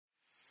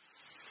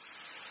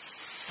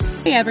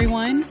Hey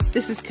everyone,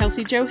 this is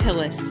Kelsey Jo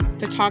Hillis,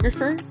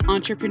 photographer,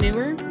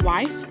 entrepreneur,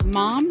 wife,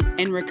 mom,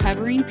 and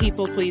recovering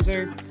people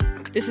pleaser.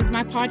 This is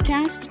my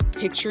podcast,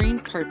 Picturing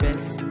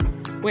Purpose,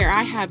 where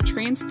I have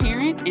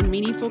transparent and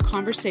meaningful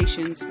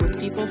conversations with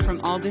people from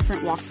all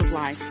different walks of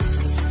life.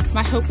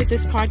 My hope with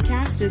this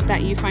podcast is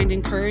that you find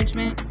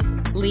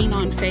encouragement, lean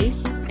on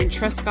faith, and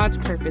trust God's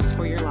purpose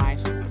for your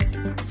life.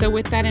 So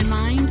with that in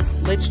mind,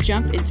 let's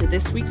jump into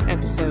this week's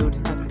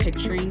episode of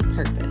Picturing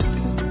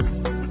Purpose.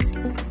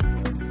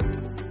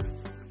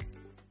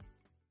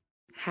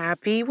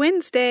 Happy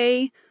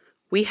Wednesday!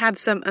 We had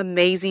some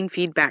amazing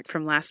feedback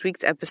from last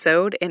week's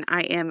episode, and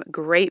I am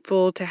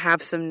grateful to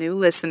have some new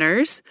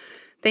listeners.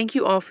 Thank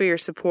you all for your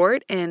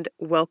support, and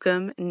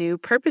welcome new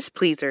Purpose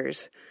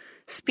Pleasers.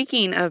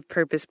 Speaking of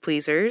Purpose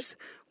Pleasers,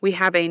 we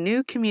have a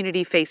new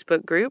community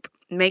Facebook group.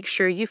 Make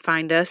sure you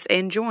find us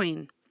and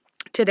join.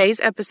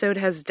 Today's episode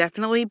has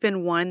definitely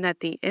been one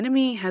that the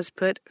enemy has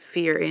put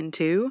fear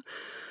into.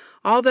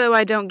 Although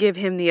I don't give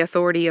him the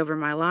authority over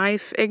my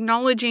life,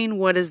 acknowledging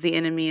what is the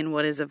enemy and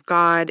what is of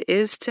God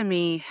is to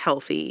me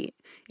healthy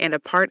and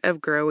a part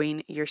of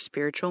growing your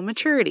spiritual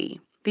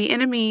maturity. The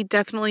enemy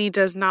definitely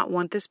does not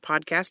want this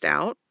podcast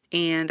out,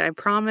 and I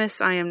promise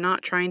I am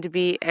not trying to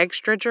be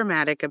extra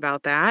dramatic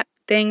about that.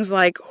 Things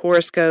like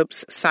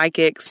horoscopes,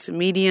 psychics,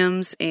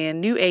 mediums, and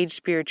New Age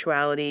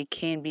spirituality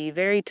can be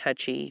very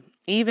touchy,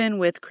 even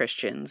with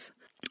Christians.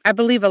 I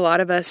believe a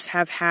lot of us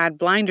have had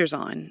blinders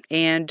on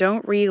and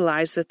don't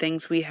realize the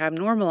things we have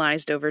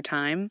normalized over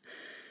time.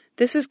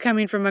 This is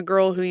coming from a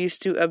girl who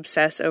used to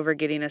obsess over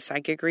getting a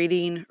psychic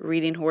reading,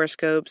 reading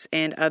horoscopes,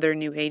 and other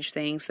New Age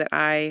things that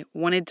I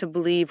wanted to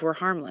believe were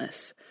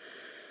harmless.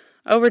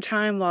 Over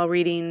time, while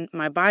reading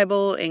my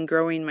Bible and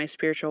growing my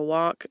spiritual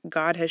walk,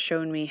 God has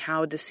shown me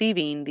how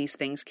deceiving these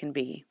things can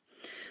be.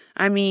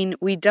 I mean,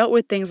 we dealt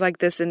with things like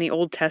this in the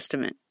Old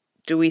Testament.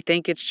 Do we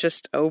think it's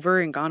just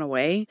over and gone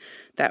away?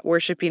 That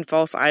worshiping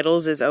false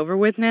idols is over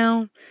with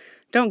now?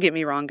 Don't get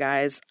me wrong,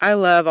 guys. I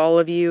love all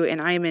of you,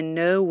 and I am in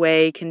no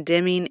way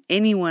condemning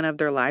any one of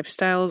their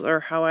lifestyles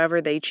or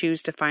however they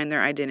choose to find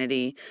their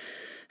identity.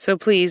 So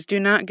please do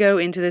not go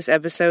into this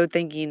episode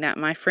thinking that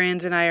my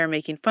friends and I are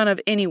making fun of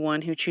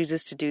anyone who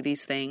chooses to do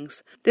these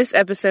things. This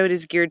episode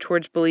is geared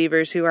towards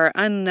believers who are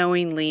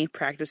unknowingly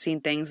practicing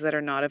things that are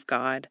not of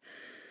God.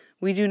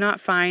 We do not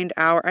find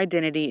our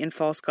identity in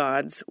false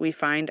gods. We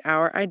find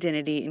our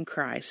identity in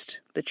Christ,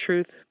 the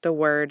truth, the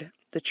Word,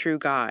 the true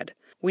God.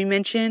 We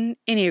mention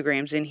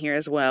Enneagrams in here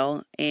as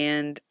well,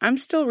 and I'm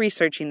still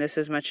researching this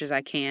as much as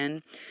I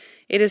can.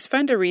 It is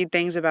fun to read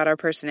things about our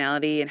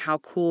personality and how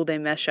cool they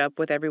mesh up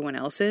with everyone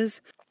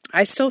else's.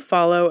 I still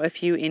follow a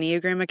few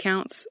Enneagram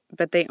accounts,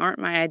 but they aren't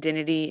my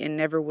identity and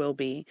never will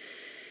be.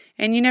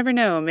 And you never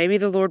know, maybe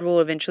the Lord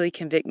will eventually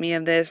convict me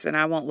of this and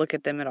I won't look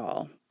at them at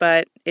all.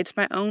 But it's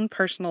my own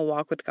personal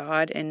walk with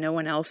God and no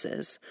one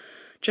else's.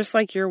 Just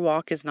like your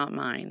walk is not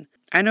mine.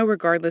 I know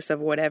regardless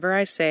of whatever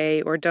I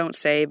say or don't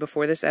say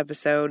before this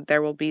episode,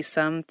 there will be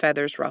some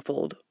feathers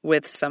ruffled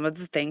with some of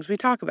the things we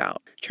talk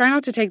about. Try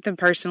not to take them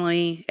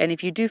personally, and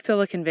if you do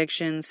feel a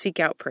conviction, seek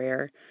out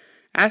prayer.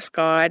 Ask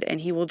God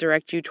and He will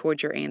direct you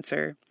towards your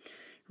answer.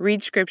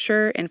 Read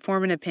scripture and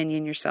form an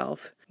opinion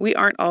yourself. We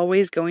aren't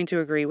always going to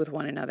agree with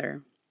one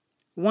another.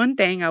 One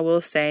thing I will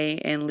say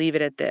and leave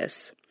it at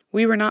this.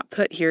 We were not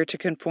put here to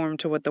conform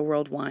to what the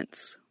world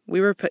wants.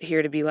 We were put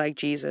here to be like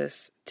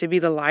Jesus, to be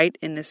the light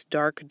in this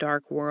dark,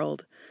 dark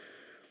world.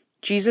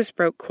 Jesus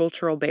broke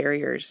cultural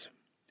barriers.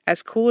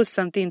 As cool as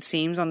something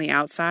seems on the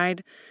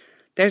outside,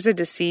 there's a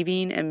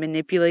deceiving and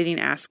manipulating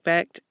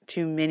aspect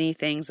to many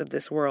things of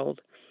this world.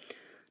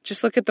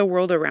 Just look at the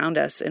world around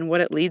us and what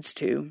it leads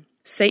to.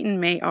 Satan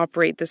may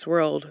operate this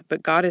world,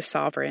 but God is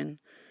sovereign.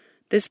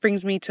 This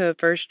brings me to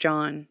 1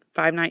 John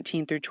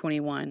 5:19 through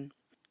 21.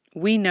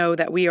 We know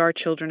that we are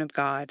children of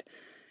God,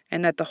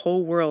 and that the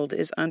whole world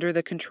is under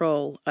the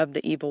control of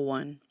the evil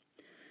one.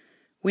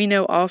 We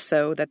know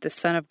also that the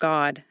Son of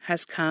God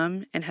has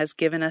come and has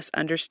given us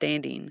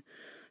understanding,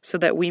 so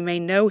that we may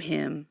know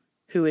Him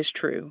who is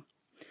true.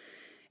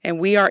 And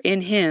we are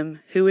in Him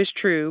who is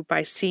true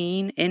by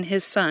seeing in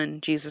His Son,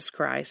 Jesus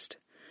Christ.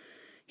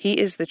 He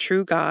is the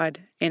true God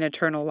and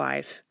eternal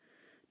life.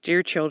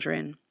 Dear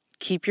children,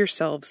 keep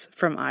yourselves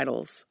from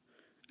idols.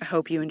 I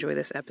hope you enjoy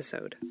this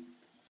episode.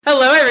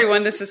 Hello,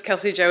 everyone. This is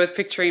Kelsey Jo with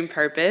Picturing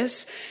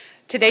Purpose.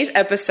 Today's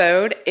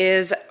episode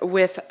is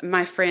with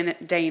my friend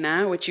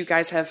Dana, which you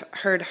guys have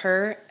heard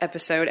her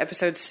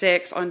episode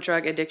 6 on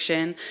drug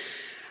addiction.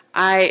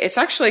 It's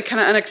actually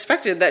kind of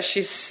unexpected that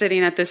she's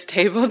sitting at this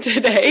table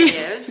today. It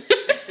is.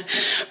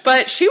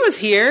 But she was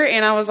here,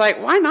 and I was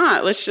like, why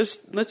not? Let's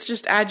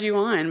just add you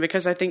on,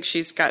 because I think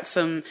she's got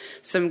some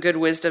good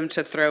wisdom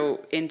to throw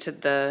into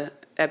the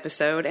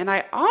episode. And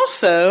I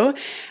also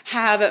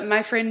have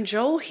my friend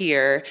Joel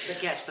here. The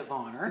guest of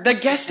honor. The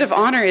guest of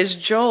honor is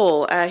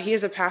Joel. He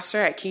is a pastor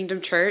at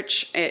Kingdom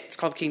Church. It's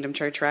called Kingdom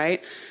Church,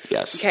 right?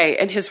 Yes. Okay,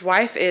 and his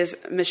wife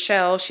is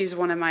Michelle. She's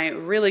one of my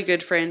really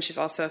good friends. She's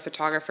also a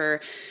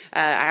photographer. I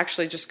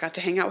actually just got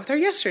to hang out with her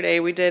yesterday.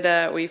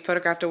 We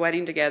photographed a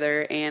wedding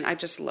together, and I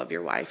just love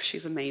your wife.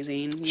 She's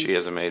amazing. She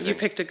is amazing. You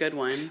picked a good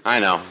one. I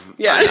know.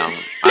 Yeah. I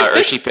know.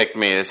 Or she picked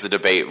me. It's the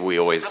debate we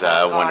always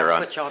wonder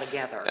on. Put y'all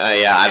together.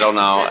 Yeah, I don't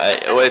know.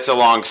 It's a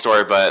long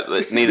story, but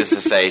needless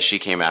to say, she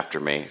came after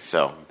me.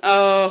 So.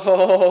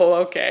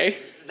 Oh, okay.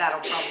 That'll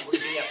probably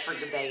be up for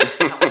debate at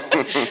some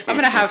point. I'm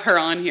gonna have her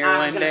on here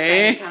one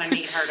day. You kind of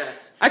need her to.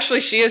 Actually,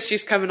 she is.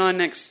 She's coming on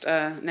next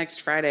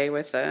Friday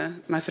with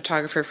my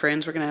photographer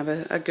friends. We're gonna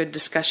have a good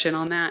discussion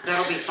on that.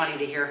 That'll be funny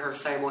to hear her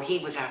say, "Well, he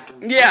was after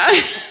me." Yeah,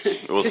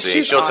 we'll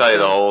see. She'll tell you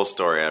the whole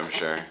story, I'm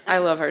sure. I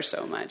love her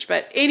so much.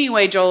 But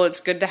anyway, Joel, it's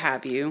good to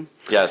have you.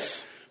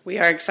 Yes, we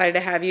are excited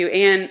to have you.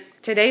 And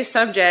today's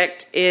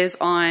subject is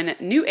on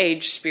New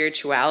Age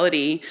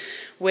spirituality,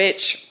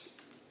 which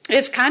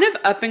is kind of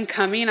up and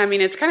coming. I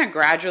mean, it's kind of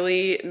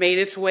gradually made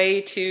its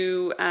way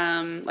to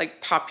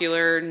like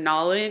popular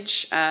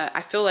knowledge.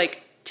 I feel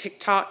like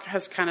TikTok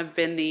has kind of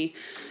been the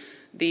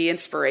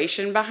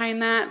inspiration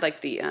behind that, like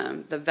the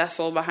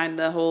vessel behind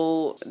the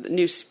whole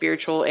new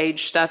spiritual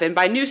age stuff. And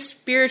by new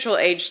spiritual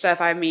age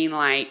stuff, I mean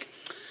like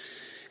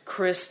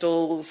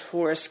crystals,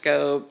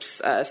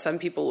 horoscopes. Some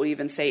people will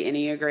even say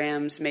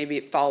enneagrams maybe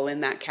fall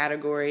in that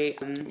category.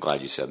 I'm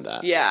glad you said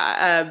that.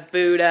 Yeah,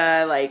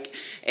 Buddha, like,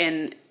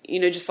 and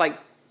just like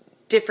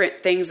different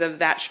things of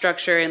that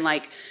structure. And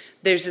like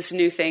there's this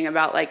new thing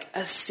about like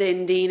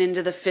ascending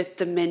into the fifth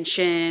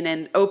dimension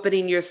and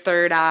opening your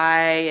third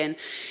eye.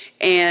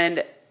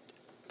 And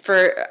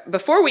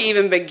before we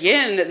even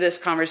begin this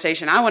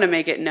conversation, I want to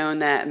make it known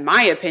that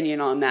my opinion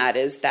on that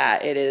is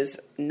that it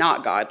is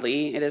not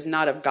godly. It is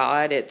not of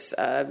God. It's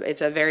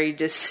a very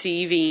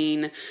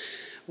deceiving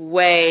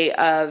way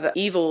of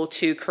evil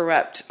to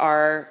corrupt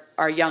our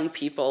young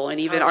people and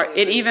even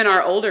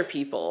our older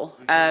people.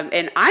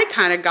 And I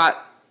kind of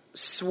got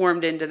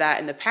swarmed into that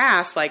in the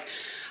past. Like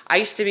I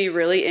used to be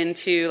really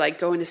into like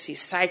going to see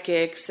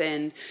psychics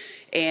and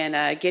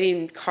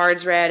getting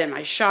cards read and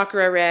my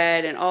chakra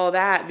read and all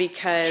that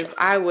because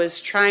I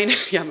was trying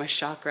to, my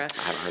chakra.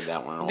 I haven't heard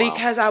that one in a while.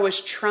 Because I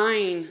was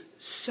trying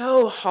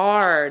so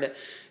hard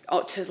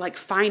to like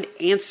find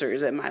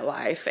answers in my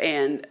life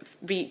and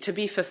to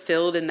be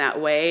fulfilled in that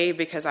way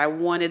because I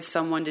wanted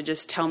someone to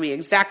just tell me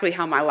exactly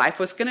how my life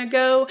was going to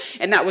go,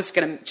 and that was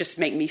going to just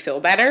make me feel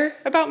better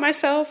about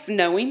myself,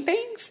 knowing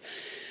things.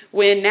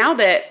 When now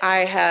that I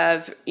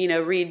have,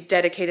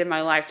 rededicated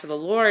my life to the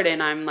Lord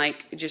and I'm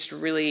like just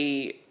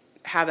really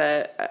have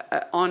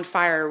a on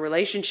fire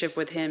relationship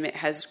with Him, it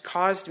has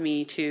caused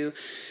me to.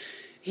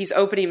 He's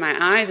opening my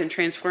eyes and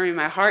transforming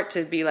my heart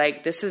to be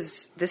like, this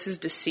is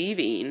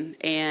deceiving.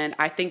 And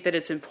I think that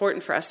it's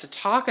important for us to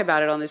talk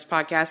about it on this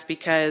podcast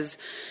because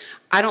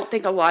I don't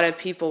think a lot of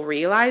people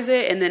realize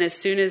it. And then as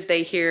soon as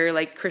they hear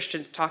like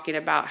Christians talking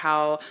about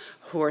how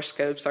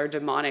horoscopes are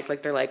demonic,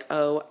 like they're like,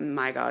 oh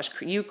my gosh,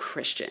 you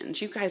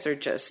Christians, you guys are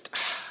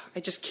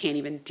I just can't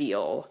even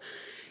deal.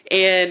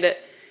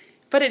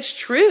 But it's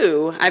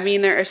true. I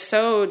mean, there are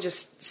so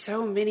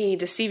many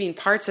deceiving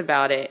parts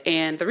about it.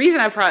 And the reason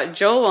I brought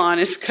Joel on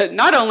is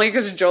not only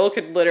because Joel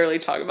could literally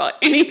talk about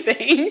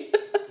anything,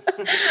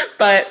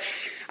 but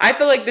I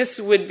feel like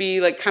this would be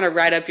like kind of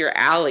right up your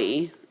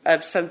alley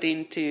of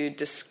something to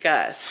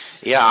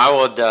discuss. Yeah, I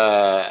would.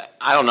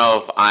 I don't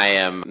know if I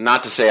am,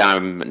 not to say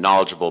I'm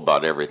knowledgeable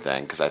about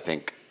everything, because I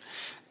think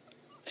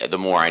the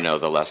more I know,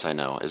 the less I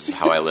know is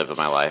how I live in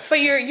my life.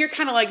 But you're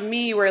kind of like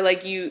me, where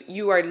like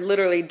you are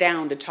literally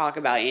down to talk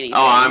about anything.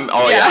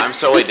 I'm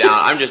solely down.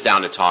 I'm just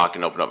down to talk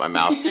and open up my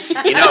mouth.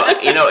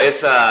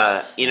 It's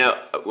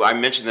I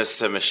mentioned this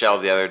to Michelle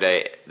the other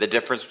day. The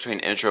difference between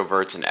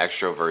introverts and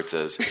extroverts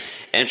is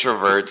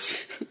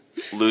introverts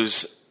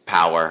lose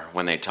power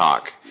when they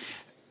talk.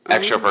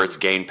 Extroverts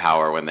gain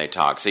power when they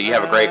talk. So you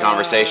have a great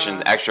conversation.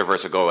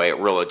 Extroverts will go away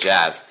real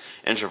jazzed.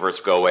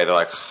 Introverts go away. They're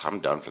like, I'm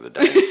done for the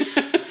day.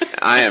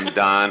 I am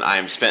done. I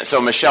am spent.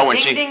 So Michelle,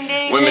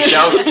 when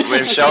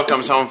Michelle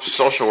comes home,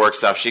 social work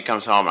stuff, she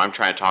comes home. I'm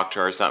trying to talk to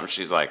her or something.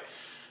 She's like,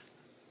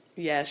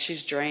 yeah,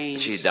 she's drained.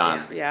 She's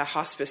done. Yeah,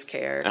 hospice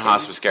care.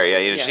 Hospice care. Yeah,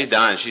 yes. She's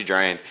done. She's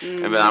drained.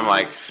 Mm-hmm. And then I'm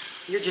like,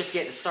 you're just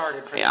getting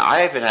started. I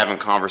have been having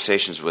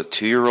conversations with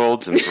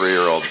 2-year-olds and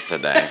 3-year-olds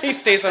today. He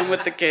stays home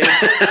with the kids.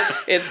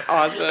 It's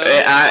awesome.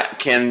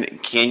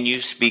 Can you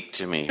speak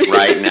to me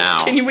right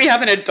now? Can we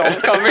have an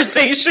adult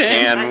conversation?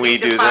 Can we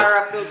do that?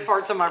 Fire up those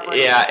parts of my brain.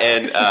 Yeah,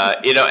 and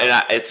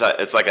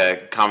it's like a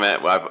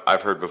comment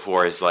I've heard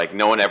before. It's like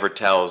no one ever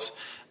tells,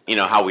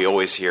 how we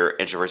always hear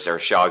introverts or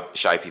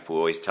shy people. We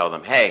always tell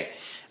them, hey,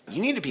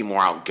 you need to be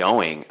more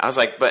outgoing. I was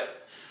like,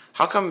 but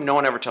how come no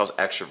one ever tells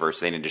extroverts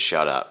they need to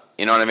shut up?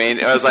 You know what I mean?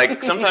 It was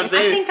like sometimes I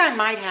they. think I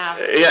might have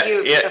Yeah,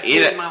 a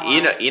few in my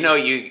life.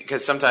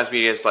 because sometimes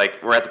media's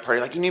like, we're at the party,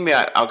 like, you need me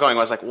outgoing.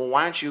 I was like, well,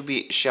 why don't you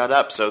be shut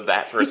up so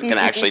that person can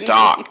actually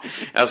talk?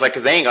 And I was like,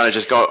 because they ain't gonna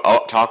just go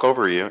talk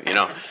over you, you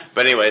know.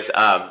 But anyways,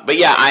 but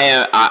yeah,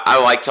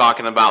 I like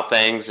talking about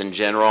things in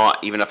general,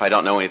 even if I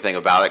don't know anything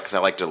about it, because I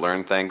like to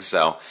learn things.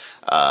 So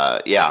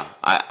yeah,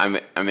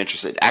 I'm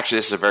interested. Actually,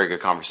 this is a very good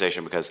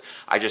conversation because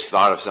I just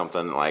thought of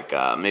something like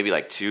maybe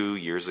like 2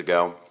 years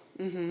ago.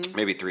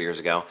 Maybe 3 years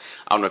ago.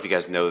 I don't know if you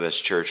guys know this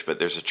church, but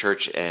there's a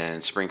church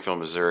in Springfield,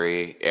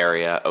 Missouri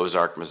area,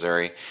 Ozark,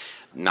 Missouri,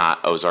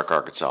 not Ozark,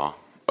 Arkansas,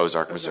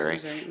 Ozark, Missouri,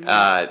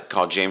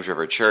 called James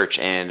River Church.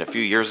 And a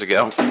few years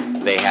ago,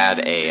 they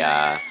had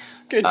a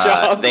Good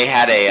job. they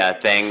had a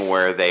thing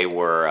where they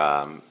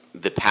were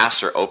the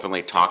pastor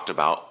openly talked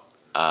about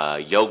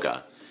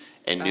yoga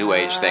and New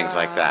Age things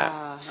like that.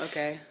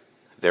 Okay.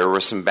 There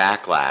was some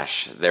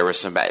backlash. There was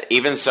some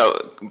even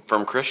so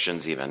from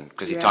Christians, even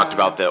because he talked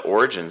about the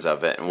origins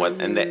of it and what.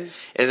 And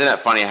isn't it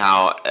funny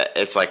how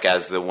it's like,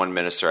 as the one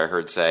minister I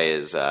heard say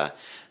is, the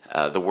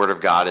Word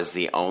of God is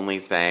the only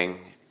thing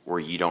where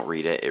you don't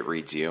read it; it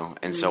reads you.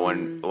 And so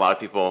when a lot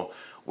of people,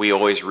 we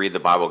always read the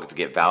Bible to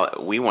get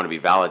we want to be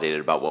validated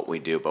about what we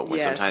do, but when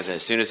sometimes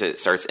as soon as it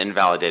starts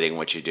invalidating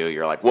what you do,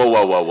 you're like,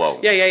 whoa.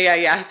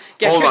 Yeah.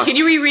 Hold on. Can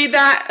you reread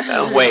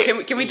that?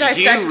 Wait. Can we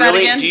dissect that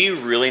again? Do you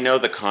really know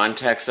the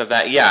context of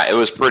that? Yeah, it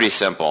was pretty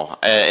simple.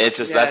 It's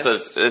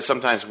just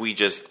sometimes we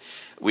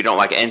don't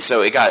like it. And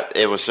so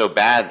it was so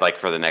bad, like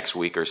for the next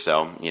week or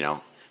so, you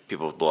know,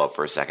 people blow up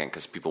for a second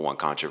because people want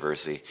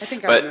controversy. I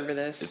think I remember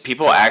this.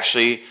 People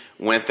actually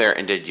went there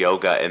and did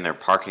yoga in their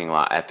parking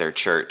lot at their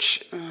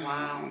church.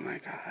 Wow, oh my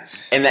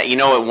gosh. And that, you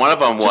know what, one of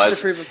them was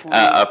to prove a point.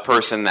 A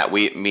person that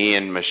me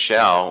and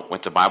Michelle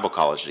went to Bible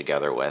college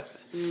together with.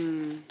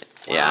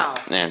 Yeah. Wow.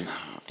 And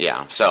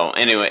yeah. So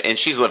anyway, and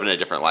she's living a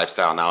different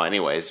lifestyle now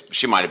anyways.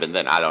 She might have been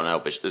then, I don't know,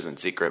 but it isn't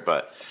secret.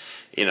 But,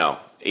 you know,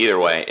 either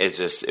way,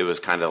 it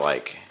was kind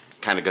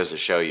of goes to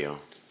show you.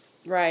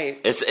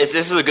 Right. This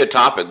is a good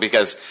topic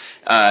because,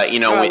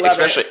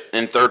 especially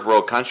in third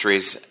world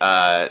countries,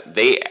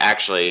 they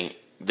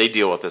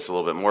deal with this a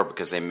little bit more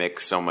because they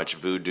mix so much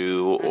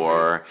voodoo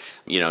or,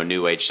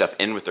 New Age stuff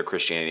in with their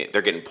Christianity.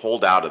 They're getting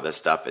pulled out of this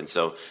stuff, and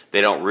so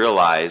they don't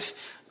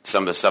realize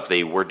some of the stuff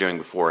they were doing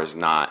before is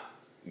not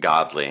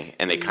godly,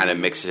 and they kind of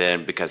mix it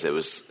in because it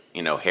was,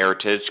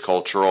 heritage,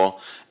 cultural,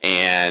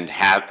 and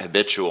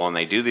habitual, and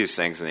they do these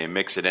things and they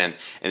mix it in,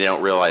 and they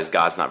don't realize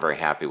God's not very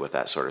happy with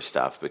that sort of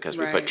stuff because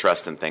we put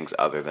trust in things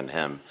other than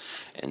Him,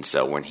 and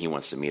so when He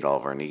wants to meet all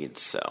of our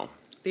needs, so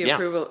the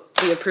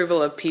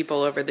approval of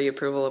people over the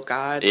approval of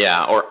God.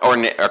 Yeah, or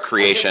a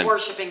creation. Just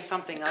worshiping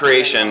something.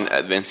 Creation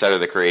instead of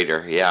the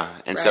Creator. Yeah,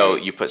 and so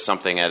you put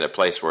something at a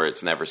place where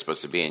it's never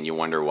supposed to be, and you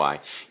wonder why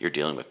you're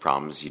dealing with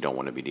problems you don't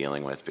want to be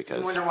dealing with because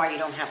you wonder why you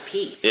don't have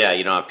peace. Yeah,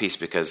 you don't have peace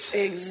because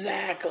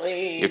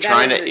exactly you're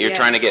trying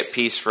to get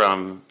peace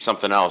from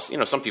something else.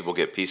 Some people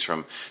get peace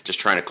from just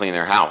trying to clean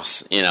their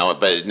house.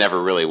 But it never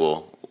really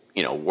will.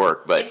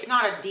 Work. But it's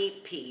not a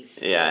deep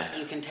peace. Yeah, that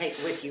you can take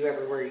with you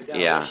everywhere you go.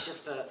 Yeah. It's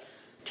just a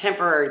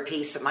temporary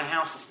peace that my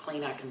house is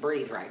clean, I can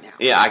breathe right now.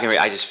 Yeah,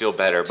 I just feel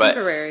better.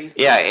 Temporary. But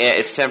yeah,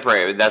 it's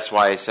temporary. That's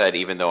why I said,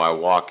 even though I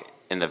walk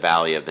in the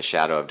valley of the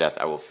shadow of death,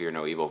 I will fear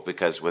no evil.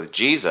 Because with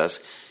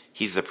Jesus,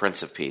 He's the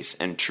Prince of Peace.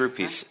 And true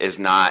peace is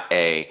not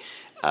a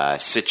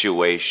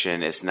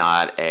situation. It's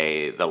not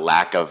the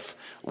lack of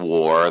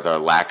war, the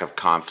lack of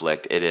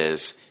conflict. It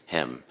is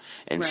Him.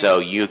 And so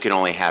you can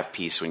only have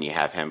peace when you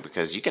have Him,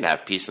 because you can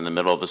have peace in the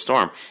middle of the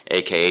storm,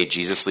 a.k.a.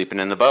 Jesus sleeping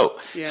in the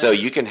boat. Yes. So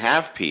you can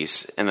have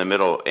peace in the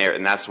middle,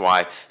 and that's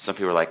why some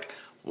people are like,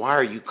 why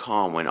are you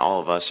calm when all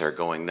of us are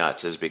going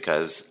nuts? Is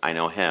because I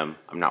know Him.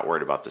 I'm not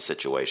worried about the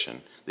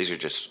situation. These are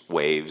just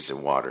waves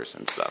and waters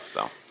and stuff.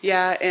 So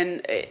yeah,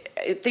 and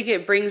I think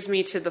it brings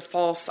me to the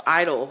false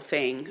idol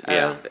thing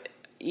of,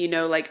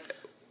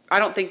 I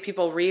don't think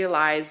people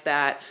realize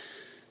that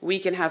we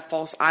can have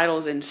false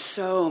idols in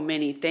so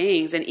many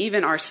things, and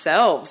even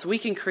ourselves. We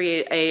can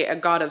create a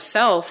god of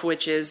self,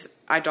 which is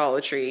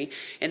idolatry.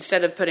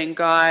 Instead of putting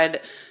God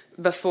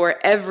before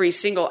every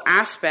single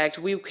aspect,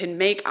 we can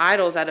make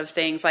idols out of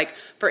things. Like,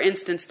 for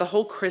instance, the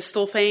whole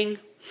crystal thing.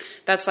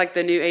 That's like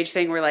the New Age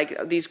thing where,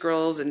 like, these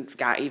girls and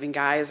even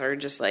guys are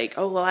just like,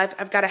 oh, well,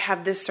 I've got to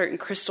have this certain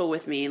crystal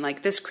with me, and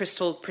like this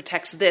crystal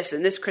protects this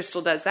and this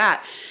crystal does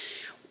that.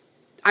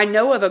 I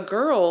know of a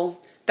girl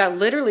that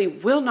literally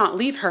will not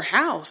leave her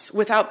house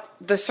without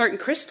the certain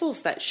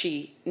crystals that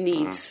she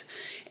needs.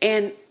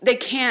 And they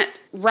can't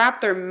wrap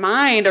their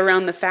mind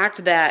around the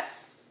fact that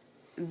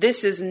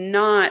this is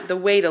not the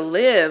way to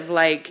live.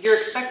 Like, you're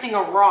expecting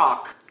a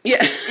rock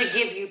to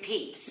give you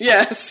peace.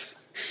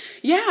 Yes.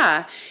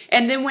 Yeah.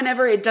 And then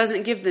whenever it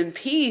doesn't give them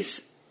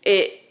peace,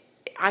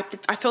 I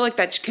feel like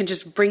that can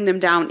just bring them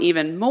down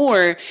even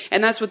more.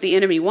 And that's what the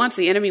enemy wants.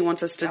 The enemy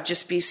wants us to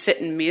just be sit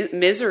in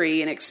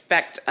misery and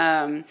expect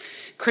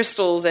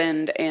crystals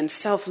and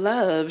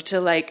self-love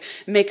to like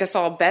make us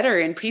all better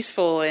and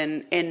peaceful.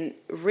 And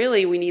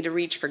really we need to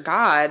reach for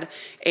God.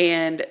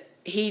 And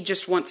He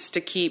just wants to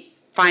keep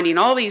finding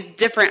all these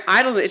different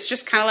idols. It's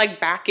just kind of like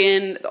back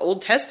in the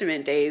Old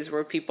Testament days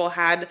where people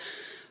had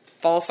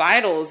false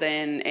idols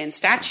and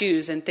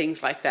statues and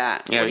things like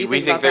that. Yeah,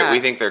 we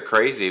think they're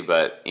crazy,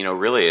 but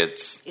really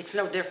it's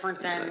no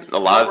different than a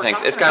lot of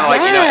things. It's kind of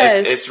like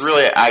it's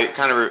really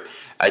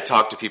I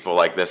talk to people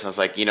like this, and it's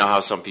like, how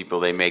some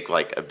people, they make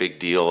like a big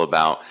deal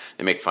about,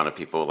 they make fun of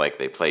people like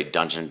they play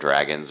Dungeons &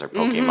 Dragons or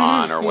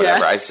Pokemon or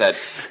whatever. Yeah. I said,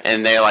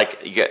 and they're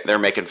like, they're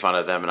making fun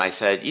of them, and I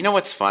said,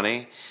 what's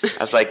funny?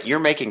 I was like, you're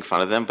making fun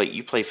of them, but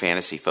you play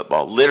fantasy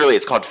football. Literally,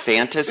 it's called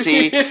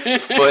fantasy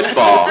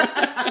football.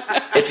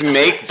 It's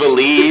make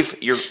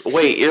believe. You're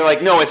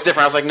like, no, it's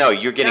different. I was like, no,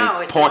 you're getting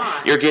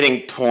you're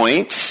getting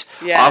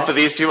points off of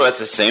these people. That's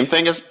the same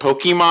thing as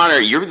Pokemon,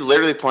 or you're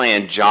literally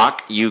playing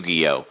Jock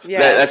Yu-Gi-Oh.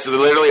 Yes. That's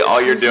literally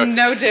all you're doing.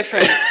 No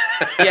different.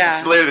 Yeah.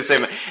 It's literally the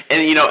same.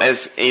 And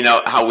as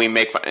how we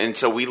make fun, and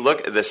so we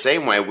look the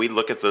same way. We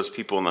look at those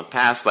people in the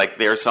past like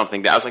they're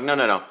something. I was like,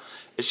 no.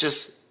 It's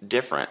just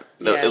different.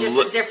 It's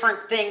just a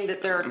different thing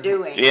that they're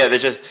doing. Yeah,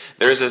 there's this.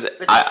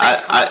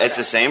 It's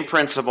the same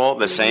principle,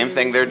 the same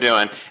thing they're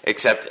doing,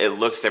 except it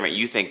looks different.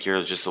 You think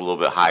you're just a little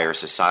bit higher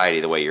society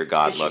the way your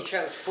God looks. You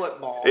chose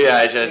football.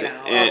 Yeah,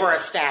 over a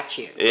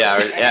statue. Yeah,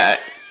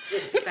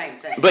 It's the same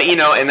thing. But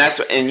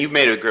and you've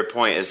made a good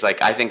point. Is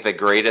like, I think the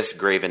greatest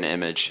graven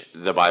image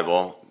the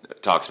Bible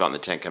talks about in the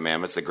Ten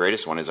Commandments, the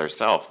greatest one is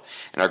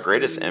ourself, and our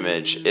greatest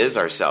image is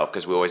ourself,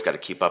 because we always got to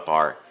keep up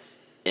our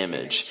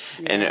image.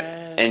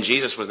 Yes. And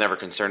Jesus was never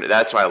concerned.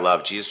 That's why I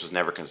love Jesus was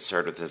never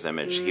concerned with his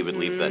image. He would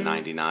leave the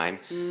 99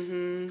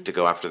 to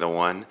go after the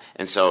one.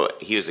 And so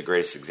he was the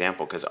greatest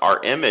example, because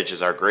our image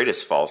is our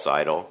greatest false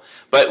idol.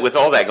 But with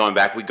all that going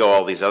back, we go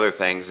all these other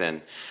things,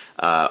 and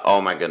oh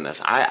my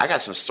goodness, I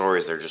got some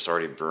stories that are just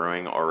already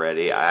brewing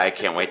already. I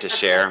can't wait to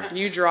share.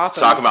 You drop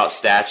them. Talk about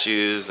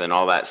statues and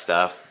all that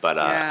stuff. But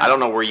I don't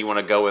know where you want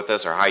to go with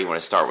this or how you want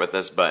to start with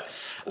this, but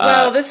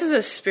well, this is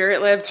a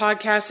spirit-led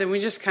podcast, and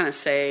we just kind of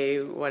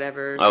say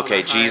whatever.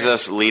 Okay,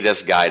 Jesus, lead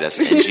us, guide us.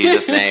 In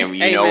Jesus' name,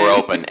 we're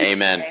open.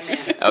 Amen.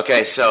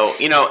 Okay, so,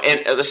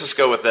 and let's just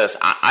go with this.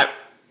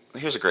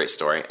 Here's a great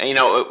story. And,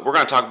 we're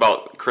going to talk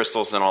about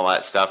crystals and all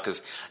that stuff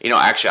because,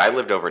 actually, I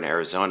lived over in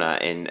Arizona,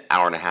 an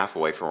hour and a half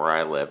away from where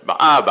I live,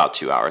 about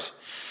 2 hours.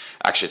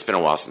 Actually, it's been a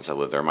while since I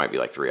lived there. It might be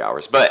like 3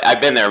 hours. But I've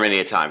been there many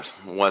a times.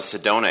 Was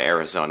Sedona,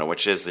 Arizona,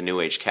 which is the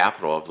New Age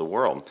capital of the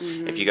world.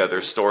 Mm-hmm. If you go,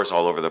 there's stores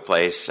all over the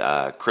place,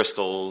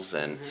 crystals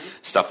and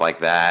stuff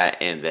like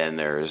that. And then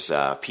there's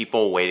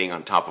people waiting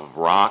on top of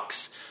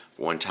rocks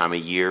one time a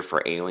year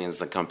for aliens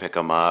to come pick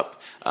them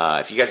up.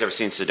 If you guys ever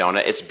seen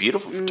Sedona, it's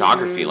beautiful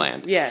photography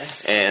land.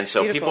 Yes. And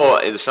so beautiful.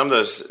 People, some of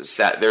those,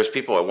 there's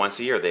people once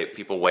a year,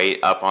 people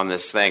wait up on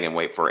this thing and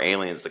wait for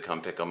aliens to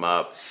come pick them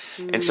up.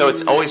 And so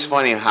it's always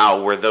funny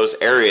how where those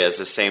areas,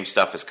 the same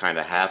stuff is kind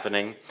of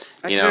happening.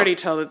 I can already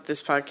tell that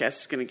this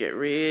podcast is going to get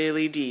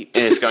really deep.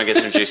 And it's going to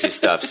get some juicy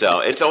stuff. So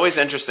it's always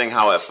interesting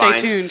how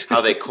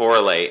how they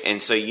correlate.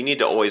 And so you need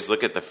to always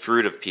look at the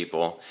fruit of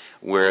people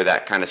where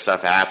that kind of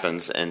stuff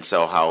happens. And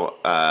so how,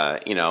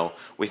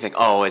 we think,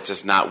 oh, it's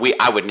just not,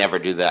 I would never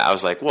do that. I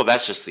was like, well,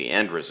 that's just the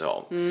end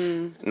result.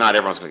 Not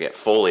everyone's going to get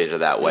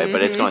foliated that way,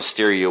 but it's going to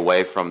steer you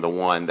away from the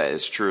one that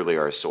is truly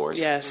our source.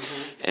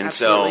 Yes. And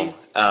absolutely.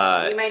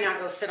 so, you may not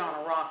go sit on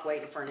a rock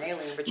waiting for an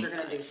alien, but you're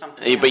going to do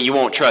something. But you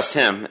won't trust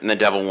him, and the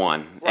devil won.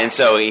 Right. And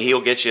so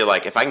he'll get you,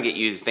 like, if I can get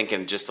you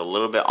thinking just a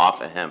little bit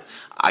off of him,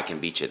 I can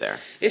beat you there.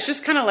 It's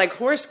just kind of like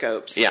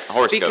horoscopes. Yeah,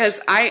 horoscopes.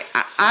 Because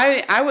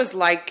I was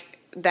like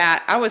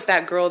that. I was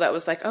that girl that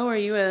was like, oh, are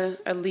you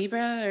a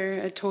Libra or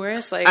a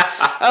Taurus? Like,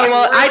 oh,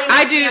 well,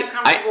 I do. I'm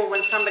uncomfortable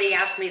when somebody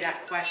asks me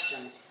that question.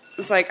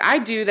 It's like, I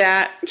do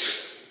that.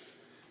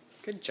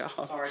 Good job.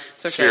 Sorry.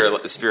 Okay.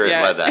 Spirit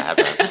let that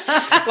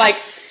happen. Like,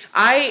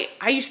 I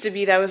used to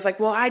be that. I was like,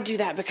 well, I do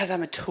that because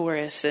I'm a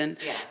Taurus, and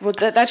well,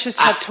 that's just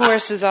how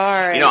Tauruses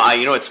are. You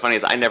know what's funny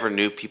is I never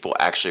knew people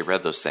actually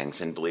read those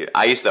things and believe.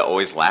 I used to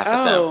always laugh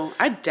at them. Oh,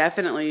 I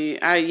definitely,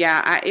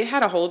 it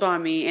had a hold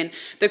on me. And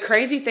the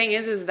crazy thing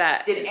is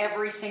that did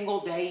every single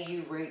day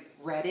you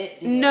read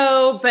it?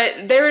 No,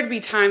 but there would be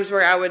times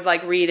where I would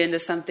like read into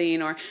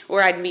something,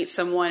 or I'd meet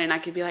someone and I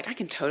could be like, I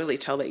can totally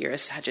tell that you're a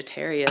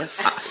Sagittarius.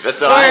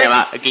 That's all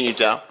I am. Can you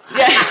tell?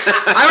 Yeah,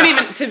 I don't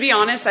even. To be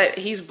honest,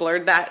 he's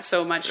blurred that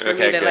so much for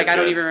me that I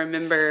don't even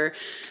remember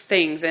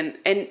things. And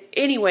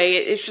anyway,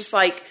 it's just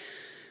like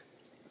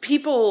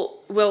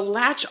people will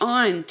latch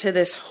on to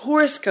this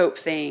horoscope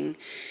thing.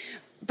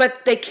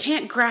 But they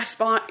can't grasp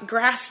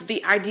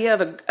the idea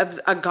of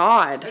a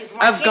God,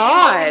 of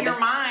God. You open your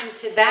mind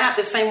to that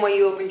the same way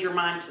you opened your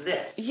mind to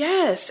this.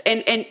 Yes,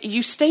 and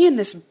you stay in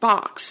this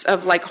box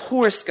of like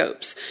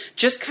horoscopes,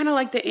 just kind of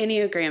like the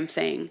Enneagram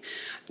thing.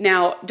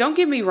 Now, don't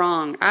get me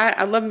wrong.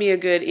 I love me a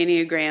good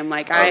Enneagram.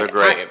 Like they're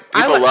great.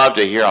 People love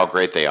to hear how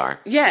great they are.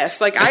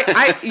 Yes, like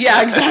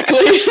yeah, exactly.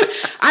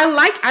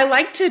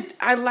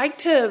 I like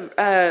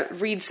to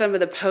read some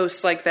of the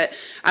posts like that.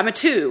 I'm a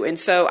 2, and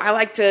so I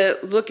like to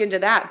look into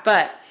that.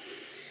 But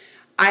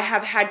I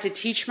have had to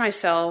teach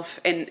myself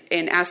and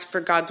ask for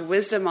God's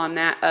wisdom on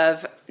that.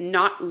 Of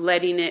not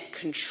letting it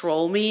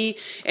control me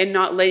and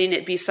not letting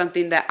it be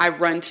something that I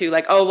run to,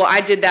 like, oh, well,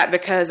 I did that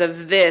because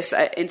of this.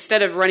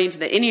 Instead of running to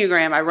the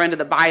Enneagram, I run to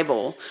the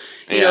Bible.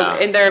 You know,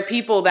 and there are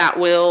people that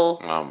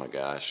will. Oh my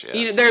gosh! Yes.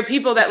 You know, there are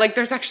people that, like,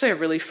 there's actually a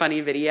really funny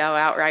video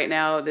out right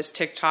now, this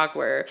TikTok,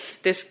 where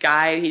this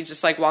guy, he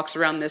just like walks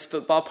around this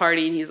football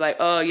party and he's like,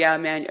 oh yeah,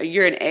 man,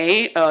 you're an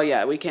 8. Oh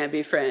yeah, we can't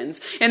be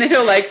friends. And then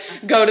he'll like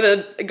go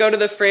to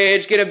the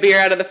fridge, get a beer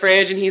out of the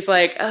fridge, and he's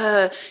like,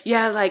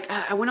 yeah, like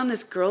I went on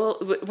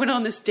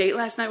this date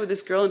last night with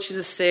this girl and she's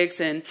a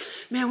 6, and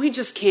man, we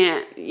just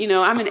can't. You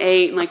know, I'm an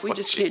 8, and like we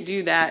just can't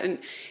do that. And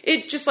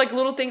it just like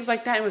little things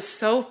like that. It was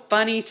so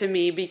funny to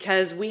me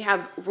because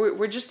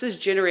we're just this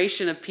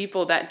generation of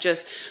people that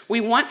just,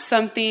 we want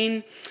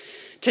something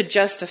to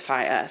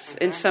justify us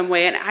in some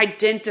way and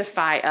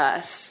identify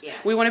us.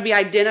 Yes. We want to be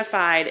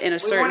identified in a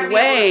certain way. We want to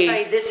be able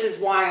to say, this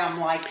is why I'm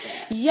like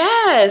this.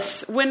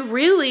 Yes, when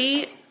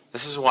really...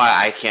 This is why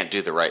I can't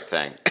do the right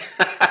thing.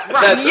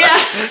 Right.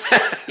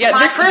 Yeah.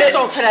 My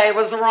crystal today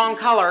was the wrong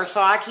color,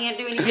 so I can't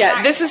do anything.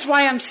 Yeah, this is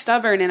why I'm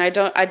stubborn, and I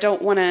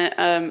don't want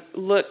to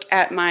look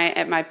at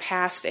my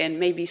past and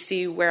maybe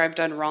see where I've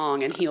done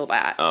wrong and heal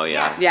that. Oh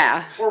yeah.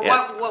 Yeah. Or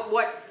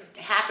what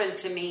happened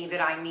to me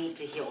that I need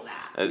to heal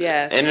that.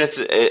 Yes. And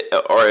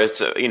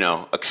it's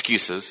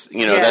excuses.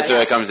 You know, that's what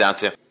it comes down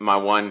to. My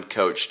one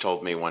coach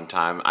told me one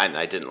time,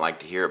 I didn't like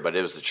to hear it, but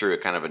it was the truth.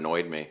 It kind of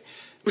annoyed me.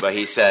 But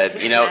he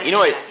said,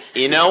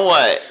 you know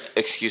what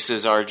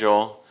excuses are,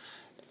 Joel?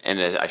 And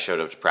I showed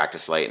up to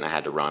practice late and I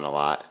had to run a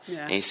lot.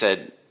 Yeah. And he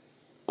said,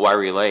 why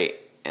were you late?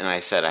 And I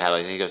said,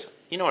 he goes,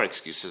 you know what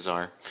excuses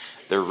are?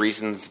 They're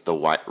reasons the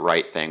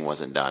right thing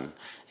wasn't done.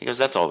 He goes,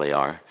 that's all they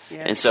are.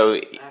 Yes. And so,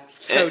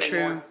 That's so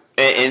true.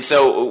 And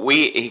so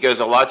he goes,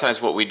 a lot of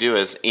times what we do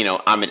is,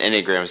 I'm an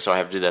Enneagram, so I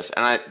have to do this.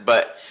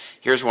 But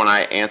here's when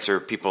I answer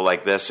people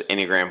like this,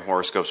 Enneagram,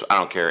 horoscopes, I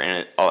don't care,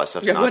 and all that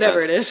stuff's nonsense. Whatever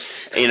it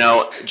is.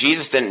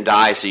 Jesus didn't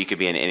die so you could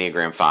be an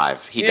Enneagram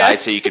 5. He died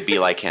so you could be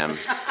like him.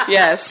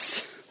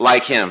 Yes.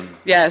 Like him.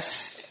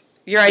 Yes.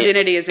 Your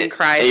identity is in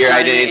Christ. Your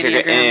identity is in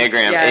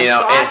Enneagram.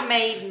 Yeah. God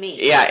made me.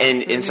 Yeah,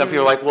 and some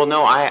people are like, well,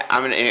 no,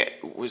 I'm an.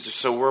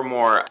 So we're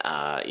more,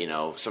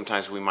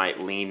 sometimes we might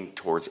lean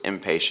towards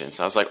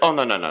impatience. I was like, oh,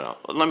 no.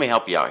 Let me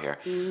help you out here.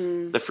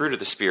 Mm-hmm. The fruit of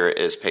the Spirit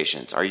is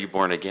patience. Are you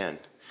born again?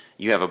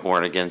 You have a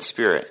born again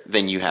spirit.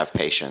 Then you have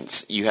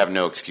patience. You have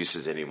no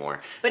excuses anymore.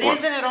 But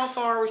isn't it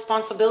also our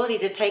responsibility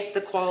to take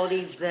the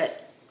qualities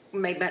that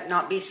may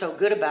not be so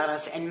good about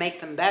us and make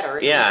them better?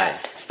 Isn't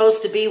that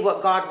supposed to be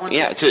what God wants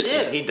us to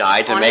do? He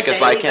died to make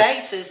us like him. On a daily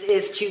basis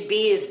is to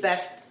be as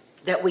best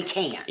that we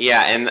can.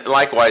 Yeah, and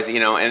likewise,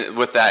 and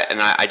with that,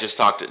 and I just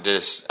talked to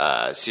this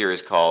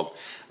series called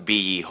Be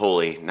Ye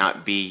Holy,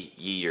 not Be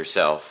Ye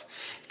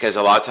Yourself. Because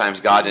a lot of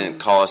times God didn't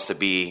call us to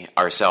be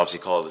ourselves, He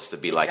called us to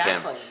be like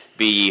Him.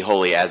 Be ye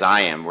holy as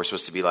I am. We're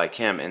supposed to be like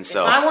Him. And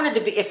so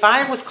if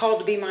I was called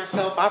to be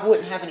myself, I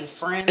wouldn't have any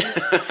friends.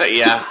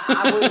 Yeah.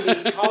 I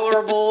wouldn't be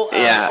tolerable.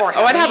 Yeah.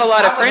 I'd have a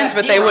lot of friends,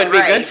 but they wouldn't be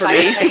good for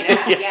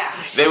me. Yeah.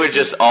 They would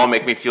just all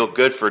make me feel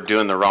good for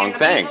doing the wrong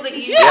thing. People that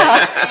use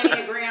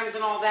Enneagrams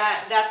and all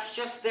that, that's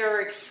just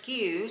their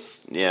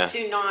excuse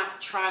to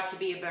not try to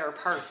be a better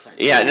person.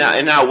 Yeah.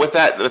 Now with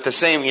the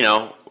same,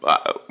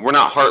 we're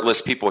not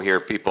heartless people here,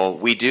 people.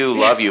 We do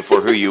love you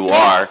for who you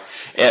are,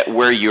 at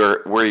where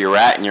you're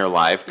at in your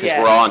life, because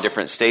we're all in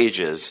different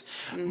stages.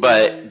 Mm-hmm.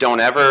 But don't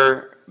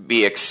ever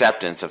be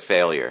acceptance of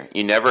failure.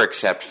 You never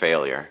accept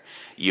failure.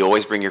 You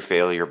always bring your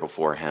failure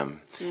before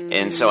Him. Mm-hmm.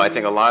 And so I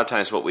think a lot of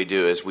times what we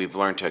do is we've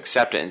learned to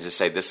accept it and just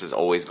say, this is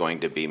always going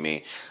to be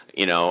me.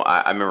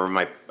 I remember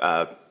my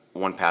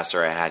one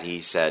pastor I had, he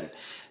said,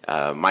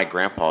 my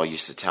grandpa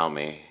used to tell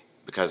me,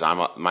 because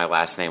my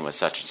last name was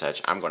such and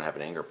such, I'm going to have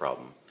an anger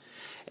problem.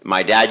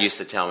 My dad used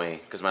to tell me,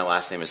 because my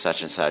last name is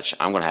such and such,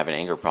 I'm going to have an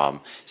anger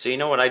problem. So you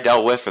know what I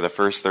dealt with for the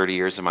first 30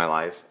 years of my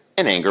life?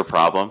 An anger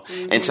problem.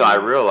 Mm-hmm. Until I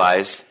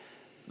realized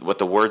what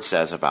the Word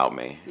says about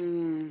me.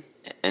 Mm.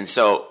 And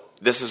so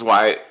this is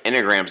why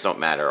Enneagrams don't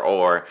matter,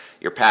 or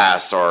your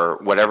past, or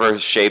whatever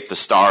shape the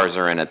stars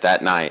are in at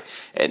that night.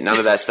 None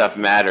of that stuff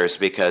matters,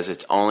 because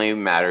it only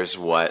matters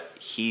what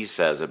He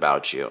says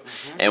about you.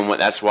 Mm-hmm. And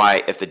that's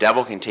why if the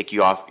devil can take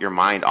you off your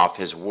mind, off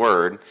His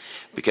Word,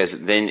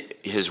 because then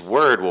His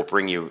Word will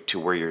bring you to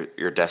where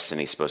your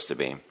destiny is supposed to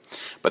be.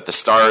 But the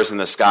stars in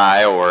the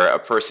sky or a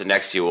person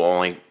next to you will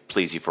only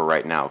please you for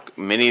right now.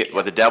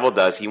 What the devil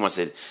does, he wants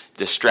to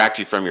distract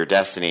you from your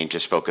destiny and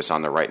just focus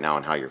on the right now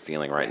and how you're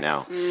feeling right now.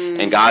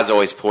 Mm. And God's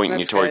always pointing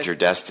you towards your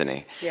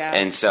destiny. Yeah.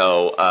 And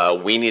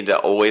so we need to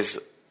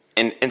always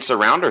and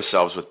surround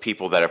ourselves with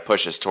people that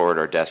push us toward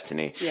our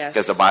destiny. Yes.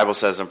 Because the Bible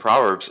says in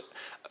Proverbs,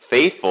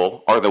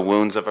 faithful are the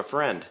wounds of a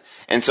friend.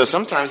 And so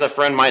sometimes a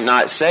friend might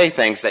not say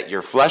things that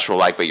your flesh will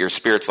like, but your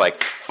spirit's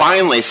like,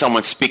 finally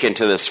someone's speaking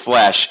to this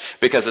flesh,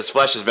 because this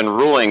flesh has been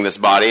ruling this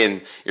body,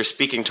 and you're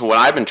speaking to what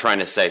I've been trying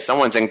to say.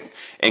 Someone's in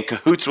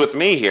cahoots with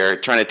me here,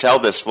 trying to tell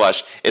this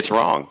flesh it's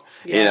wrong,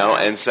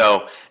 And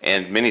so,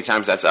 and many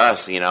times that's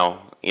us,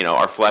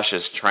 our flesh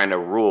is trying to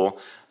rule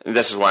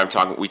This is why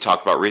we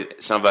talk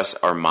about, some of us,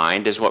 our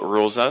mind is what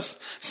rules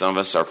us. Some of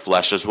us, our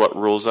flesh is what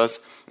rules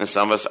us. And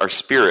some of us, our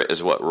spirit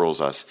is what rules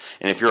us.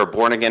 And if you're a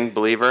born-again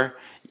believer,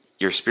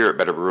 your spirit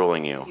better be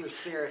ruling you. Your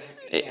spirit.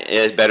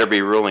 It better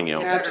be ruling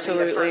you.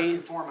 Absolutely. The first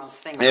and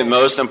foremost thing. The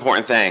most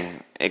important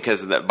thing,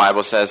 because the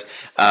Bible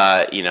says,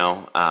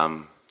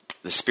 the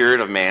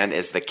spirit of man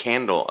is the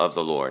candle of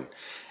the Lord.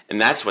 And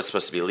that's what's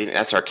supposed to be leading.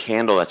 That's our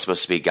candle that's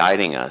supposed to be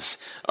guiding us.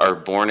 Our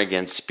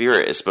born-again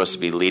spirit is supposed to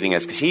be leading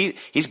us. Because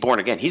he's born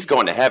again. He's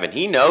going to heaven.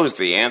 He knows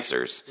the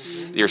answers.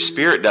 Mm-hmm. Your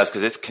spirit does,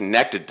 because it's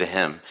connected to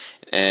him.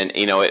 And,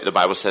 the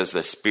Bible says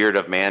the spirit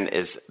of man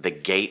is the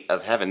gate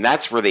of heaven.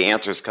 That's where the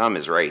answers come,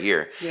 is right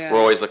here. Yeah. We're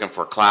always looking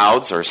for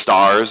clouds or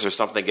stars or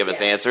something to give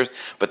us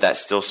answers. But that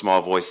still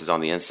small voice is on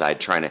the inside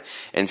trying to.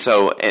 And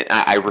so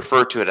I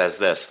refer to it as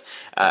this.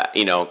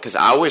 Because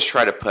I always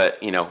try to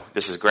put,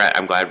 this is great.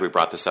 I'm glad we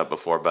brought this up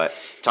before, but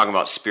talking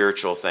about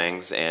spiritual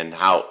things and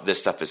how this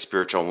stuff is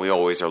spiritual, and we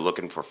always are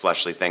looking for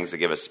fleshly things to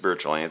give us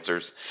spiritual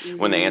answers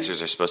when the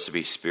answers are supposed to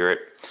be spirit.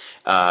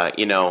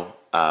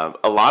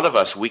 A lot of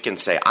us, we can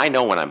say, I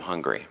know when I'm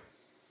hungry.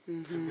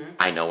 Mm-hmm.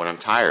 I know when I'm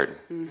tired.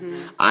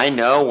 Mm-hmm. I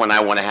know when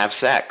I want to have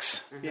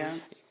sex. Mm-hmm. Yeah.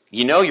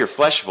 You know your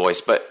flesh voice,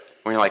 but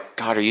when you're like,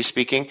 God, are you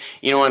speaking?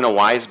 You want to know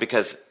why? Is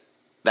because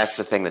that's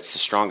the thing that's the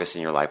strongest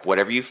in your life.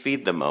 Whatever you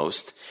feed the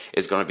most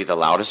is going to be the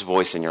loudest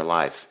voice in your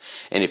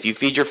life. And if you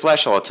feed your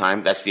flesh all the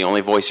time, that's the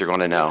only voice you're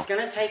going to know. It's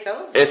going to take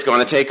over. It's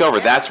going to take over.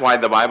 Yeah. That's why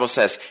the Bible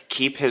says,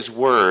 keep his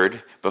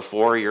word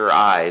before your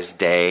eyes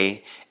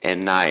day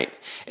and night.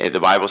 The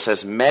Bible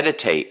says,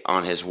 meditate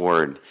on his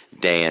word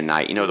day and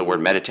night. The word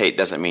meditate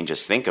doesn't mean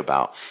just think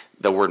about.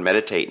 The word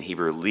meditate in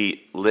Hebrew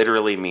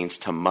literally means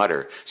to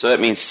mutter. So that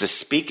means to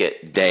speak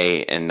it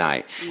day and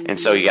night. Mm-hmm. And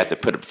so you have to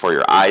put it before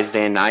your eyes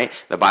day and night.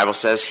 The Bible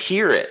says,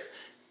 hear it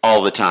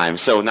all the time.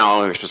 So not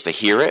only are we supposed to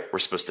hear it, we're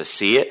supposed to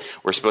see it,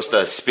 we're supposed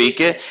to speak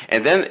it.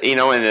 And then, in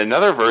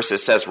another verse it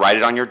says, write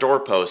it on your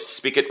doorpost,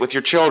 speak it with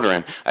your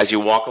children as you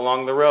walk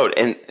along the road.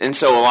 And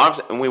so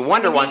we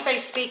wonder when you say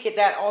speak it,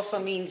 that also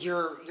means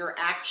your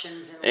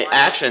actions and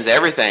actions,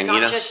 everything.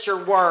 Not just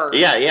your words.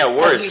 Yeah,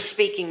 words. You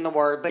speaking the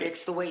word, but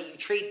it's the way you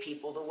treat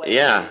people, the way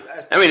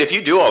if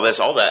you do all this,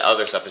 all that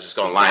other stuff is just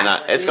going to line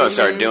up. It's going to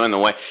start doing the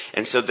way.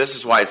 And so this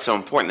is why it's so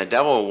important. The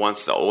devil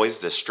wants to always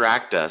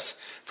distract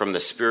us from the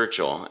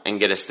spiritual and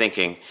get us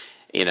thinking,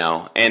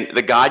 and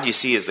the God you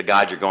see is the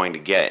God you're going to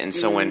get. And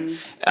so when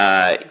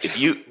if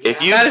you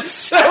that is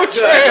so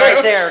true right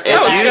there.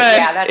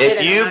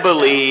 If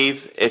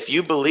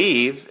you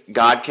believe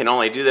God can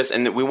only do this,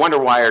 and we wonder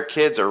why our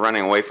kids are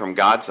running away from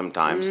God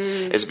sometimes,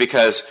 is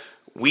because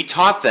we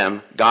taught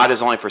them God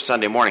is only for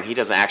Sunday morning. He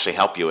doesn't actually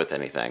help you with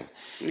anything.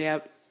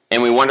 Yep.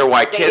 And we wonder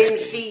why kids... They didn't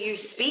see you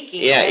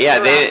speaking. Yeah,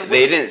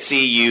 they didn't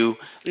see you...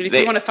 If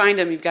you want to find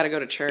them, you've got to go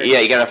to church. Yeah,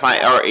 you got to find...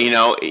 Or,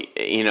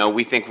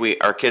 we think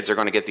our kids are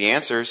going to get the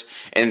answers.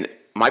 And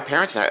my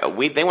parents,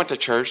 they went to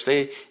church.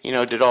 They,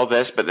 did all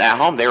this. But at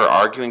home, they were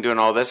arguing, doing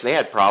all this. They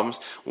had problems.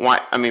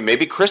 Why?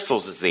 Maybe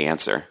crystals is the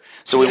answer.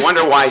 So we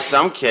wonder why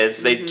some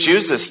kids, they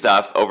choose this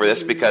stuff over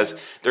this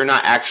because they're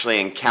not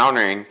actually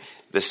encountering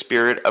the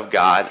Spirit of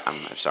God. I'm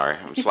sorry.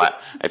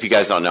 If you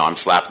guys don't know, I'm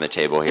slapping the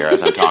table here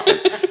as I'm talking.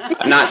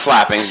 I'm not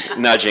slapping,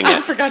 nudging it. I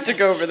forgot to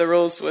go over the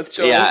rules with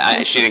Joel.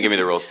 Yeah, she didn't give me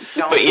the rules.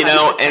 But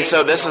and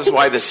so this is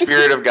why the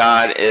Spirit of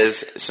God is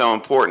so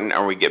important,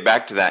 and we get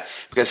back to that,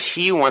 because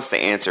he wants to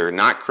answer,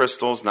 not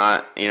crystals,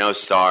 not,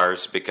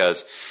 stars,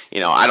 because,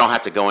 I don't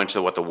have to go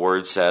into what the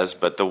Word says,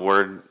 but the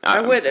Word...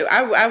 I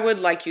would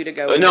like you to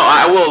go. No,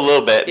 I will a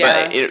little bit,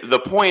 but the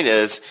point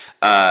is...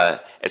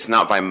 it's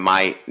not by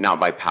might, not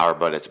by power,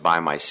 but it's by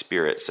my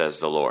Spirit, says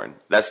the Lord.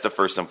 That's the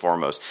first and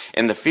foremost.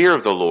 And the fear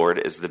of the Lord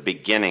is the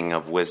beginning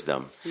of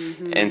wisdom.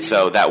 Mm-hmm. And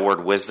so that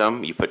word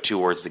wisdom, you put two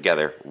words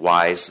together,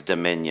 wise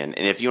dominion.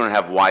 And if you don't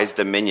have wise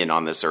dominion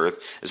on this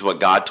earth, is what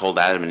God told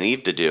Adam and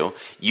Eve to do,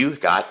 you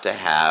got to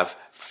have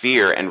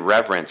fear and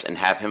reverence and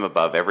have him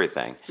above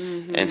everything.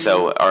 Mm-hmm. And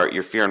so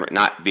your fear and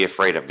not be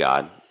afraid of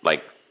God,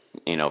 like...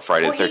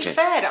 Friday the 13th. He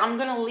said, I'm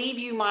going to leave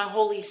you my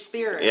Holy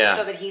Spirit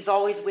so that he's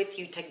always with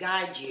you to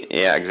guide you.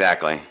 Yeah,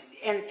 exactly.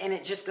 And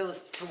it just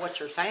goes to what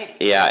you're saying.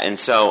 Yeah, and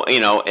so,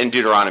 in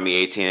Deuteronomy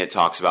 18, it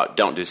talks about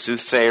don't do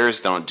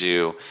soothsayers, don't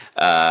do,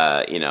 people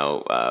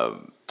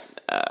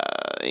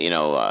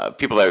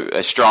that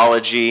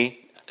astrology.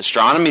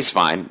 Astronomy's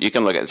fine. You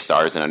can look at the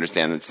stars and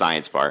understand the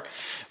science part.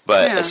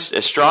 But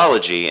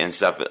astrology and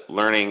stuff,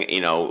 learning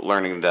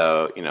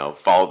to,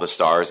 follow the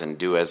stars and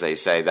do as they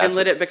say. And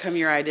let it become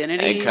your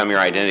identity. And become your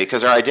identity,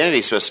 because our identity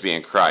is supposed to be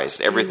in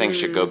Christ. Everything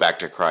should go back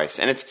to Christ.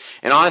 And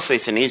honestly,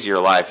 it's an easier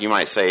life. You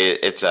might say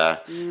it's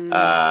what's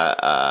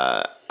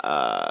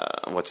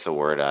the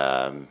word?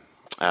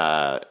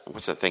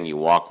 What's the thing you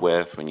walk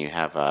with when you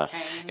have a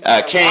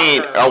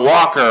cane, a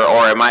walker,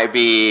 or it might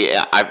be,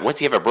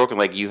 once you have a broken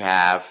leg, you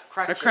have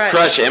a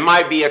crutch. It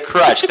might be a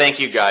crutch. Thank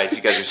you guys.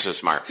 You guys are so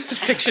smart.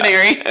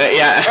 Pictionary.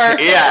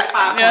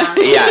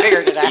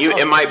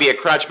 It might be a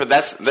crutch, but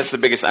that's the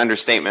biggest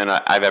understatement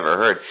I've ever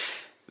heard.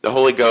 The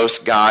Holy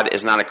Ghost, God,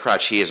 is not a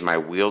crutch. He is my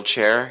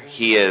wheelchair.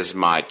 He is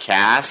my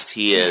cast.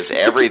 He is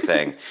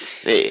everything.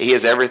 He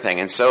is everything.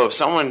 And so if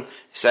someone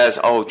says,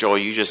 oh, Joel,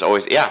 you just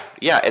always, yeah,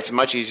 it's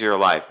much easier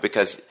life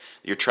because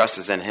your trust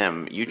is in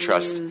him. You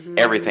trust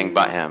everything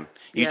but him.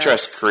 You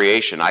trust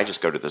creation. I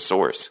just go to the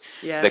source,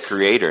 the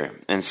creator.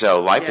 And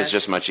so life is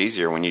just much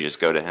easier when you just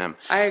go to him.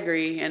 I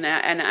agree. And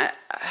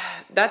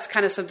that's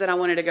kind of something I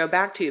wanted to go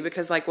back to,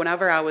 because like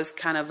whenever I was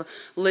kind of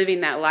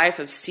living that life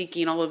of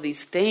seeking all of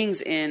these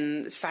things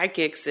in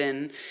psychics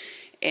and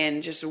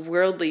just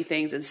worldly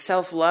things and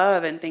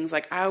self-love and things,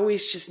 like I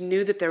always just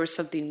knew that there was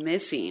something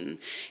missing,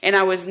 and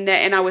I was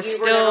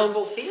still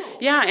fulfilled.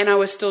 Yeah, and I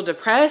was still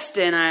depressed,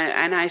 and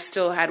I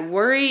still had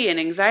worry and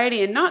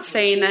anxiety, and not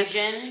saying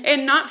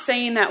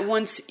that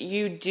once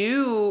you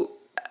do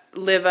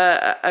live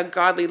a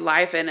godly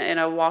life and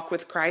a walk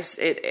with Christ,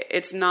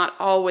 it's not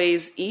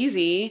always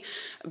easy,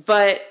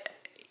 but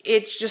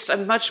it's just a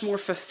much more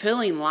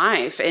fulfilling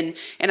life, and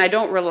I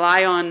don't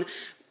rely on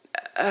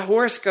a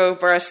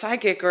horoscope or a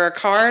psychic or a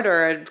card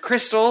or a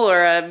crystal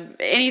or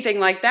anything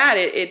like that.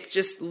 It's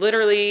just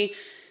literally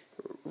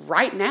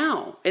right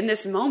now in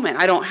this moment.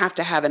 I don't have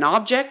to have an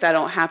object. I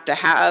don't have to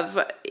have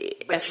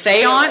a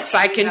seance.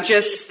 I can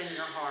just,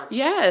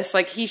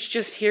 like he's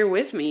just here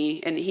with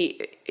me, and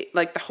he,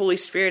 like the Holy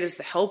Spirit is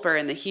the helper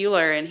and the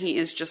healer, and he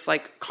is just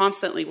like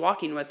constantly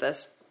walking with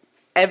us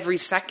every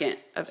second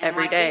of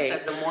every day. You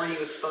said, the more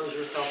you expose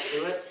yourself to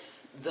it,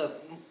 the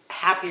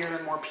happier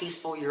and more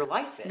peaceful your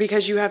life is.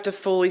 Because you have to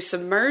fully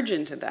submerge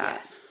into that.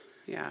 Yes.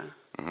 Yeah.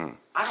 Mm-hmm.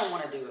 I don't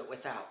want to do it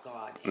without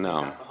God and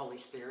without the Holy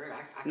Spirit.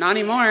 I Not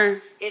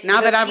anymore. Now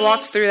that I've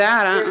walked through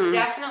that. There's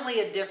definitely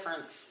a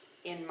difference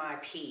in my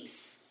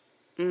peace.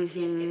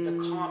 In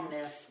the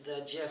calmness,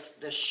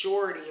 the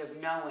surety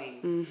of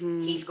knowing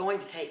he's going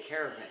to take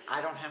care of it.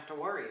 I don't have to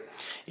worry about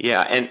it.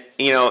 Yeah,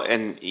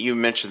 and you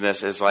mentioned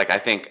this is like, I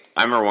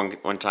remember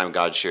one time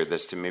God shared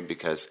this to me,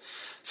 because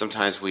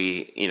sometimes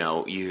you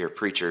hear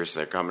preachers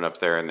that are coming up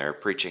there and they're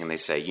preaching and they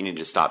say, you need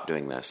to stop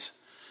doing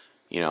this.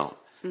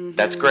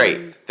 That's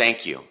great.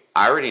 Thank you.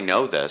 I already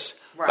know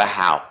this, but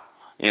how?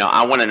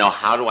 I want to know,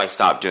 how do I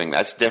stop doing that?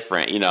 That's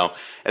different.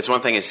 It's one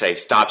thing to say,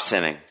 stop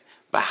sinning,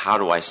 but how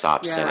do I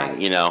stop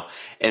sinning?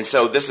 And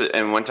so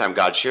and one time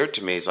God shared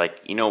to me, he's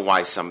like,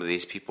 why some of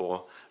these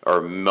people,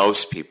 or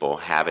most people,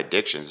 have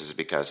addictions is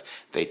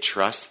because they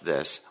trust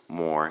this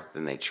more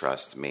than they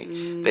trust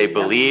me. They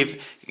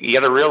believe, you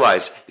got to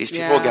realize, these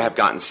people have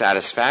gotten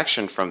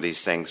satisfaction from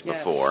these things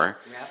before.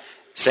 Yep.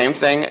 Same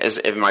thing as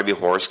it might be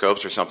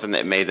horoscopes or something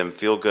that made them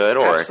feel good,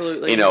 or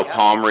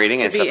palm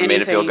reading and stuff that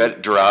made them feel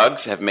good.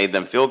 Drugs have made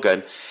them feel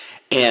good,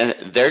 and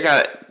they're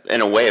got,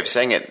 in a way of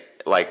saying it,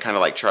 kind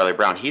of like Charlie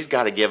Brown, he's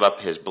got to give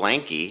up his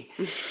blankie.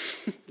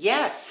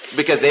 Yes.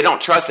 Because they don't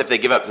trust if they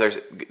give up, they're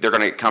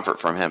going to get comfort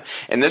from him.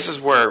 And this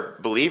is where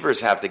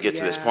believers have to get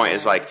to this point.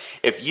 Is like,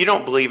 if you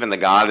don't believe in the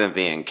God of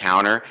the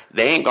encounter,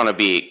 they ain't going to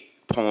be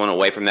pulling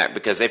away from that,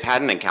 because they've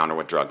had an encounter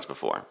with drugs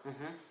before.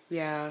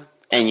 Yeah.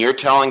 And you're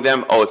telling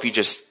them, if you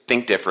just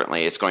think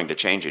differently, it's going to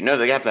change you. No,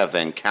 they have to have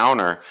the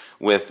encounter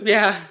with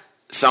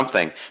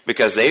something,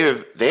 because they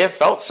have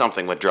felt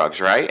something with drugs,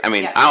 right? I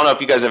mean, I don't know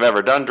if you guys have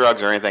ever done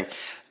drugs or anything.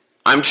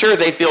 I'm sure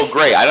they feel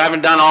great. I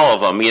haven't done all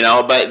of them,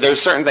 but there's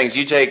certain things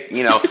you take,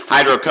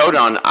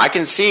 hydrocodone. I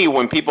can see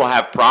when people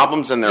have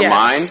problems in their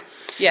mind.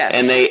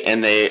 Yes.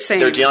 And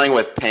they're dealing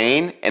with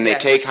pain, and they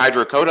take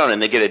hydrocodone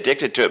and they get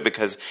addicted to it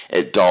because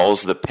it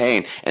dulls the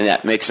pain, and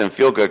that makes them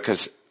feel good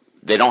because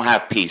they don't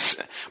have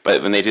peace.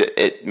 But when they do,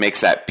 it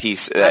makes that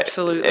peace.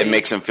 Absolutely. It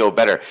makes them feel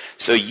better.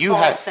 So you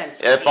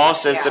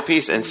false sense of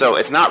peace. And so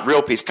it's not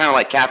real peace. Kind of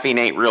like caffeine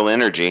ain't real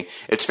energy.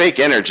 It's fake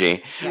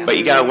energy. Yeah. But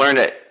you got to learn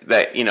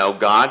that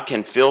God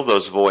can fill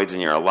those voids in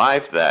your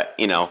life. That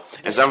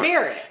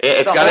Spirit.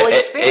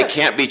 It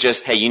can't be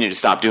just, hey, you need to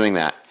stop doing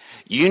that.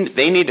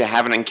 They need to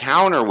have an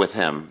encounter with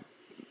him,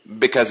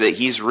 because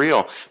he's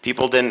real.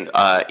 People didn't.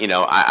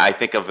 I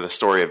think of the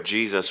story of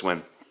Jesus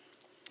when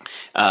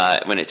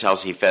it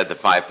tells he fed the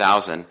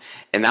 5,000,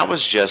 and that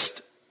was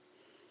just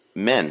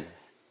men.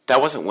 That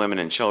wasn't women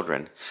and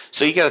children.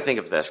 So you got to think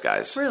of this,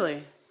 guys.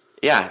 Really?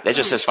 Yeah, that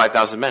just says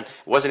 5,000 men. It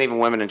wasn't even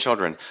women and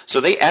children. So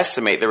they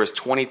estimate there was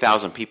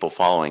 20,000 people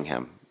following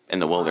him in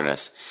the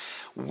wilderness.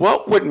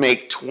 What would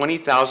make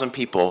 20,000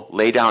 people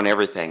lay down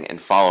everything and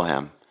follow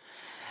him?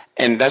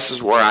 And this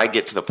is where I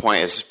get to the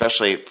point,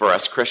 especially for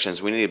us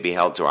Christians, we need to be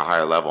held to a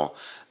higher level.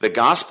 The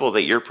gospel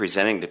that you're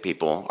presenting to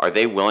people, are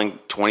they willing,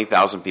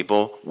 20,000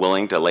 people,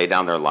 willing to lay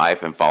down their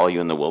life and follow you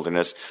in the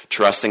wilderness,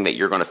 trusting that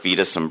you're going to feed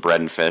us some bread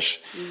and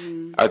fish?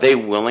 Mm-hmm. Are they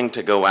willing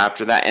to go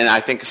after that? And I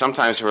think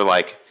sometimes we're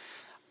like,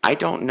 I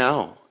don't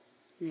know.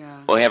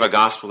 Yeah. Well, we have a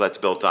gospel that's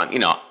built on,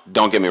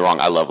 don't get me wrong,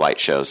 I love light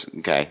shows,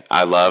 okay?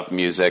 I love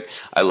music.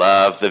 I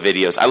love the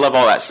videos. I love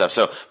all that stuff.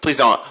 So please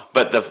don't.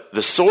 But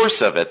the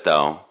source of it,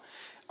 though,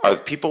 are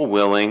people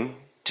willing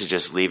to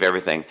just leave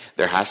everything?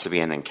 There has to be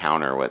an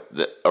encounter with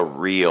a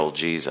real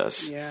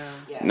Jesus. Yeah.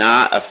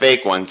 Not a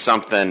fake one,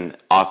 something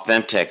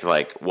authentic,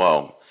 like,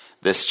 whoa,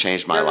 this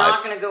changed my They're life.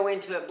 not going to go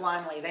into it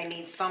blindly. They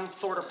need some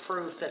sort of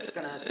proof that's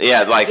going to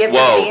Yeah, like, give them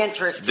whoa, the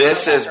interest.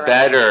 this is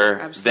better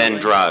Absolutely. than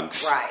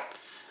drugs. Right.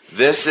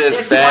 This is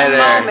This better.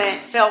 one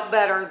moment felt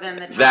better than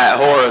the time. That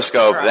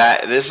horoscope. Right.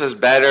 This is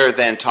better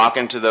than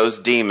talking to those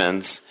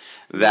demons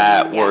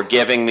that were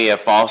giving me a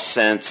false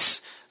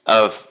sense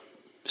of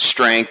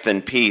strength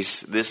and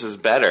peace. This is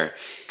better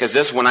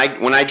because when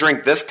I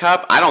drink this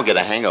cup, I don't get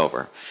a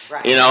hangover.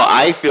 Right. You know,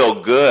 I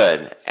feel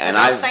good, and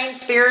those same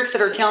spirits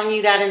that are telling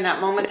you that in that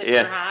moment that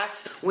Yeah. you're high,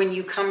 when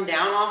you come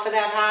down off of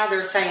that high,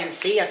 they're saying,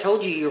 "See, I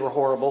told you were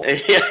horrible."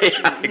 yeah,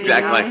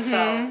 exactly.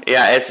 So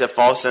Yeah, it's a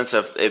false sense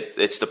of it,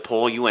 it's to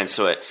pull you in.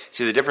 So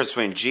see the difference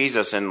between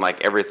Jesus and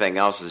like everything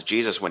else is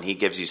Jesus when he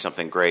gives you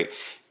something great,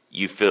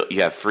 you feel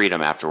you have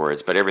freedom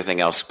afterwards, but everything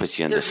else puts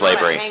you into There's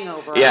slavery. not a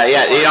hangover. Yeah,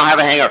 you don't have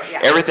a hangover. Yeah.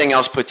 Everything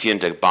else puts you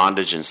into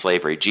bondage and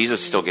slavery.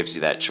 Jesus still gives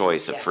you that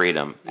choice of Yes.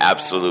 freedom,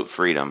 absolute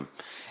freedom.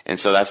 And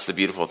so that's the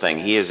beautiful thing.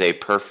 He is a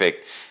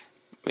perfect.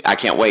 I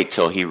can't wait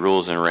till he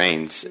rules and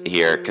reigns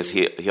here because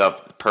he'll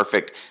have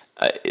perfect.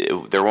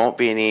 There won't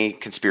be any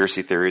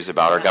conspiracy theories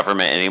about our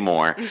government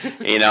anymore.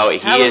 You know,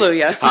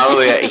 Hallelujah.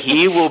 Hallelujah.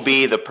 He will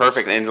be the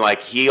perfect, and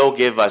like he'll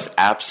give us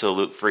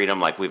absolute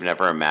freedom, like we've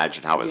never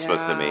imagined how it's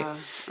supposed to be.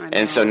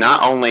 And so,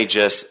 not only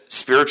just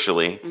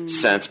spiritually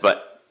sense,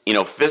 but you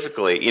know,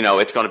 physically, you know,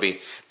 it's going to be.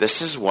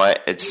 This is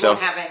what it's you so.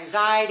 won't have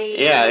anxiety.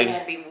 Yeah. You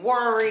won't be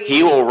worried.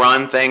 He will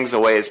run things the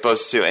way it's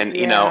supposed to, and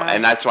you know, Yeah.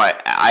 and that's why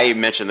I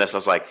mentioned this. I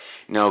was like,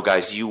 no,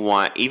 guys, you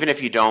want, even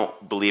if you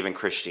don't believe in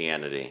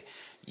Christianity,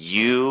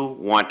 you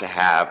want to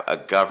have a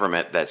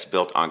government that's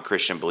built on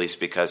Christian beliefs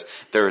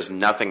because there is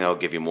nothing that will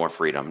give you more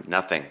freedom.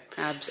 Nothing.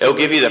 Absolutely.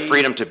 It'll give you the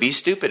freedom to be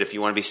stupid if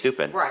you want to be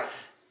stupid. Right.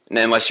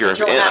 Unless you're, But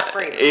you'll have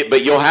freedom.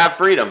 But you'll have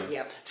freedom.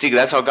 Yep. See,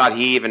 that's how God.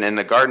 He even in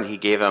the garden, he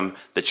gave them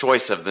the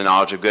choice of the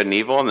knowledge of good and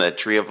evil and the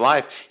tree of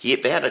life.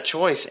 They had a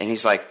choice, and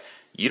he's like,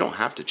 you don't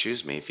have to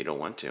choose me if you don't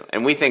want to.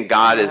 And we think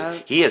God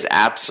he is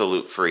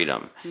absolute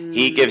freedom.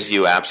 He gives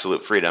you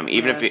absolute freedom,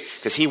 even if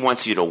because he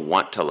wants you to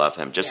want to love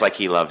him, just like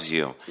he loves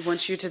you. He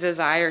wants you to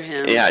desire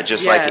him. Yeah,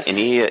 just like, and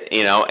he,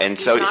 you know, and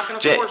so, not gonna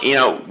force you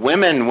know,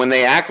 women, when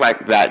they act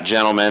like that,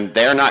 gentlemen,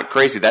 they're not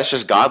crazy. That's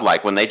just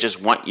godlike. When they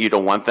just want you to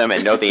want them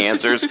and know the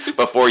answers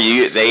before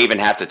they even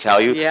have to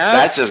tell you, Yeah.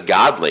 that's just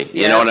godly.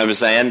 You know what I'm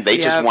saying? They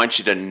just want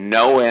you to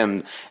know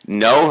him,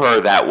 know her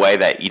that way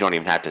that you don't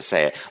even have to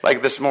say it.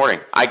 Like this morning,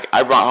 I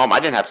brought home, I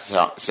didn't have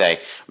to say,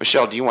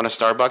 Michelle, do you want a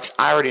Starbucks?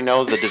 I already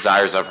know the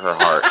desires of her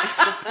heart.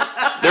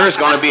 There's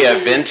going to be a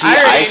venti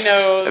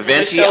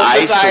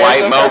iced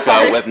white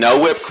mocha with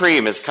no whipped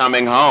cream is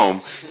coming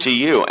home to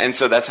you, and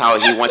so that's how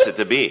he wants it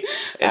to be.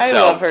 And I so,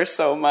 love her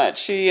so much.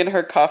 She and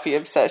her coffee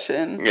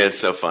obsession. It's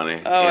so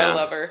funny. Oh, yeah. I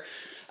love her.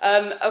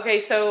 Okay,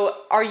 so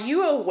are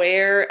you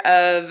aware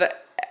of?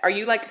 Are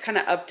you like kind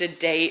of up to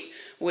date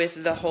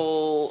with the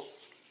whole?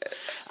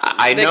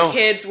 I The know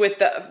kids with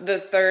the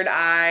third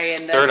eye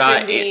and the third eye,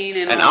 sending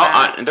and and all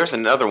that. and there's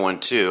another one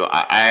too.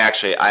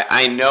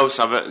 I know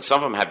some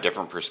of them have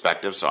different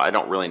perspectives, so I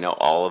don't really know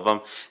all of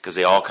them because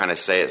they all kind of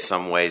say it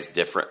some ways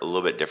different, a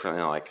little bit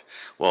differently. Like,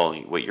 well,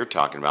 what you're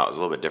talking about is a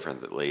little bit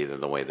differently than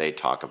the way they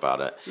talk about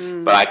it.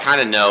 But I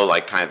kind of know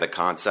like kind of the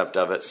concept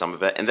of it, some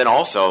of it, and then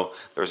also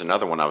there's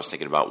another one I was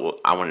thinking about. Well,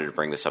 I wanted to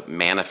bring this up,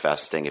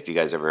 manifesting. If you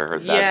guys ever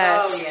heard that,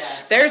 Yes. Oh,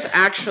 yes. There's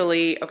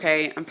actually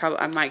okay.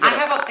 I might I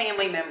get. have a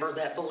family member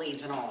that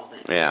believes in all of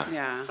it. yeah.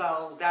 Yeah.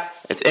 So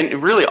that's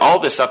And really, all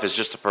this stuff is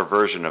just a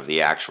perversion of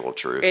the actual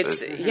truth.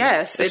 It's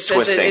yes. It's It's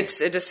twisting. it's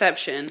a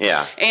deception.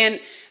 Yeah. And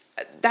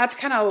that's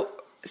kind of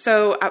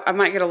so. I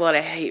might get a lot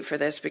of hate for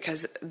this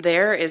because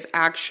there is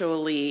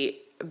actually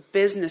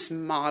business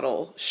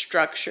model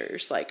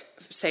structures, like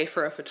say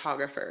for a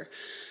photographer.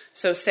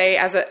 So say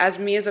as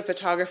me as a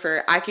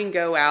photographer, I can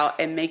go out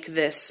and make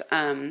this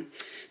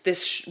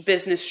this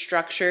business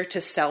structure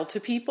to sell to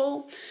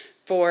people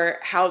for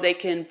how they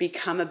can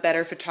become a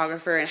better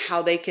photographer and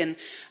how they can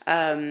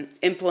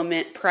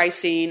implement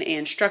pricing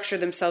and structure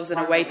themselves in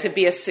a way to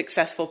be a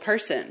successful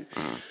person.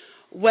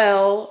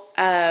 Well,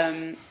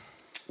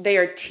 they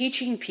are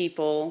teaching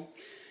people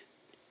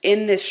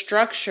in this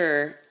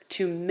structure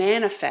to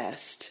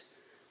manifest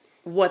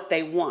what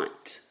they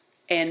want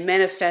and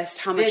manifest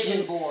how much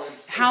vision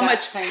boards. how Is that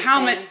much same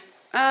how much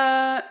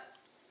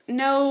thing?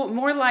 no,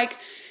 more like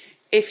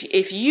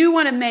if you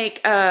want to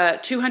make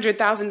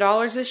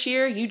 $200,000 this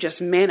year, you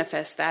just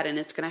manifest that and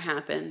it's going to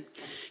happen.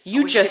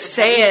 You wish just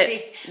it was say that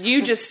it.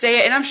 You just say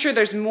it, and I'm sure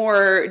there's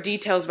more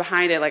details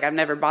behind it. Like I've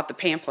never bought the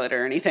pamphlet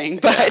or anything,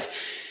 but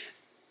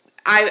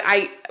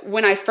I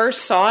when I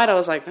first saw it, I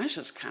was like, that's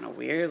just kind of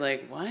weird.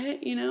 Like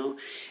what, you know?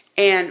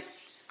 And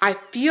I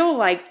feel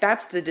like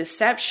that's the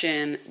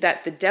deception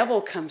that the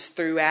devil comes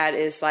through at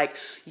is like,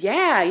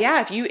 yeah,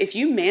 if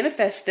you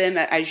manifest them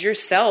as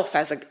yourself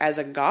as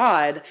a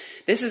god,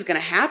 this is going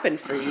to happen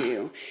for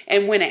you.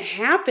 And when it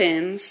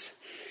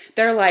happens,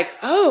 they're like,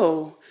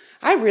 oh,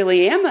 I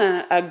really am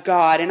a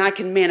god and I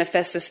can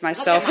manifest this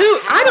myself. Look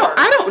at my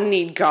I powers. don't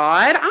need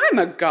God. I'm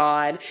a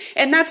god.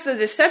 And that's the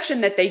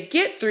deception that they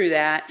get through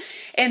that.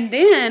 And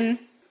then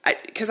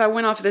because I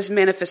went off this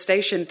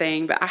manifestation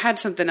thing, but I had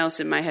something else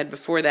in my head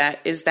before that,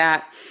 is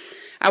that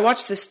I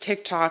watched this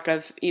TikTok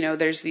of,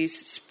 there's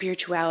these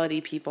spirituality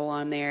people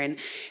on there, and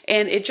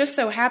it just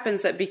so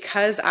happens that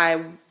because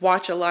I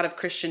watch a lot of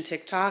Christian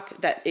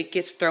TikTok, that it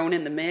gets thrown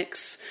in the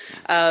mix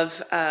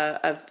of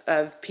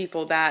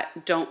people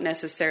that don't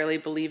necessarily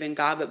believe in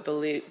God, but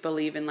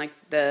believe in like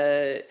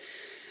the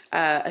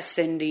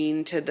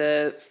ascending to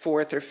the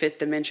fourth or fifth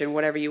dimension,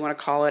 whatever you want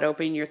to call it,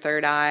 opening your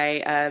third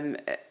eye.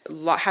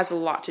 Has a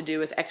lot to do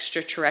with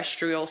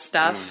extraterrestrial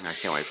stuff. I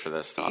can't wait for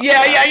this stuff.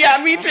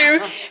 Yeah, me too.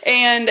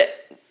 And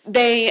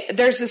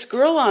there's this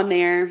girl on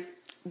there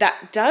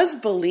that does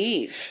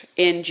believe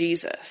in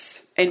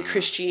Jesus and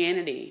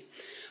Christianity,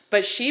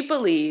 but she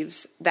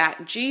believes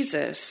that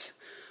Jesus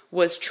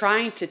was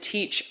trying to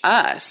teach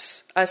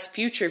us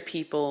future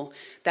people,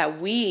 that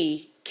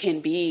we can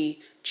be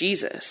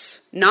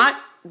Jesus,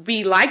 not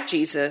be like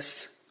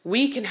Jesus.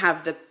 We can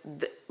have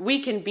we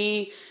can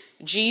be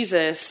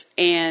Jesus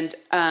and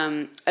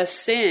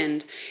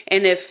ascend.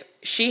 And if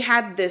she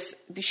had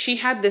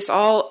this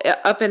all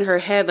up in her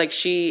head, like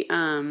she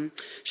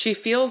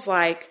feels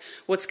like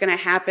what's going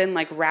to happen,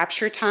 like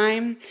rapture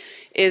time,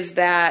 is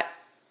that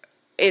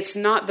it's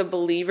not the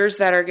believers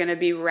that are going to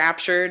be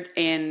raptured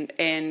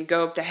and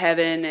go up to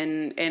heaven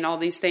and all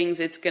these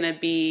things. It's going to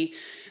be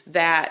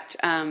that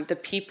the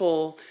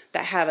people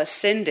that have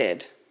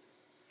ascended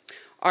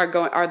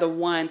are the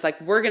ones, like,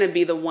 we're going to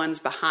be the ones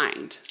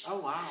behind. Oh,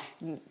 wow.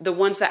 The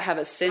ones that have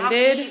ascended. How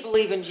can she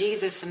believe in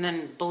Jesus and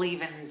then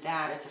believe in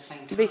that at the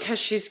same time? Because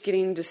she's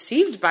getting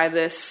deceived by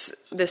this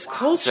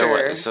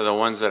culture. So the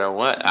ones that are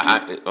what?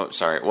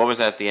 Sorry. What was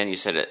that at the end? You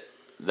said it.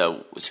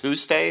 Who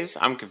stays?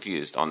 I'm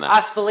confused on that.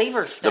 Us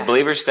believers stay. The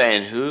believers stay,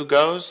 and who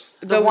goes?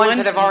 The ones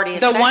that have already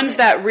ascended. The ones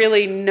that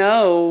really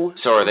know.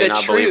 So are they not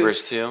truth.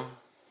 believers too?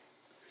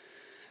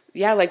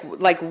 Yeah,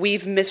 like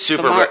we've missed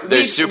the mark.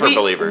 They're super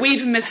believers.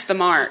 We've missed the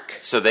mark.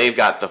 So they've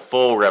got the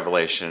full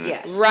revelation.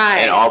 Yes.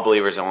 Right. And all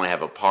believers only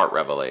have a part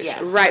revelation.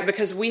 Yes. Right,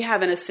 because we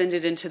haven't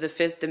ascended into the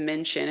fifth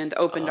dimension and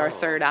opened our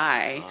third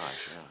eye.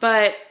 Gosh, yeah.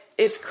 But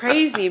it's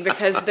crazy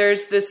because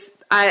there's this.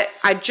 I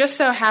just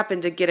so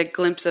happened to get a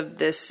glimpse of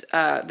this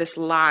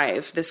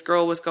live. This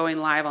girl was going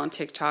live on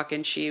TikTok,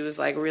 and she was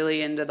like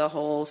really into the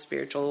whole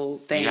spiritual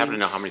thing. Do you happen to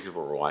know how many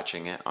people were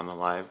watching it on the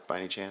live by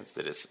any chance?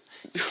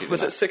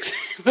 Was it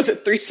 6? Was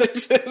it 3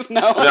 6s? No.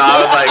 No, I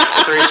was like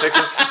 3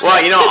 6s.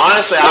 Well,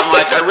 honestly, I'm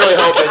like, I really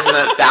hope this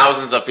isn't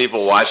thousands of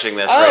people watching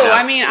this right now.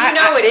 I mean,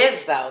 it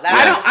is though.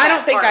 I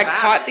don't think I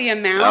caught the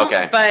amount.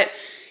 Okay. But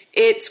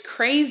it's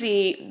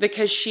crazy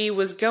because she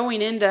was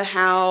going into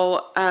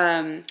how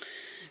some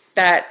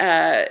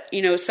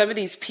of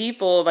these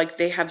people, like,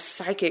 they have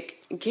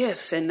psychic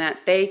gifts and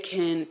that they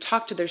can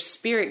talk to their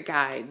spirit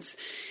guides,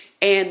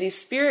 and these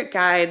spirit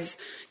guides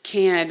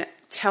can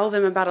tell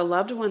them about a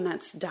loved one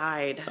that's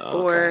died,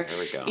 or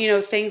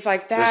things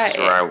like that. This is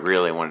where I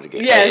really wanted to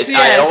get. Yes.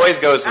 It always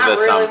goes to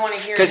this. I really want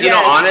to hear. Because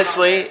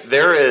honestly,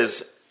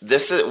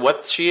 this is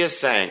what she is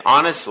saying.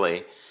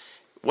 Honestly,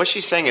 what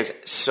she's saying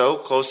is so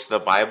close to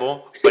the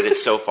Bible, but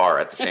it's so far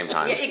at the same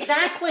time. Yeah,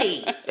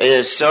 exactly. It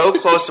is so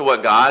close to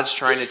what God's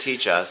trying to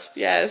teach us.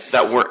 Yes.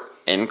 That we're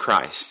in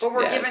Christ. But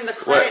we're giving the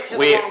credit to the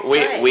wrong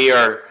place. We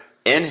are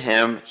in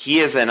Him. He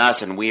is in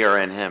us, and we are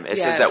in Him. It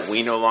says that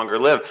we no longer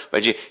live.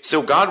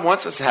 So God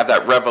wants us to have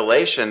that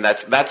revelation.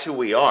 That's who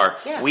we are.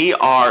 Yes. We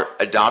are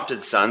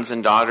adopted sons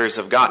and daughters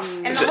of God.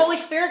 And the Holy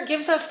Spirit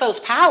gives us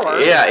those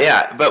powers.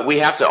 Yeah. But we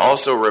have to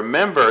also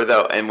remember,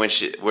 though, and when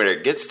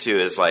it gets to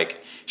is like,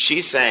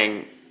 she's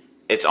saying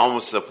it's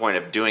almost to the point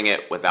of doing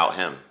it without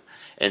Him.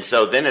 And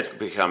so then it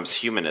becomes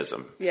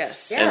humanism.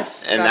 Yes.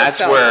 And that's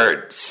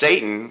where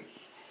Satan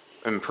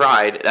and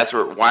pride,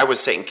 why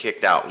was Satan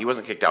kicked out? He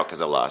wasn't kicked out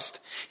because of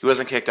lust. He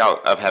wasn't kicked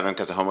out of heaven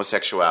because of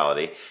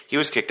homosexuality. He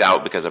was kicked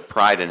out because of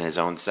pride in his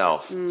own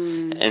self.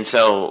 And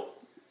so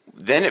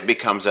then it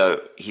becomes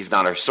he's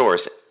not our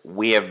source.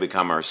 We have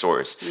become our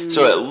source.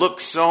 So it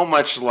looks so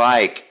much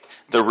like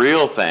the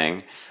real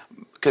thing,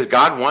 because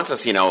God wants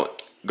us,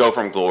 go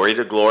from glory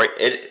to glory.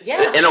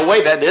 In a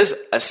way that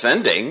is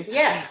ascending.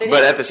 Yes,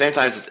 but at the same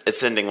time, it's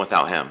ascending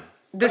without Him.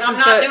 I'm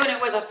not doing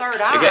it with a third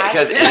eye.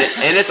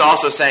 And it's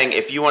also saying,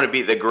 if you want to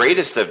be the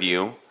greatest of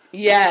you,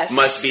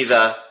 must be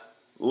the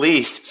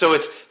least. So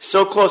it's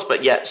so close,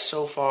 but yet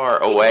so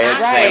far away at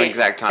the same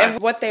exact time. And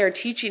what they are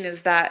teaching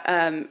is that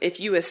if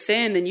you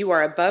ascend, then you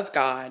are above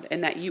God,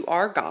 and that you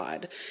are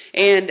God.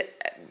 And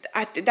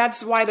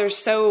that's why they're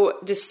so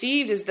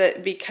deceived, is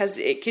that because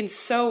it can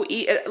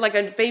like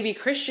a baby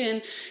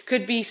Christian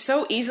could be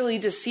so easily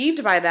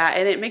deceived by that,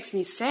 and it makes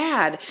me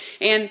sad.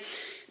 And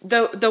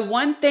the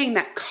one thing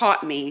that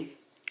caught me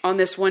on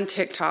this one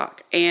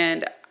TikTok,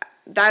 and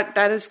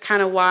that is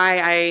kind of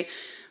why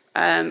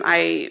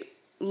I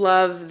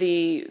love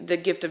the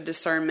gift of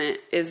discernment,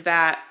 is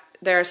that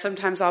there are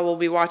sometimes I will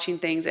be watching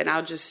things and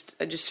I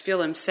just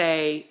feel Him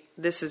say,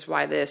 this is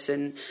why this,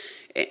 and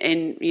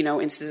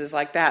instances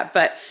like that.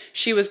 But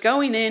she was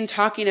going in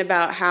talking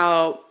about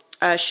how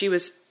she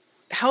was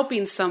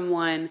helping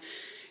someone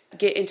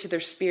get into their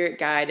spirit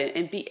guide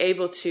and be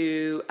able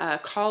to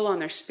call on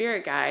their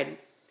spirit guide.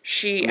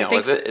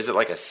 Is it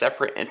like a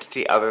separate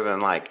entity other than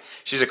like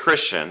she's a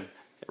Christian,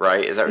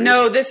 right? Is that what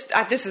no? This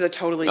is a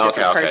totally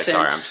different person.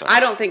 Sorry, I'm sorry. I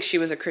don't think she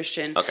was a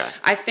Christian. Okay.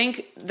 I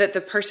think that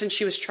the person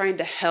she was trying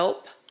to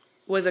help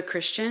was a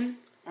Christian.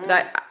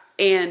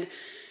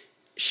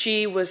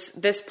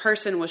 This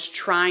person was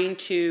trying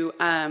to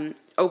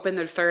open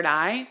their third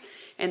eye,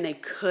 and they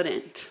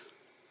couldn't.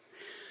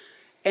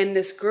 And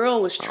this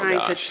girl was trying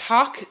to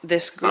talk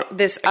this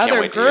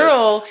other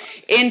girl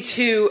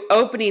into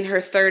opening her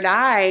third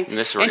eye,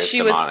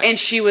 and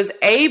she was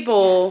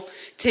able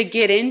to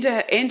get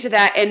into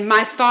that. And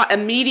my thought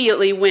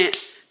immediately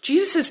went,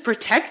 Jesus is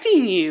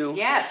protecting you.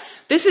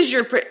 Yes. This is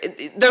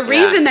the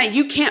reason that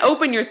you can't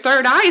open your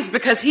third eye is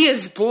because he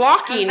is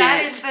blocking it.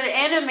 That is the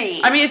enemy.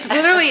 I mean,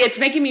 it's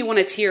making me want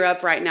to tear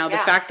up right now. The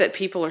fact that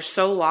people are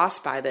so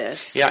lost by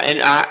this. Yeah,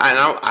 and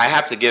I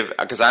have to give,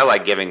 because I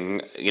like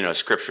giving,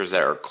 scriptures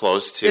that are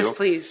close to. Yes,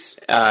 please.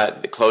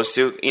 Close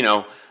to,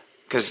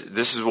 because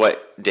this is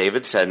what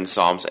David said in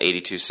Psalms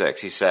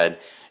 82:6. He said,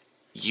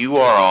 "You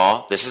are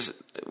all."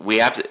 We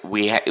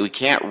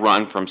can't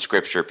run from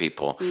Scripture,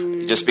 people,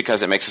 just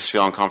because it makes us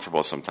feel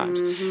uncomfortable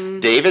sometimes. Mm-hmm.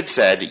 David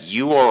said,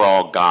 "You are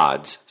all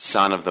God's,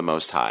 Son of the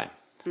Most High."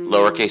 Mm-hmm.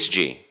 Lowercase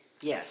g.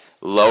 Yes.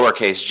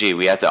 Lowercase g.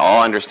 We have to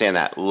all understand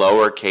that.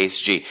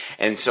 Lowercase g.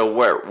 And so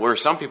where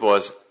some people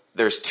is,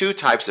 there's two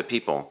types of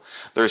people.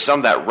 There's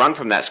some that run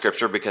from that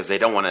Scripture because they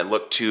don't want to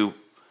look too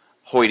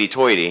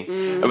hoity-toity.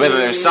 Mm-hmm. But then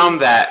there's some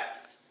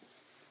that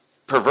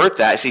pervert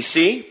that.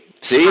 See,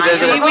 we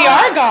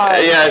are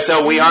God. Yeah,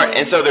 so we are,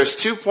 and so there's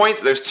 2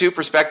 points. There's two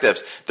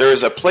perspectives.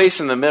 There's a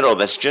place in the middle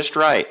that's just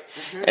right,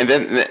 and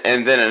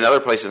then another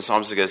place in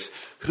Psalms that goes,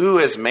 "Who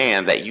is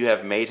man that you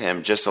have made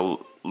him just a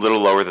little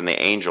lower than the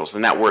angels?"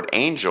 And that word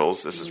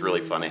 "angels," this is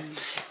really funny,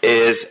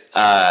 is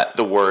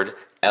the word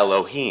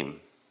Elohim.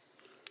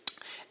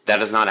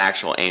 That is not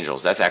actual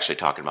angels. That's actually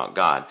talking about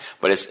God.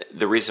 But it's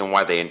the reason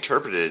why they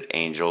interpreted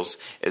angels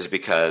is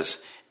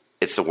because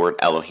it's the word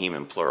Elohim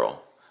in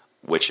plural,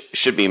 which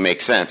should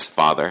make sense.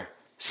 Father,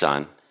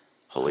 Son,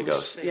 Holy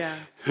Ghost. Yeah.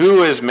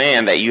 Who is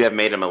man that you have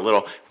made him a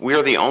little? We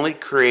are the only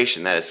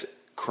creation that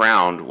is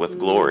crowned with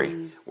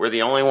glory. We're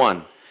the only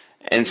one.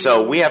 And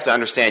so we have to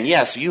understand,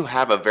 yes,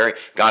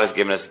 God has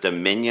given us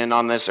dominion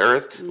on this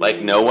earth like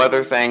no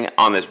other thing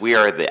on this. We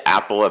are the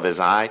apple of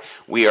his eye.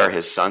 We are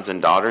his sons and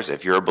daughters.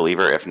 If you're a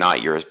believer, if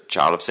not, you're a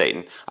child of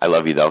Satan. I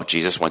love you though.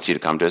 Jesus wants you to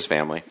come to his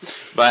family.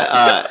 But,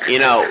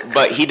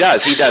 but he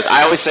does.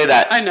 I always say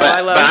that. I know,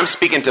 but I'm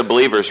speaking to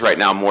believers right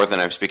now more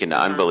than I'm speaking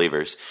to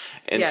unbelievers.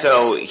 And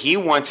so he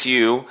wants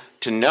you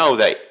to know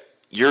that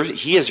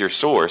he is your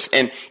source.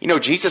 And,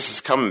 Jesus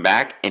is coming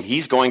back, and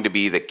he's going to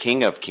be the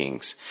King of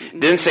Kings.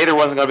 Didn't say there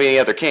wasn't going to be any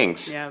other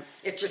kings. Yeah.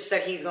 It just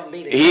said he's going to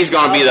be the He is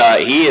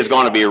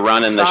going to be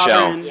running the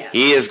show. Yes.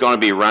 He is going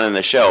to be running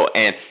the show.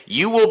 And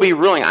you will be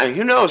ruling.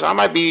 Who knows? I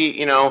might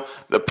be,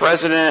 the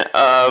president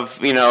of,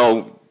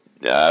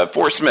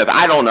 Fort Smith.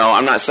 I don't know.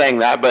 I'm not saying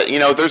that, but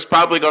there's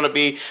probably going to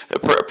be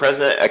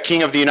a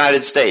king of the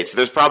United States.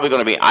 There's probably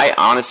going to be. I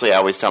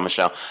always tell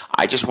Michelle,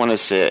 I just want to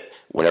sit.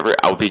 Whatever,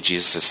 I'll be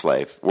Jesus'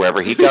 slave.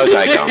 Wherever he goes,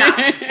 I go.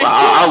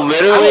 I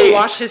will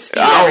wash his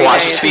feet. I'll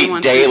wash his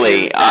feet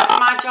daily. That's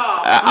my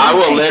job. I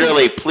will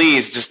literally,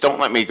 please, just don't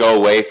let me go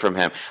away from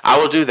him. I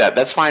will do that.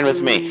 That's fine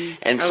with me.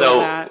 And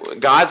so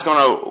God's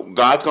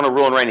gonna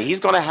rule and reign. He's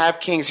gonna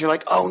have kings. You're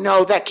like, oh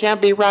no, that can't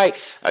be right.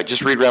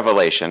 Just read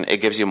Revelation. It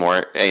gives you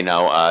more,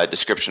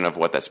 description of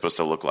what that's supposed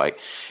to look like.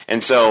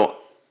 And so.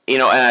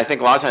 And I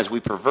think a lot of times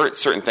we pervert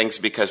certain things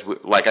because,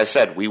 like I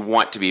said, we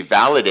want to be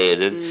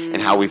validated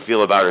in how we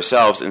feel about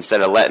ourselves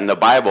instead of letting the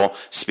Bible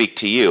speak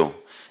to you.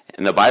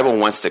 And the Bible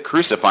wants to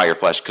crucify your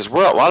flesh because a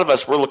lot of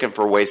us, we're looking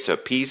for ways to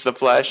appease the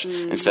flesh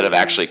instead of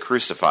actually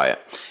crucify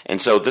it.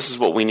 And so this is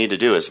what we need to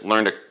do is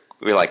learn to,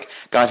 we're like,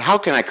 God, how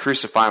can I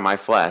crucify my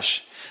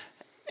flesh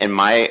and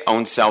my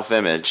own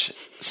self-image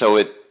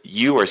so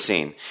you are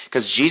seen?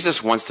 Because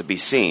Jesus wants to be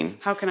seen.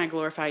 How can I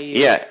glorify you?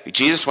 Yeah,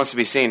 Jesus wants to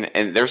be seen.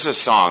 And there's a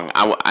song.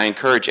 I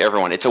encourage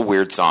everyone. It's a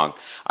weird song.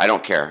 I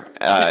don't care.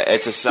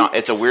 It's a song.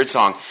 It's a weird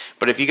song.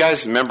 But if you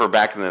guys remember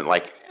back in the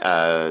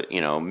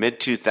mid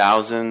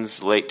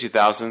 2000s, late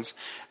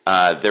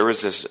 2000s, there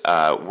was this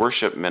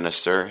worship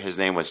minister. His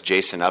name was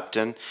Jason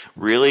Upton.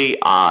 Really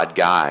odd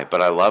guy,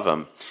 but I love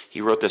him. He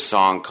wrote this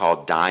song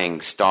called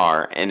 "Dying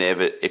Star," and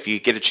if you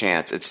get a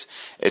chance,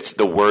 it's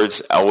the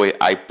words.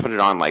 I put it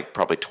on like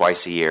probably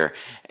twice a year,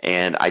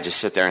 and I just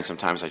sit there and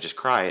sometimes I just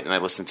cry and I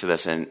listen to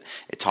this, and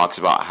it talks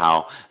about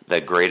how the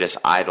greatest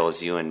idol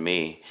is you and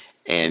me.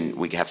 And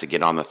we have to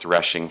get on the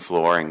threshing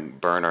floor and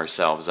burn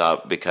ourselves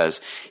up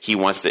because he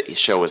wants to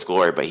show his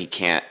glory, but he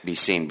can't be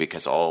seen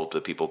because all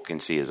the people can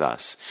see is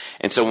us.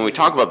 And so when we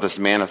talk about this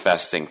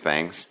manifesting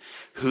things,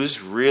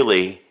 who's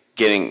really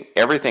getting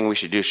everything we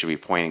should do should be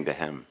pointing to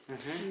him.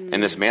 Mm-hmm.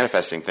 And this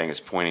manifesting thing is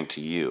pointing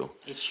to you.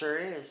 It sure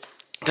is.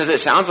 Because it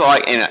sounds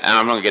like, and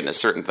I'm not going to get into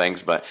certain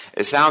things, but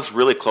it sounds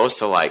really close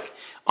to like,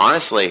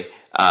 honestly,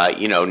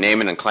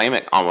 name it and claim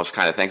it almost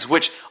kind of things,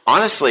 which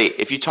honestly,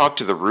 if you talk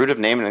to the root of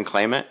name it and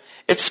claim it,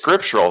 it's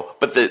scriptural,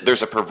 but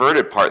there's a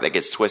perverted part that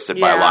gets twisted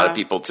by a lot of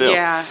people too.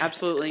 Yeah,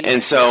 absolutely.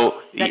 And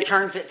so that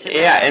turns it to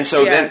and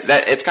so Yes. then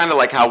that it's kind of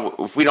like how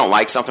if we don't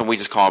like something, we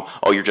just call them,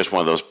 oh, you're just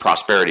one of those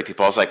prosperity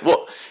people. I was like,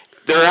 well,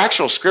 there are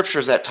actual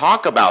scriptures that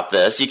talk about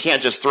this. You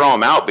can't just throw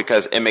them out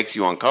because it makes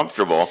you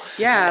uncomfortable.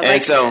 Yeah, and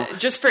like so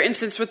just for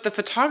instance with the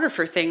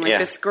photographer thing, like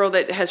this girl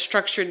that has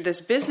structured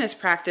this business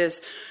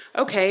practice.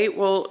 Okay,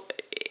 well,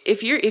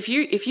 if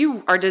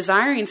you are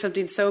desiring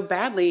something so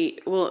badly,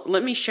 well,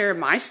 let me share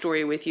my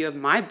story with you of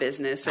my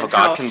business and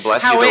God can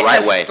bless how you the it right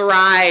has way.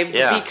 thrived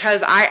Yeah.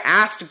 because I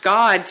asked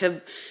God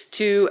to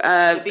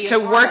be a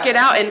work part it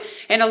of out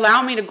it. and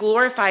allow me to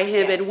glorify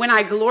Him. Yes. And when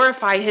I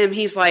glorify Him,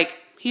 He's like,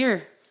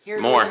 here.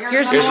 Here's more.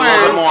 Here's a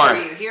little bit more. more.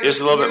 For you. Here's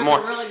a little bit more.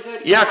 a really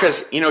good Yeah,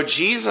 snack. because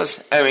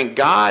Jesus. I mean,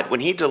 God, when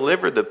He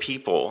delivered the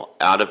people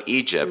out of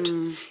Egypt,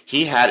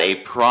 He had a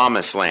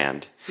promised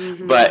land.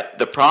 Mm-hmm. But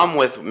the problem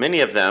with many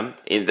of them,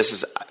 and this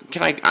is,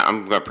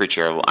 I'm going to preach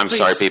here. I'm Please.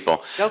 sorry, people.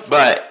 Go for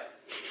But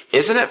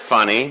isn't it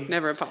funny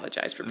Never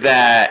apologize for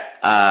that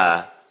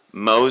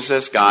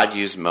God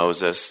used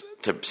Moses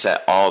to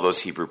set all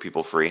those Hebrew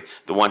people free,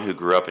 the one who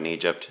grew up in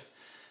Egypt.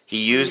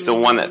 He used the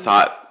one that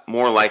thought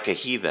more like a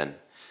heathen,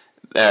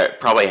 that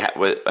probably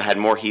had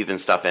more heathen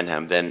stuff in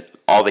him than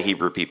all the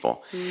Hebrew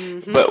people.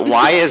 But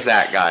why is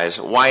that, guys?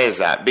 Why is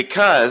that?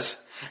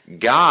 Because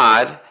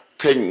God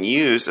couldn't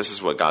use, this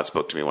is what God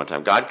spoke to me one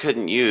time, God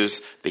couldn't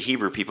use the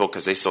Hebrew people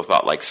because they still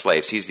thought like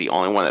slaves. He's the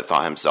only one that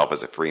thought himself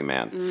as a free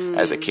man,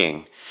 as a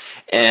king.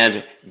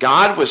 And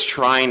God was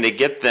trying to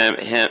get them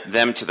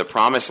to the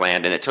promised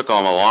land, and it took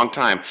them a long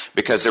time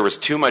because there was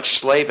too much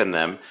slave in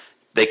them.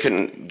 They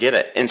couldn't get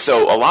it. And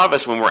so a lot of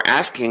us, when we're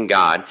asking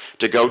God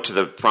to go to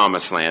the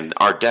promised land,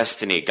 our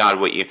destiny,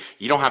 God, what you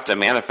don't have to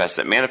manifest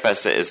it.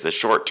 Manifest it is the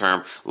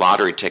short-term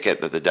lottery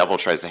ticket that the devil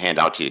tries to hand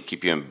out to you to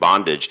keep you in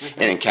bondage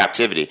and in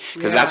captivity.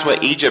 Because that's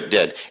what Egypt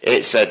did.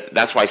 It said,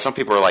 that's why some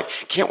people are like,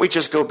 can't we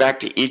just go back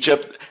to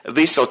Egypt? At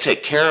least they'll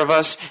take care of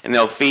us and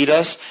they'll feed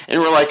us. And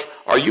we're like,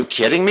 are you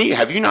kidding me?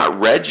 Have you not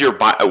read your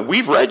Bible?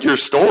 We've read your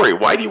story.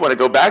 Why do you want to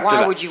go back to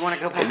that? Why would you want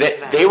to go back to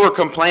that? They were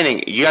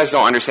complaining. You guys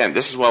don't understand.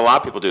 This is what a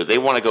lot of people do. They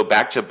want to go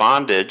back to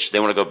bondage. They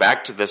want to go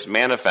back to this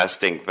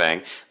manifesting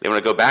thing. They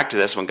want to go back to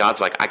this when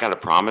God's like, I got a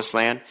promised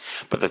land.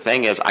 But the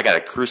thing is, I got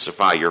to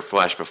crucify your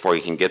flesh before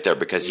you can get there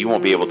because you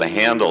won't be able to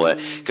handle it.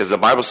 Because the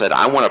Bible said,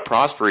 I want to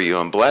prosper you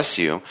and bless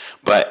you,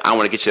 but I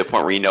want to get you to the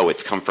point where you know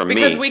it's come from me.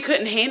 Because we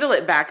couldn't handle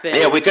it back then.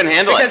 Yeah, we couldn't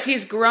handle it. Because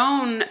He's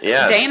grown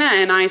Dana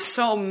and I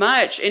so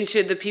much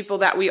into the people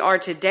that we are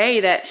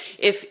today that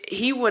if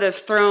He would have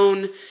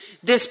thrown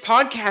this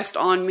podcast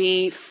on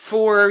me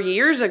 4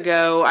 years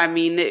ago, I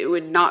mean, it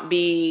would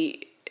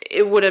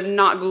have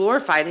not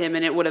glorified Him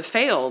and it would have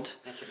failed.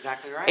 That's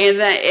exactly right.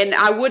 And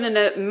I wouldn't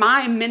have,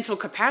 my mental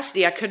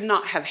capacity, I could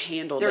not have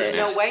handled There's it.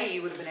 no way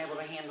you would have been able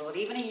to handle it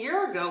even a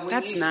year ago when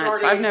That's you nuts.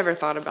 started I've never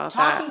thought about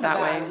talking that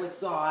about way. it with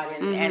God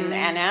and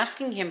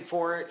asking Him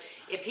for it.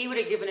 If He would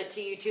have given it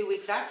to you 2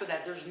 weeks after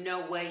that, there's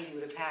no way you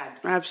would have had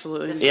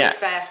Absolutely. the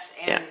success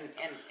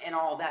and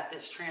all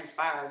that's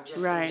transpired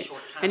just in a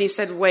short time. And He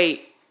said,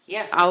 wait,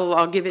 yes,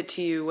 I'll give it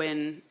to you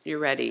when you're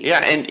ready.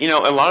 Yeah, and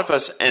a lot of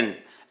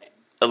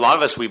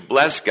us, we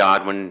bless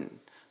God when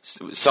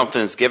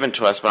something's given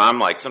to us, but I'm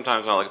like,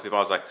 sometimes when I look at people,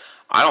 I was like,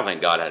 I don't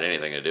think God had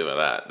anything to do with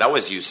that. That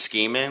was you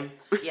scheming.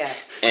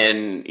 Yes.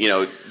 And,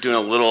 doing a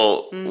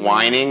little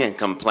whining and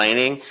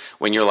complaining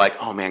when you're like,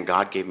 oh man,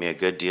 God gave me a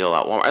good deal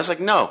at Walmart. I was like,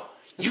 no,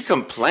 you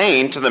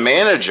complained to the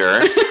manager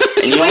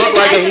and you look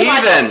like a heathen.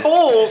 Like a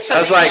fool, so I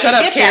was like, shut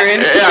up, Karen.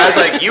 Yeah, I was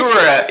like, you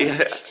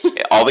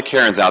were all the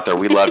Karens out there,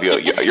 we love you.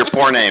 Your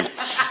poor name.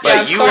 But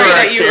I'm you sorry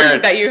were a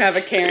Karen. that you have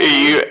a Karen.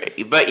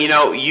 But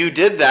you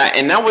did that,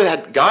 and now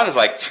God is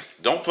like,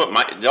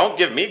 don't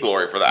give me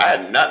glory for that.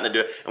 I had nothing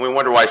to do. And we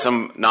wonder why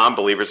some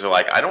non-believers are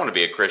like, I don't want to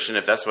be a Christian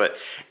if that's what.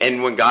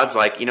 And when God's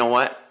like, you know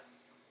what?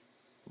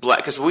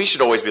 Because we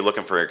should always be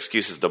looking for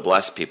excuses to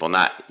bless people,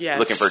 not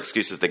looking for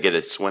excuses to get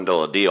a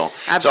swindle a deal.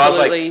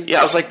 Absolutely. So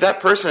I was like,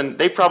 that person,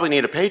 they probably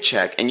need a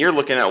paycheck, and you're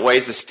looking at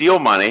ways to steal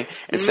money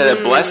instead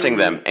of blessing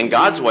them. And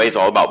God's way is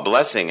all about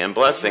blessing and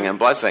blessing and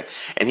blessing.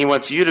 And He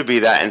wants you to be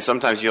that. And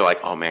sometimes you're like,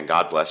 oh man,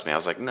 God bless me. I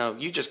was like, no,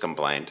 you just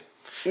complained.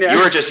 Yeah.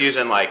 You were just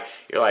using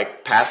you're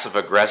passive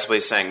aggressively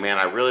saying, man,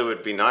 I really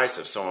would be nice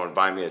if someone would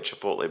buy me a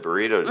Chipotle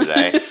burrito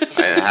today. I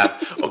didn't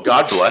have,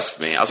 God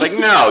blessed me. I was like,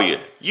 no,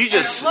 you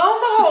just. And lo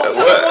and behold,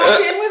 someone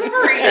walked in with a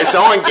burrito. And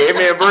someone gave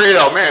me a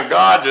burrito. Man,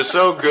 God, you're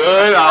so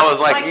good. I was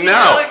like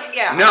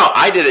no,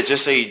 I did it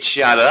just so you'd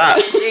shut up.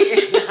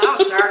 I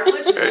was tired of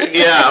listening.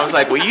 Yeah, I was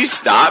like, will you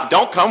stop?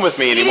 Don't come with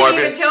me anymore. You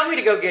didn't even tell me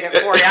to go get it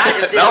for you. I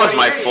just did that was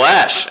my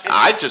flesh.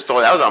 I just told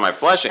you that was on my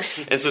flesh.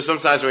 And so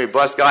sometimes when we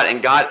bless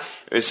God,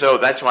 so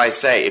that's why I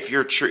say, if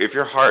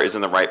your heart is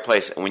in the right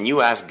place, and when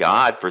you ask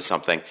God for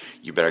something,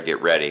 you better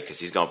get ready,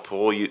 because He's going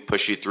to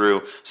push you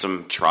through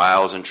some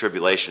trials and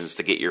tribulations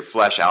to get your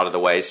flesh out of the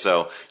way,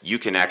 so you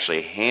can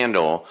actually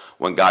handle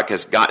when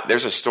because God,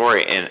 there's a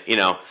story, and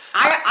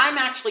I'm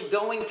actually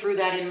going through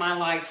that in my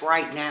life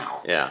right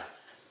now. Yeah.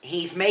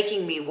 He's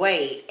making me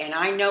wait, and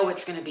I know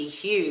it's going to be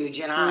huge,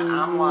 and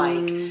I'm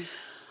like,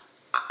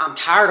 I'm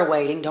tired of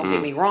waiting. Don't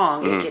get me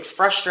wrong. It gets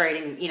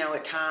frustrating,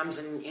 at times,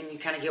 and you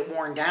kind of get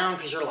worn down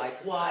because you're like,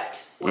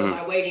 what? What am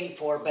I waiting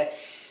for? But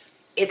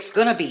it's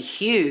going to be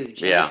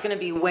huge. Yeah. It's going to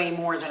be way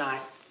more than I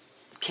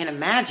can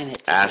imagine it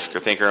to Ask be. or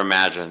think or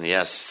imagine,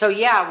 yes. So,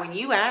 yeah, when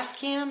you ask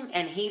him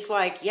and he's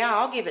like, yeah,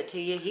 I'll give it to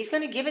you, he's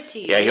going to give it to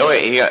you.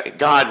 Yeah,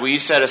 God, will you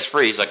set us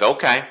free? He's like,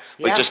 okay,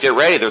 but Yeah. just get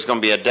ready. There's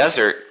going to be a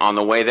desert on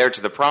the way there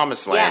to the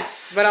promised land.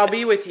 Yes. But I'll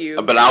be with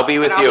you. But I'll be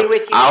with I'll you. be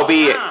with you I'll all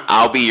be the time.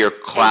 I'll be your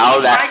cloud.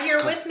 And he's right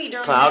here with me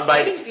during cloud this by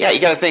waiting yeah. You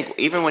period. got to think.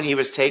 Even when he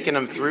was taking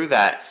them through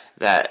that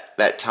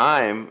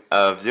time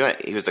of doing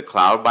it, he was the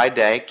cloud by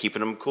day,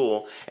 keeping them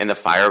cool, and the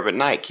fire at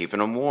night, keeping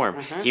them warm.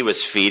 He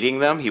was feeding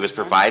them. He was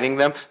providing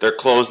them. Their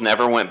clothes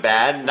never went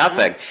bad.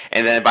 Nothing.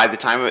 And then by the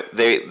time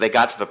they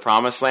got to the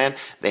promised land,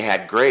 they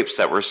had grapes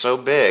that were so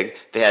big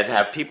they had to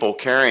have people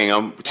carrying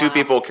them. Two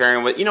people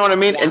carrying them. You know what I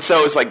mean? Yeah. And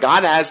so it's like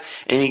God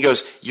has, and he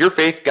goes, your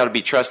faith got to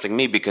be trusting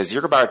me because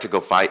you're about to go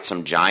fight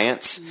some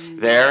giants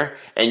there.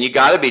 And you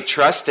got to be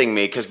trusting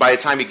me because by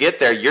the time you get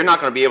there, you're not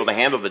going to be able to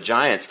handle the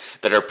giants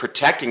that are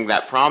protecting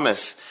that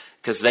promise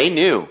because they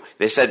knew.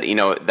 They said,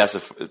 that's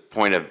the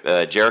point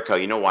of Jericho.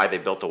 You know why they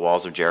built the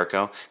walls of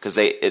Jericho? Because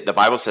the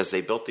Bible says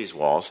they built these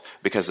walls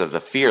because of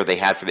the fear they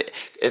had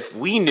if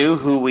we knew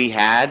who we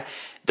had,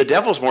 the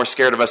devil's more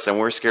scared of us than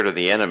we're scared of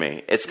the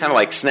enemy. It's kind of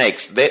like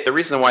snakes. The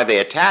reason why they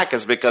attack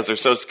is because they're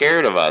so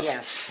scared of us.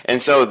 Yes.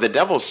 And so the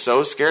devil's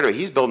so scared of it.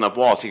 He's building up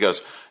walls. He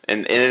goes,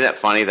 and isn't it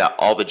funny that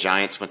all the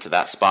giants went to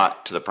that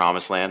spot, to the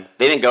promised land?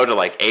 They didn't go to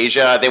like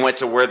Asia. They went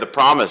to where the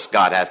promise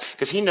God has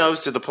because he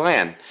knows to the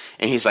plan.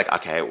 And he's like,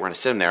 okay, we're going to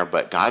send them there,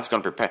 but God's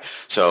going to prepare.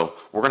 So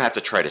we're going to have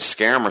to try to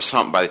scare them or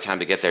something by the time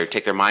they get there,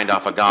 take their mind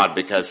off of God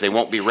because they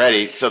won't be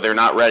ready. So they're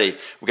not ready.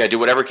 We got to do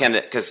whatever we can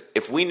because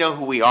if we know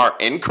who we are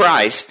in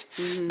Christ,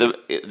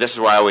 this is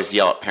why I always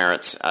yell at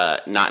parents,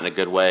 not in a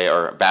good way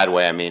or a bad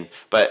way, I mean,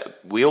 but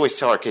we always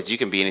tell our kids, you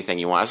can be anything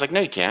you want. I was like,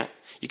 no, you can't.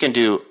 You can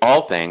do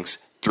all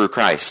things through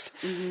Christ.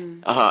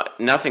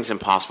 Nothing's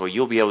impossible.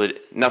 You'll be able to.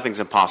 Nothing's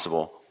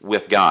impossible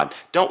with God.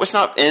 It's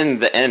not in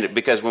the end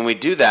because when we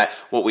do that,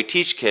 what we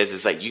teach kids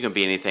is like you can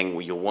be anything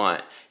you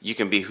want. You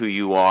can be who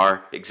you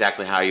are,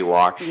 exactly how you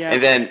are. Yeah.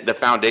 And then the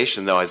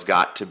foundation though has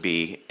got to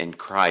be in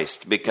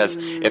Christ because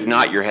if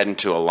not, you're heading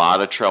to a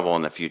lot of trouble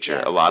in the future,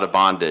 Yes. a lot of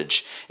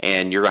bondage,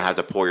 and you're gonna have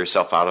to pull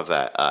yourself out of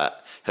that.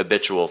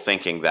 Habitual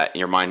thinking that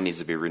your mind needs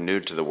to be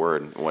renewed to the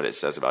word and what it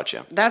says about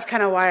you. That's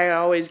kind of why I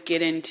always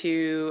get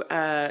into,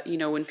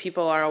 when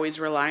people are always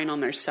relying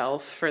on their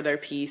self for their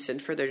peace and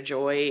for their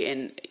joy.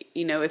 And,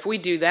 if we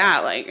do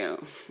that,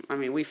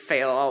 we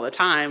fail all the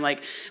time.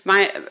 Like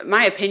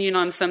my opinion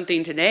on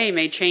something today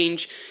may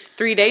change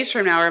 3 days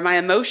from now, or my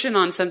emotion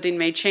on something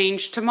may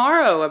change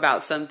tomorrow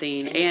about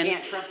something. And you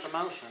can't trust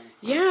emotions.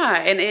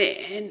 Yeah.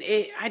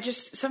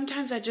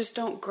 Sometimes I just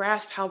don't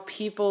grasp how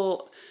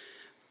people...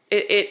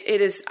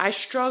 It is, I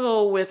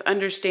struggle with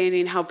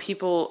understanding how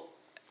people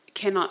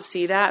cannot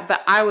see that,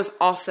 but I was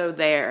also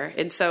there.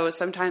 And so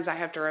sometimes I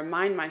have to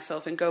remind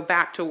myself and go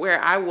back to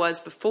where I was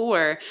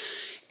before.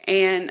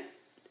 And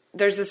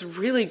there's this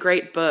really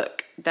great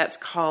book that's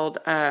called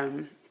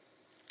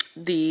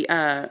You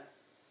Are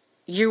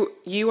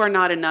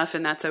Not Enough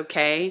and That's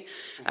Okay,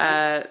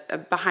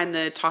 Behind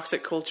the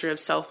Toxic Culture of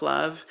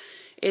Self-Love.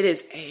 It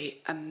is an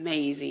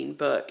amazing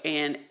book.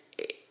 And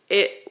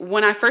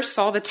when I first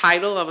saw the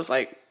title, I was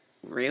like,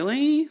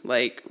 really?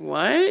 Like,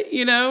 what?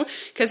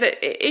 Because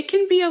it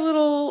can be a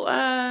little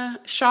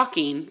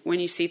shocking when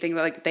you see things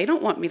like, they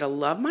don't want me to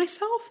love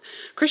myself?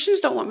 Christians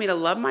don't want me to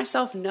love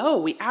myself? No,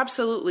 we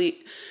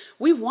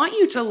want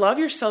you to love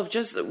yourself.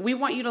 We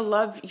want you to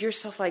love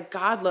yourself like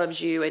God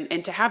loves you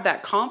and to have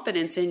that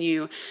confidence in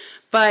you.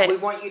 But we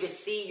want you to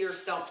see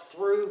yourself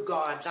through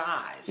God's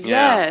eyes.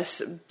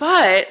 Yes,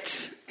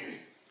 but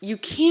you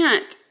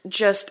can't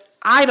just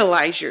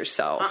idolize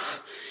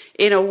yourself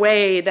in a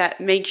way that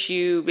makes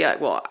you be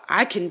like, well,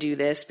 I can do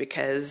this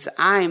because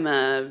I'm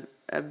a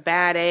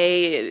bad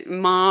A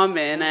mom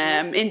and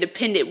I'm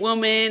independent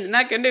woman and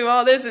I can do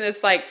all this. And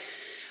it's like,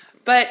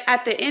 but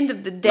at the end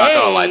of the day... Not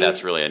gonna lie,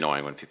 that's really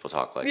annoying when people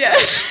talk like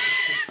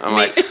that. I'm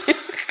like...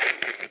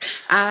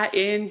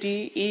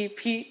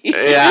 INDEP.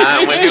 Yeah,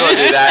 when people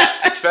do that,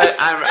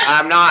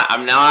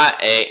 I'm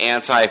not a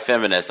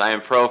anti-feminist. I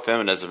am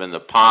pro-feminism in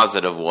the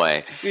positive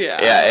way.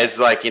 Yeah, it's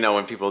like,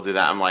 when people do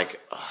that, I'm like,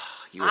 oh,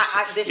 you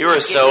are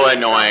so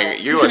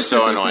annoying. You are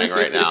so annoying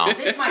right now.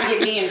 This might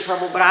get me in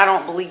trouble, but I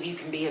don't believe you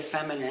can be a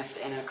feminist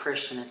and a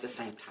Christian at the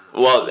same time.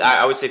 Well,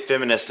 I would say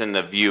feminist in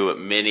the view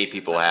many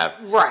people have.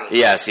 Right.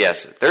 Yes.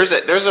 There's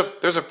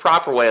a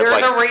proper way of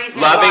There's a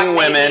reason loving God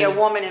women. made me a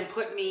woman and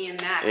put me in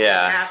that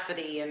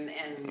capacity, and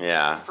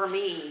for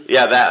me.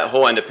 Yeah, that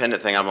whole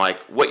independent thing. I'm like,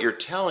 what you're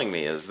telling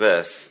me is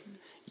this.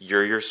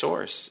 You're your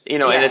source,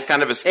 and it's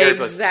kind of a scary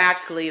place.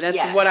 Exactly.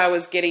 That's what I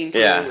was getting to.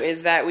 Yeah.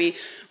 Is that we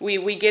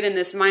get in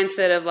this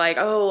mindset of like,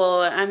 oh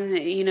well,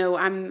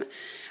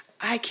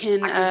 I can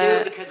do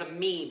it because of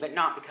me, but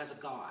not because of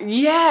God.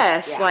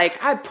 Yes, Yeah.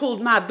 like I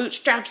pulled my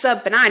bootstraps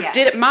up and I Yes.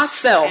 did it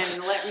myself.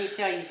 And let me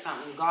tell you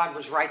something, God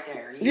was right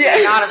there. You Yeah.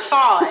 may not have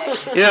saw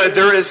it.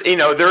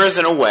 There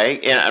isn't a way,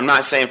 and I'm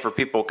not saying for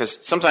people, because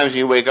sometimes when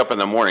you wake up in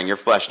the morning, your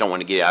flesh don't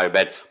want to get out of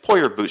bed. Pull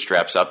your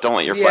bootstraps up. Don't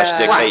let your flesh Yeah.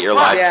 dictate Right. your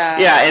life.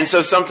 Yeah. And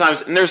so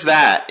sometimes, and there's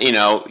that,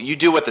 you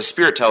do what the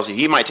Spirit tells you.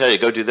 He might tell you,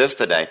 go do this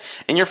today.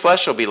 And your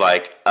flesh will be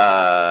like,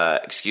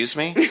 excuse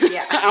me?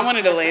 Yeah. I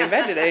wanted to lay in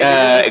bed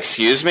today.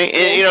 Excuse me?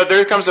 And,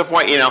 there comes a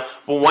point,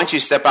 well, once you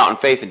step out in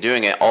faith and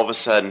doing it, all of a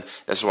sudden,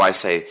 that's why I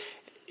say,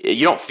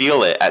 you don't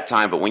feel it at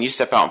time, but when you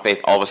step out in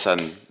faith, all of a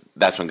sudden,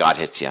 that's when God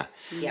hits you.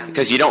 Yeah.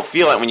 Because you don't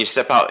feel it when you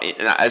step out.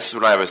 And that's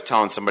what I was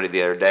telling somebody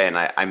the other day. And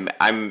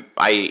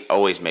I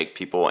always make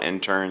people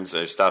interns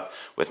or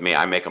stuff with me.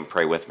 I make them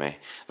pray with me.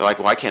 They're like,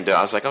 well, I can't do it.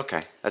 I was like,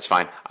 okay, that's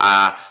fine.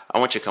 I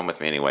want you to come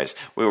with me anyways.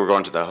 We were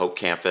going to the Hope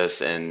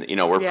campus, and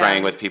we're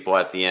praying with people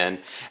at the end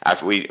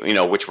after we,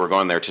 which we're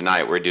going there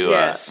tonight. We do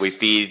we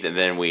feed, and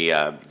then we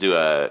do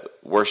a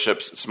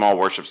small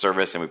worship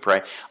service, and we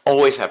pray.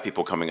 Always have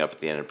people coming up at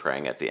the end and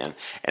praying at the end.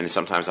 And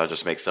sometimes I'll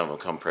just make some of them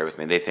come pray with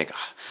me. They think,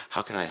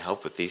 how can I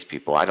help with these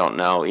people? I don't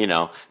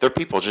know. They're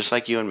people just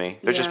like you and me.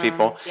 They're just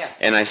people.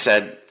 Yes. And I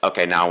said,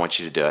 okay, now I want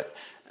you to do it.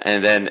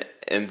 And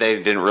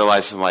they didn't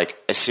realize, like,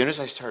 as soon as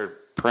I started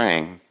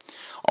praying,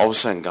 all of a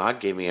sudden God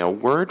gave me a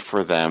word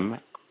for them,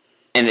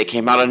 and it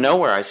came out of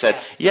nowhere. I said,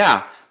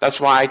 yeah. That's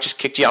why I just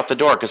kicked you out the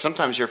door, because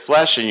sometimes your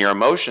flesh and your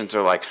emotions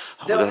are like,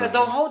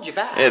 They'll hold you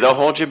back. Yeah, they'll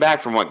hold you back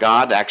from what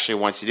God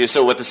actually wants you to do.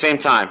 So at the same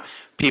time,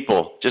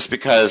 people, just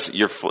because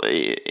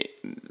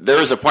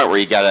there is a point where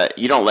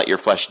you don't let your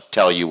flesh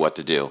tell you what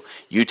to do.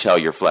 You tell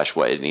your flesh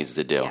what it needs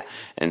to do.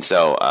 Yes. And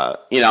so, I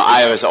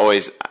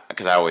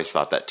always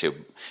thought that too.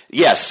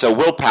 Yes, so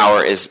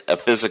willpower is a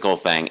physical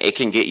thing. It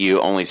can get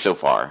you only so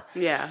far.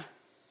 Yeah.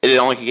 It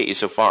only can get you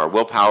so far.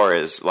 Willpower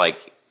is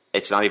like,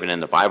 it's not even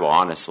in the Bible,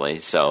 honestly.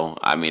 So,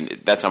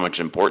 that's how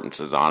much importance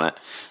is on it.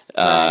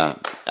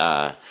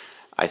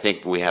 I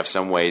think we have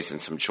some ways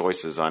and some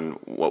choices on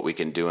what we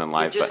can do in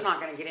life. You're just not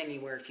going to get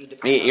anywhere if you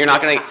depend on You're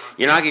not going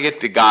to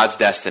get to God's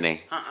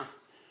destiny.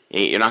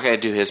 You're not going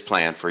to do His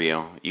plan for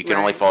you. You can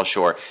only fall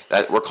short.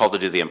 That we're called to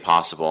do the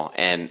impossible,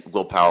 and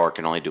willpower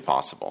can only do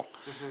possible.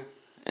 Mm-hmm.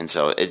 And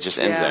so it just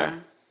ends there.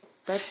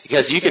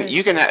 Because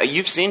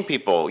you've seen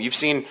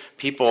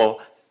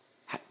people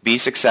be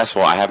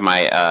successful. I have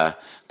my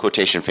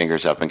quotation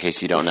fingers up in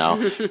case you don't know.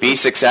 Be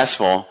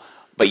successful,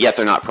 but yet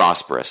they're not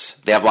prosperous.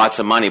 They have lots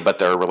of money, but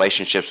their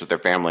relationships with their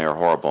family are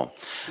horrible.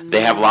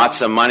 They have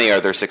lots of money, or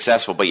they're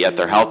successful, but yet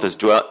their health is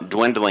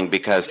dwindling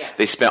because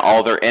they spent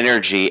all their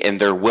energy and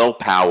their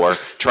willpower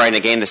trying to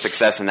gain the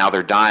success, and now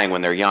they're dying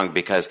when they're young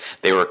because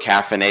they were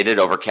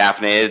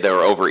over-caffeinated, they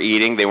were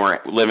overeating, they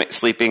weren't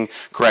sleeping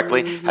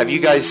correctly. Have you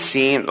guys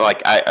seen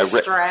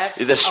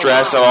the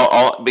stress,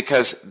 all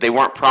because they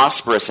weren't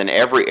prosperous in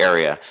every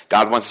area?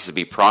 God wants us to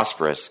be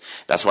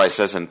prosperous. That's why it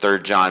says in 3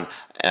 John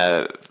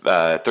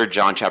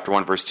chapter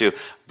 1 verse 2,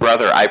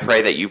 brother, I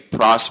pray that you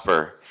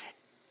prosper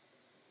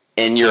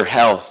in your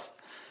health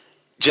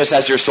just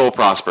as your soul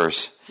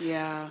prospers.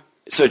 Yeah.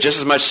 So just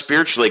as much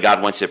spiritually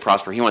God wants you to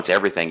prosper. He wants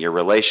everything, your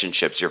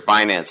relationships, your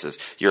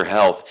finances, your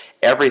health,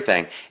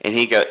 everything.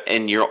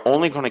 And you're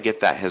only going to get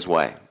that His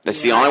way.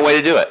 That's the only way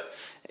to do it.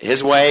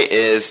 His way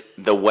is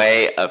the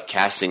way of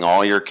casting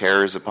all your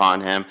cares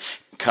upon Him.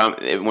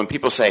 When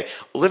people say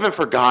living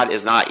for God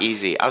is not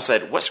easy, I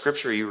said, what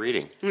scripture are you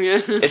reading?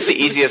 Yeah. It's the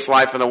easiest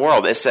life in the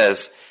world. It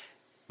says,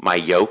 my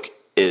yoke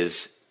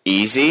is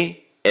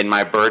easy and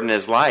my burden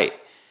is light.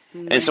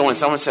 Mm-hmm. And so when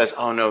someone says,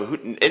 oh no,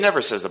 it never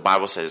says the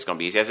Bible says it's going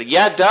to be easy. I said,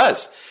 yeah, it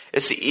does.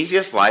 It's the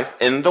easiest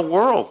life in the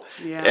world.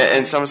 Yeah.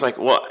 And someone's like,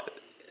 well,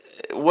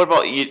 what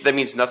about you? That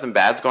means nothing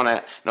bad's going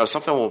to, no,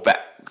 something will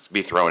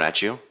be thrown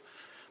at you.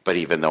 But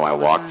even though I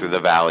walk through the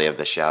valley of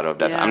the shadow of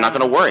death, I'm not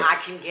going to worry.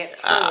 I can get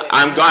through it.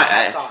 I'm going.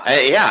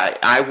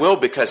 I will,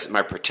 because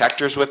my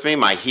protector's with me,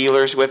 my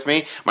healer's with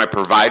me, my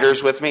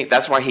provider's with me.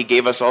 That's why He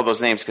gave us all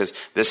those names,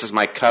 because this is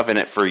my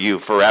covenant for you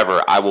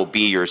forever. I will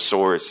be your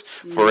source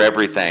for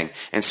everything.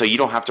 And so you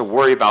don't have to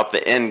worry about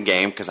the end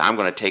game, because I'm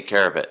going to take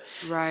care of it.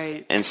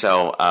 Right. And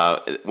so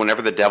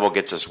whenever the devil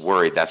gets us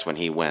worried, that's when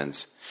he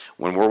wins.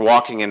 When we're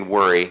walking in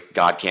worry,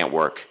 God can't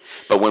work.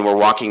 But when we're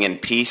walking in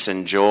peace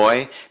and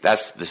joy,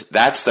 that's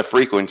the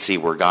frequency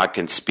where God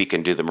can speak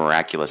and do the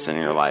miraculous in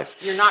your life.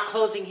 You're not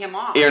closing Him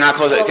off. You're not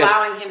closing,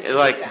 allowing Him to do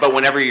that. But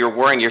whenever you're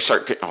worrying, I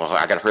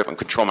got to hurry up and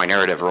control my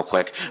narrative real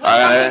quick. When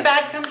something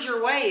bad comes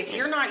your way, if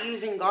you're not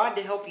using God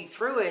to help you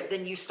through it,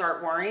 then you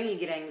start worrying, you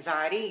get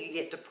anxiety, you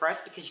get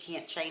depressed because you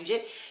can't change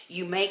it.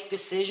 You make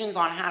decisions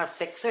on how to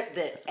fix it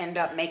that end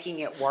up making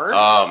it worse.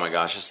 Oh my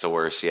gosh, it's the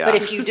worst, yeah. But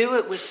if you do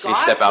it with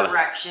God's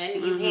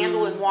direction, you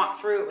handle and walk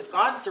through it with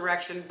God's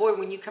direction, boy,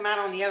 when you come out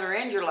on the other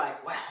end, you're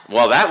like, wow.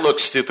 Well, that looked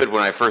stupid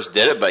when I first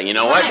did it, but you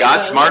know what?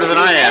 God's smarter than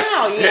I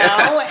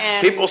am.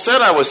 And people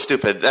said I was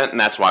stupid, and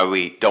that's why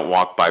we don't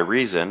walk by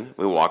reason.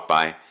 We walk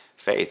by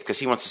faith, because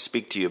He wants to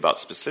speak to you about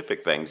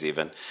specific things,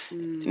 even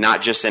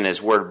not just in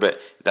His Word,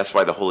 but that's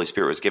why the Holy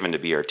Spirit was given to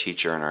be our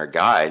teacher and our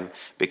guide,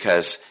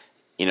 because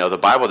the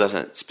Bible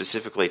doesn't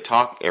specifically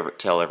tell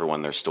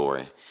everyone their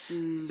story.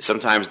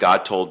 Sometimes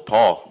God told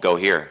Paul, go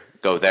here,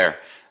 go there.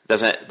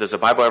 Does the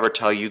Bible ever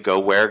tell you go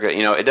where? Go,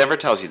 it never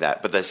tells you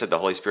that. But they said the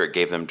Holy Spirit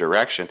gave them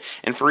direction.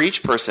 And for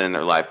each person in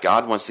their life,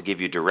 God wants to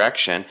give you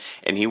direction,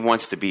 and he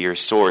wants to be your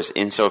source.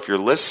 And so if you're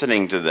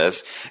listening to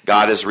this,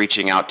 God is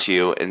reaching out to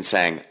you and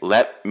saying,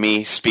 let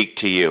me speak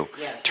to you.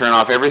 Yes. Turn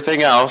off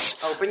everything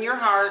else. Open your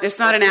heart. It's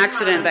not an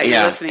accident that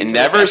you're listening and to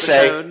this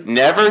episode.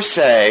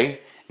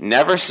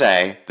 Never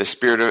say the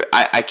Spirit of,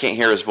 I can't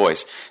hear his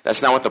voice.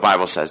 That's not what the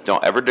Bible says.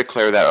 Don't ever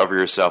declare that over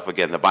yourself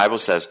again. The Bible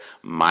says,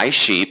 my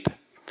sheep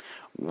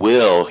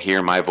will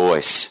hear my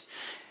voice.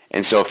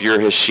 And so if you're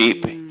his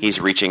sheep, he's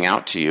reaching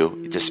out to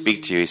you to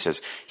speak to you. He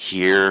says,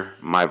 hear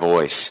my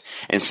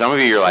voice. And some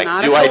of you are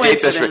like, do I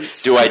date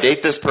this? Do I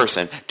date this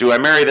person? Do I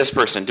marry this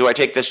person? Do I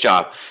take this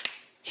job?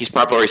 He's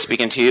probably already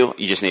speaking to you.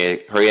 You just need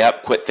to hurry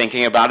up, quit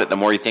thinking about it. The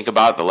more you think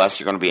about it, the less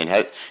you're going to be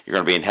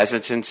in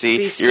hesitancy.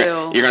 Be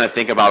still. You're going to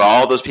think about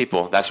all those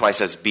people. That's why it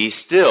says, be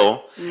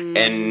still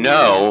and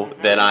know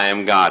that I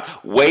am God.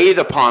 Wait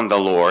upon the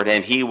Lord,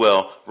 and he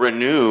will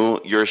renew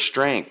your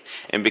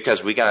strength. And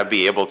because we got to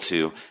be able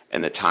to,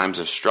 in the times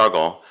of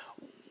struggle,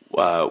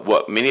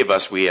 what many of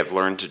us we have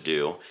learned to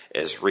do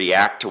is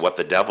react to what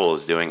the devil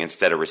is doing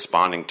instead of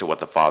responding to what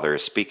the Father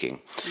is speaking.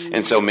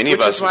 And so many of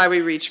us, which is why we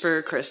reach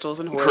for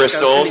crystals and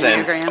horoscopes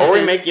and enneagrams. Or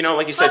we make,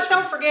 like you said. Plus,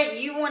 don't forget,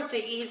 you want the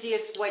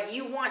easiest way.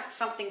 You want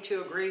something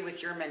to agree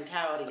with your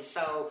mentality.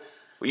 So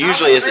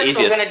usually it's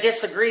easiest. I'm going to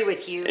disagree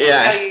with you and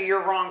tell you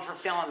you're wrong for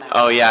feeling that.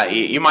 Oh yeah,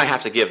 you might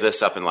have to give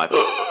this up in life.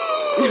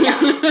 Yeah.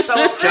 So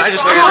crystal,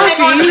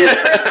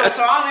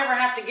 so I'll never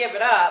have to give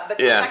it up. But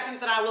the second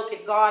that I look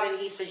at God and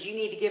he says you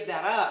need to give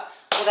that up,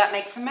 well, that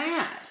makes him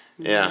mad.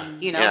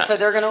 Yeah. So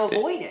they're going to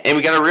avoid it. And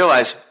we got to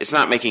realize it's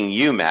not making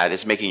you mad;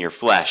 it's making your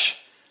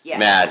flesh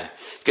mad.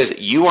 Because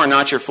you are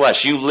not your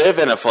flesh. You live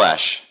in a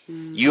flesh.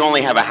 You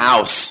only have a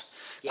house.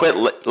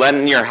 Quit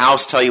letting your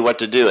house tell you what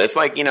to do. It's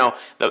like,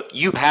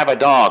 you have a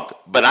dog,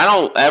 but I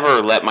don't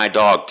ever let my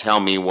dog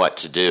tell me what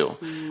to do.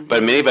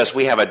 But many of us,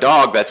 we have a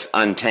dog that's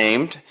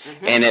untamed,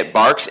 and it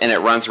barks, and it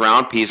runs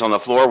around, pees on the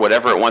floor,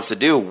 whatever it wants to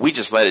do, we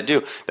just let it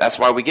do. That's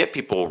why we get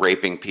people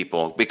raping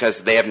people,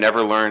 because they have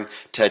never learned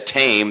to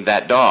tame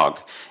that dog.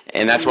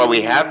 And that's why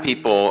we have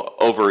people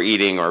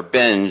overeating or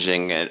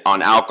binging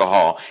on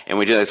alcohol. And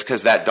we do this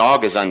because that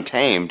dog is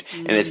untamed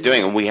and it's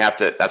doing, and we have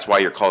to, that's why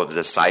you're called a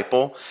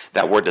disciple.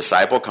 That word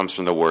disciple comes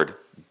from the word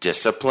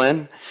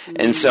discipline.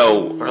 And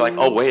so we're like,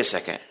 oh, wait a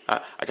second. I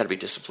got to be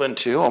disciplined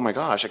too? Oh my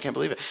gosh, I can't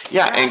believe it.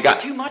 Yeah, and God,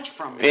 too much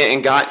from me.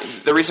 And God,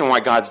 the reason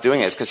why God's doing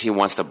it is because he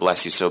wants to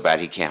bless you so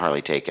bad he can't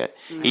hardly take it.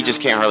 He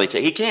just can't hardly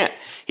take it.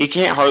 He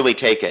can't hardly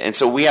take it. And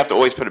so we have to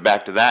always put it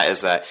back to that,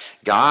 is that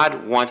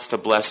God wants to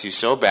bless you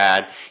so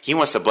bad. He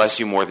wants to bless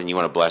you more than you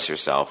want to bless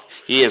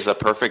yourself. He is a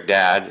perfect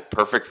dad,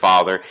 perfect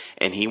father,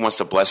 and he wants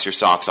to bless your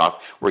socks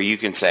off, where you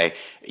can say,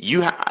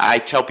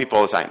 I tell people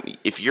all the time,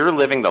 if you're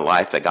living the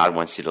life that God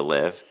wants you to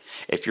live,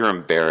 if you're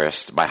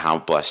embarrassed by how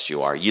blessed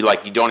you are, you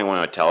don't even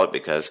want to tell it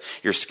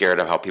because you're scared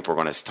of how people are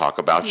going to talk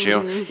about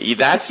you.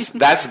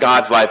 That's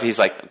God's life. He's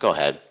like, go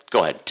ahead,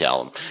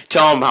 tell them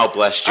how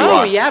blessed you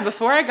are. Oh yeah,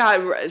 before I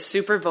got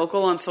super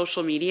vocal on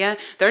social media,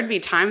 there'd be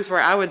times where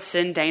I would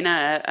send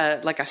Dana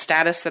a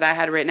status that I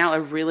had written out,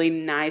 a really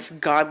nice,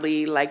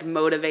 godly,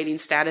 motivating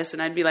status,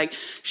 and I'd be like,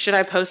 should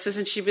I post this?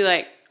 And she'd be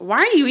like, why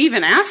are you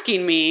even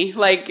asking me?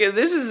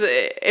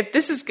 If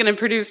this is going to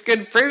produce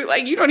good fruit,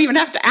 you don't even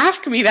have to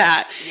ask me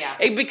that.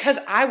 Yeah. Because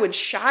I would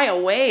shy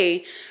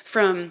away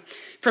from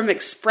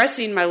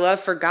expressing my love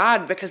for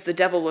God, because the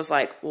devil was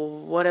like, well,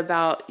 what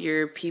about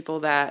your people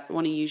that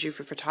want to use you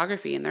for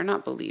photography and they're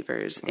not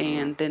believers,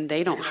 and then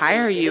they don't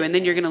hire you, and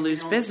then you're going to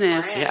lose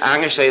business. Yeah, I'm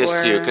going to say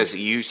this too, because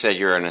you said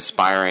you're an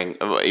aspiring,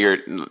 you're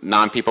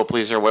non-people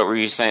pleaser. What were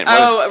you saying?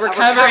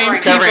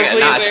 Recovering people pleaser.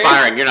 Not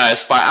aspiring. You're not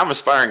aspiring. I'm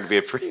aspiring to be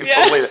a people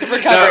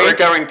pleaser.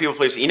 Recovering people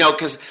pleaser.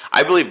 Because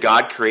I believe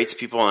God creates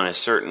people in a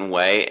certain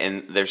way,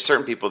 and there's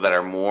certain people that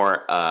are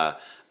more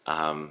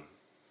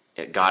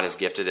God is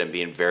gifted in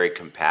being very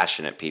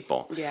compassionate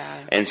people.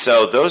 Yeah. And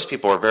so those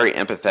people are very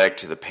empathetic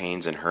to the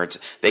pains and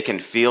hurts. They can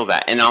feel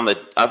that. And on the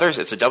others,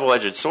 it's a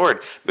double-edged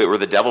sword, but where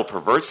the devil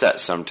perverts that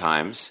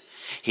sometimes,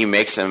 he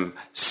makes them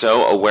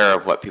so aware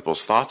of what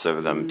people's thoughts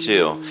of them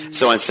too.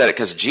 So instead,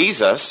 because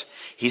Jesus,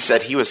 he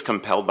said he was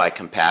compelled by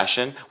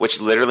compassion,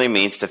 which literally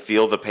means to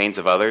feel the pains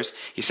of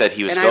others. He said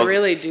he was filled. And I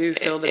really do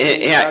feel the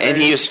pains of others. And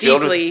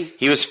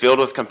he was filled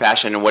with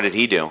compassion. And what did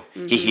he do?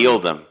 He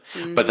healed them.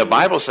 But the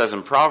Bible says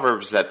in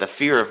Proverbs that the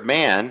fear of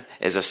man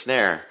is a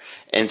snare.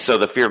 And so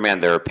the fear of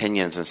man, their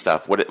opinions and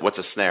stuff. What's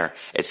a snare?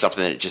 It's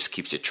something that just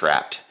keeps you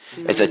trapped.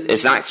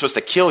 It's not supposed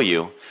to kill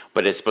you,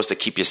 but it's supposed to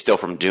keep you still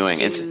from doing.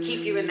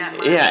 Keep you in that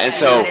mindset. Yeah, and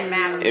so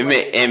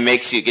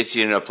it gets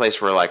you in a place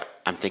where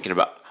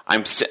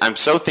I'm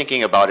so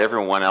thinking about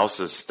everyone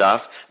else's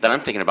stuff that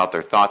I'm thinking about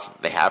their thoughts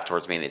that they have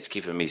towards me, and it's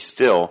keeping me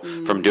still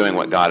from doing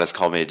what God has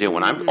called me to do.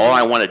 When all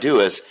I want to do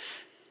is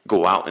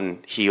go out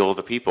and heal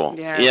the people.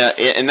 Yes.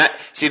 Yeah, and that,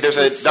 see, there's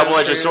a That's so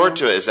double-edged true. sword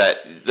to it, is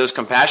that those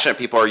compassionate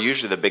people are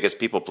usually the biggest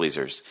people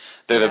pleasers.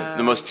 They're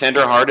the most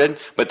tender-hearted,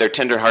 but they're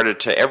tender-hearted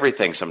to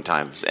everything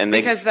sometimes. And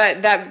Because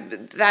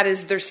that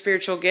is their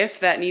spiritual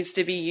gift that needs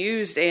to be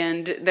used,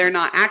 and they're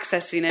not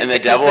accessing it. and the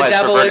because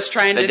devil is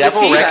trying to the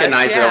devil deceive us.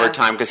 recognizes it Yeah. over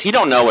time, because he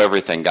don't know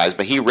everything, guys,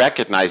 but he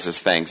recognizes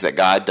things that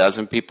God does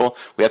in people.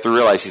 We have to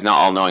realize he's not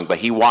all-knowing, but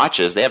he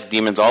watches. They have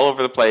demons all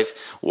over the place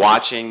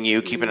watching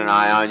you, keeping an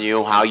eye on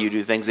you, how you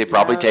do things. They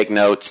probably take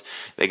notes.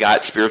 They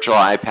got spiritual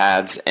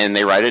iPads, and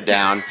they write it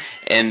down.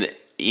 And,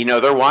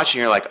 they're watching.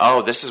 You're like,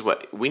 oh, this is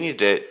what we need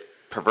to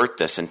pervert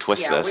this and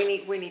twist Yeah, this.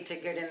 we need to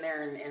get in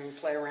there and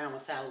play around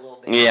with that a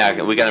little bit.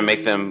 Yeah, we got to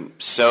make them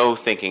so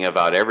thinking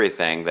about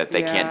everything that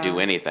they can't do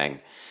anything.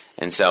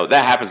 And so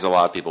that happens to a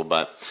lot of people,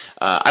 but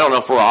I don't know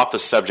if we're off the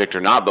subject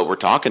or not, but we're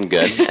talking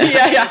good.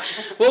 yeah.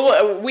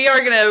 Well, we are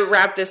going to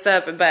wrap this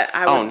up, but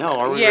Oh, no,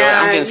 are we really?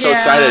 I'm getting so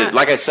excited.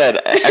 Like I said,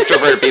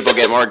 extroverted people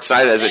get more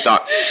excited as they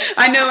talk.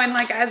 I know, and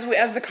like as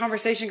the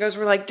conversation goes,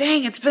 we're like,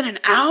 dang, it's been an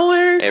hour.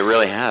 It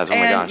really has. Oh,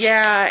 my gosh.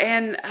 Yeah,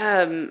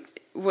 and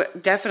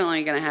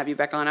definitely going to have you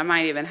back on. I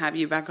might even have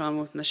you back on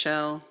with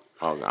Michelle.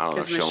 Oh, I don't know if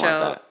Because she'll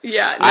Michelle, want that.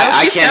 yeah, no,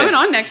 she's coming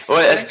on next. Well,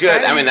 that's good.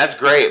 Friday. I mean, that's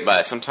great,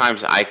 but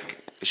sometimes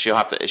she'll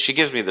have to. She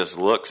gives me this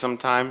look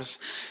sometimes.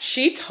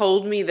 She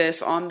told me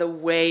this on the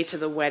way to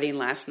the wedding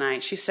last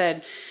night. She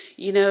said,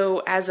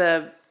 as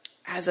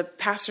a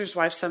pastor's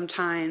wife,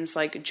 sometimes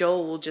like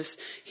Joel will just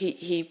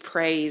he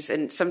prays,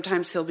 and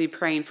sometimes he'll be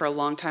praying for a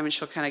long time, and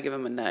she'll kind of give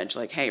him a nudge,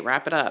 like, "Hey,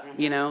 wrap it up,"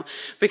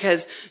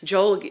 because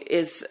Joel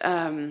is.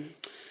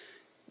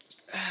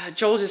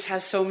 Joel just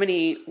has so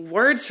many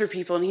words for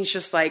people, and he's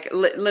just like,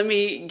 let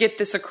me get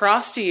this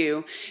across to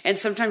you. And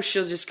sometimes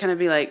she'll just kind of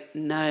be like,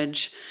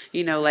 nudge,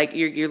 like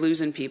you're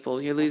losing people,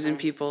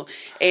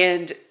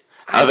 and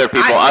Other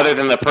people, other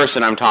than the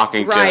person I'm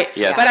talking right. to.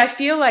 Yeah. But I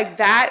feel like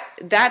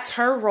that's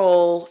her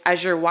role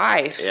as your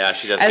wife. Yeah,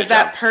 she does a as good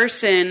that job.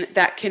 person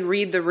that can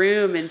read the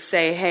room and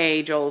say,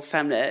 "Hey, Joel, it's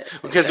time to."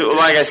 Because,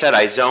 like I said,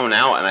 I zone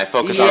out and I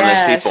focus on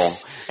those people,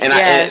 and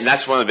and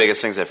that's one of the biggest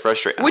things that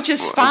frustrate. Which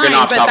is we're fine, getting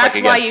off but topic that's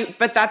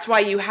again. that's why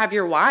you have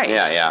your wife.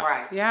 Yeah.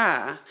 Right.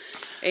 Yeah.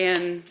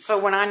 And So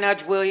when I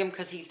nudge William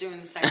because he's doing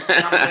the same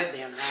thing, I'm good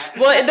then, right?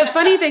 well, the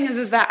funny thing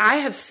is that I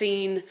have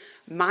seen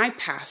my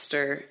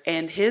pastor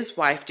and his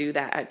wife do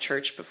that at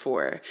church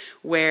before,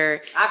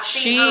 where I've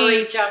seen her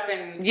reach up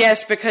and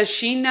yes, because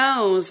she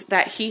knows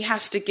that he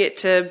has to get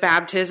to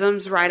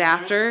baptisms right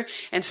after,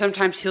 and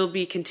sometimes he'll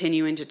be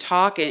continuing to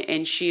talk,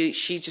 and she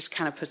just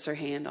kind of puts her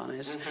hand on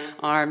his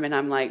arm, and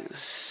I'm like,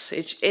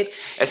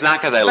 It's not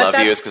because I love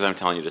you; it's because I'm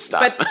telling you to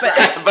stop. But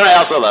but I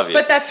also love you.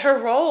 But that's her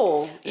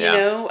role,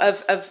 Yeah.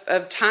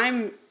 of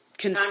time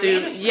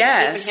consumed. management,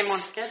 Yes, keeping him on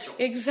schedule.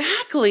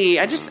 Exactly.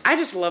 I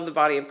just love the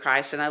body of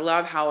Christ, and I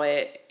love how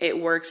it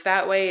works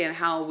that way, and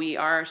how we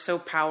are so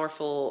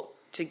powerful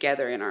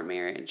together in our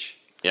marriage.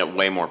 Yeah,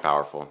 way more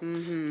powerful.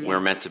 We're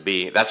meant to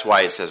be. That's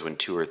why it says when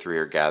 2 or 3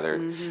 are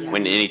gathered.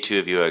 When any two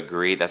of you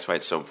agree, that's why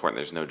it's so important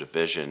there's no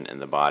division in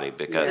the body,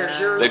 because there's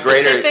your the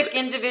greater. specific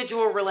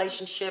individual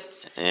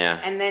relationships, Yeah.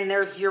 and then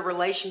there's your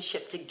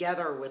relationship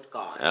together with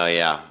God. Oh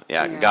yeah.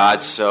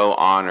 God so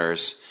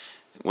honors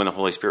when the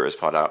Holy Spirit was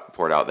poured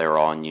out. They were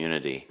all in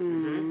unity.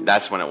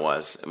 That's when it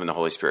was, when the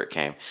Holy Spirit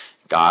came.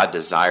 God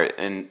desired,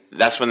 and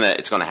that's when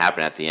it's going to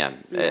happen at the end.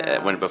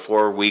 When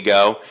before we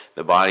go,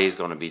 the body is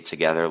going to be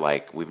together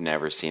like we've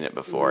never seen it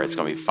before. It's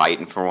going to be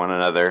fighting for one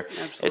another.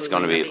 Absolutely. It's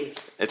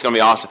going to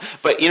be awesome.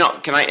 But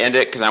can I end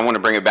it, because I want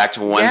to bring it back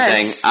to one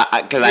Yes.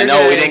 thing, because I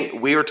know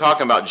we were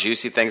talking about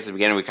juicy things at the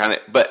beginning.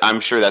 But I'm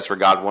sure that's where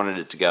God wanted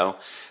it to go.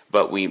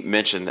 But we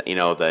mentioned,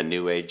 the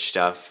New Age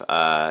stuff,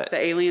 The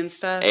alien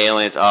stuff.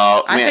 aliens.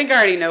 Oh, I man. think I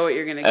already know what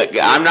you're gonna get. To.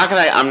 I'm not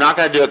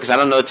gonna do it because I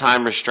don't know the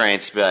time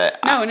restraints. But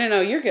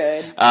No, you're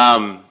good.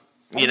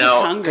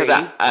 because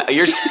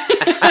you're.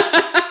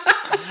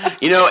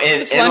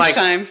 It's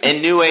lunchtime.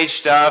 And New Age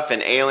stuff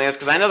and aliens,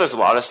 because I know there's a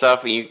lot of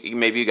stuff.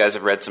 Maybe you guys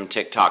have read some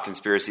TikTok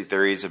conspiracy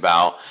theories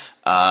about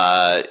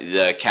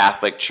the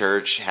Catholic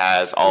Church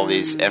has all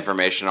these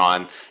information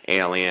on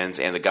aliens,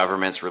 and the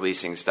government's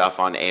releasing stuff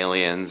on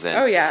aliens. And,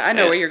 Oh yeah, I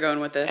know where you're going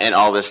with this. and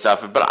all this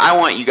stuff. But I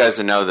want you guys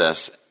to know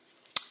this: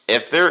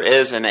 if there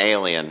is an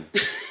alien,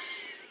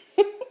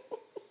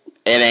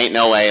 it ain't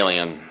no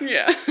alien.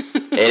 yeah.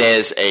 It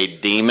is a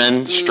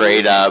demon,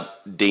 straight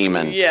up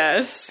demon.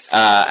 Yes.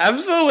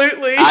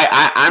 Absolutely.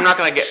 I'm not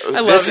gonna get. I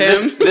love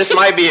him.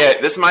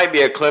 This might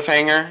be a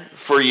cliffhanger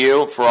for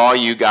you, for all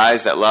you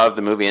guys that love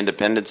the movie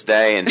Independence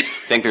Day and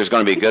think there's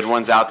going to be good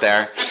ones out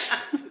there.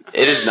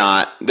 It is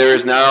not. There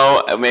is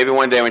no. Maybe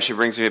one day when she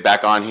brings me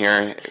back on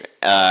here,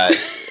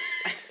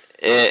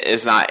 it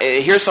is not.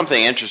 Here's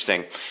something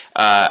interesting.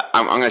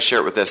 I'm going to share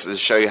it with this to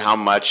show you how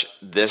much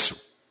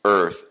this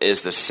Earth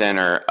is the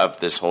center of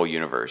this whole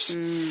universe.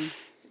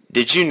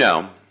 Did you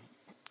know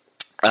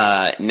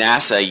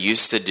NASA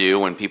used to do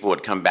when people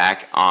would come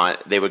back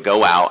they would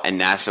go out and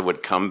NASA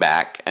would come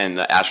back and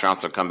the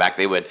astronauts would come back.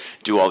 They would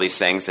do all these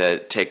things to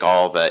take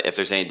if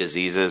there's any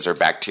diseases or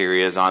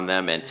bacterias on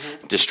them and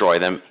destroy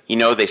them.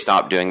 They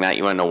stopped doing that.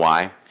 You want to know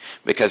why?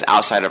 Because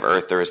outside of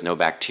Earth, there is no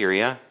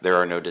bacteria. There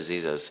are no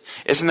diseases.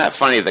 Isn't that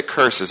funny? The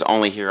curse is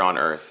only here on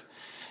Earth.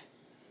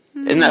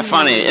 Isn't that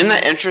funny? Isn't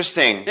that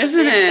interesting?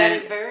 Isn't it? That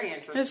is very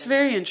interesting. That's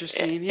very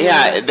interesting.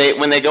 Yeah,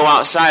 when they go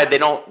outside, they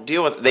don't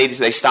deal with they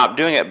stop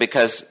doing it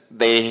because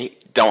they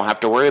don't have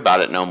to worry about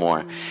it no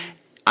more.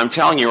 I'm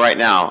telling you right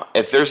now,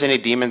 if there's any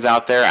demons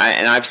out there,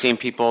 and I've seen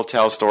people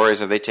tell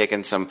stories of they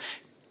taken some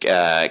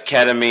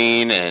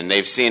ketamine and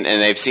they've seen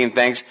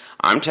things.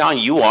 I'm telling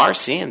you, you are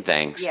seeing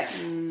things.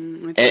 Yes.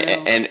 I'm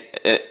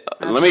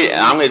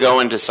going to go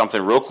into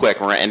something real quick.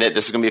 We're going to end it.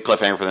 This is going to be a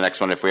cliffhanger for the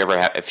next one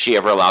if she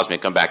ever allows me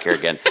to come back here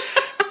again.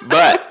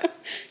 But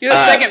you're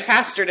the second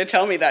pastor to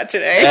tell me that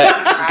today.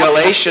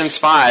 Galatians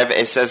 5,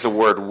 it says the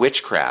word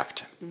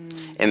witchcraft.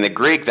 In the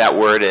Greek, that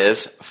word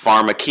is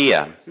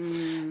pharmakia,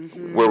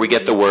 where we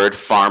get the word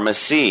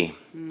pharmacy,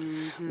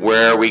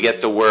 where we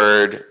get the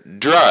word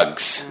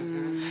drugs.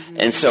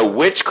 And so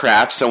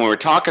witchcraft, so when we're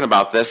talking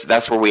about this,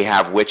 that's where we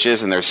have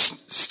witches and they're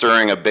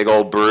stirring a big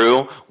old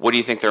brew. What do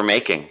you think they're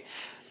making?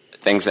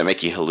 Things that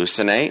make you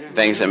hallucinate,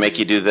 things that make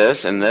you do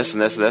this and this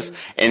and this and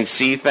this, and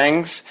see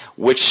things.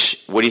 What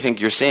do you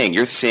think you're seeing?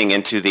 You're seeing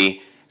into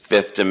the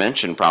fifth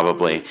dimension,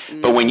 probably.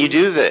 But when you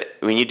do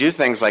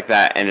things like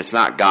that, and it's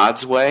not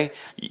God's way,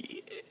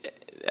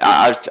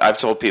 I've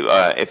told people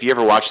if you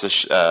ever watch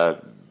the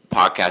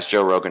podcast,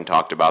 Joe Rogan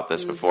talked about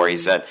this before. He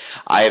said,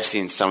 I have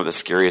seen some of the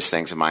scariest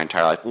things in my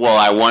entire life. Well,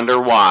 I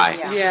wonder why.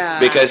 Yeah.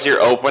 Because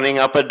you're opening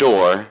up a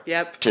door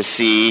to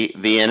see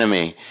the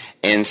enemy.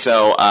 And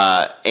so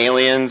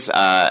aliens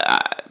are,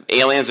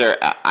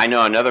 I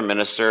know another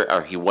minister,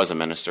 or he was a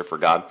minister for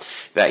God,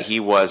 that he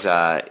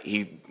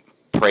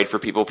prayed for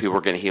people. People were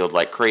getting healed,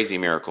 like crazy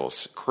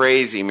miracles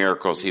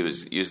he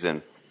was used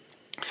in.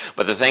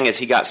 But the thing is,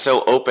 he got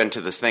so open to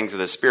the things of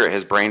the Spirit,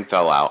 his brain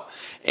fell out.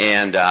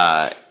 And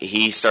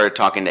he started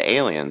talking to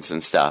aliens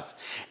and stuff.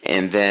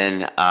 And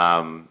then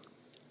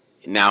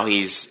now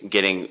he's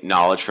getting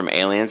knowledge from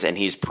aliens, and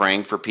he's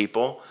praying for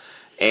people.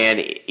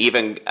 And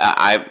even,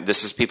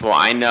 this is people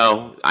I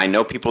know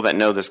people that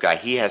know this guy.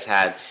 He has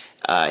had,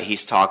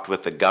 he's talked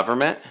with the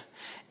government,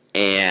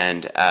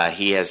 and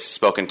he has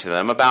spoken to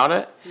them about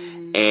it.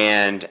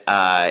 And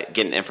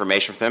getting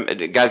information from them.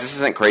 Guys, this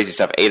isn't crazy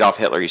stuff. Adolf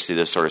Hitler used to do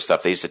this sort of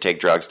stuff. They used to take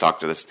drugs,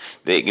 talk to this.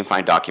 They can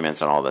find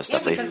documents on all this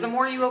stuff. Because the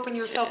more you open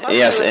yourself up to it,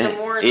 the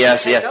more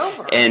it's going to take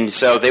over. And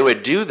so they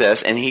would do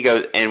this, and he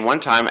goes, and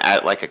one time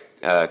at like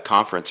a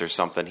conference or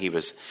something, he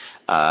was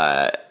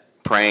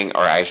praying,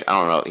 or I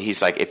don't know,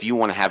 he's like, if you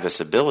want to have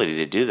this ability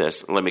to do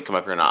this, let me come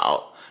up here and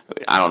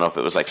I don't know if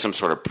it was like some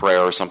sort of prayer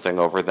or something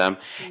over them.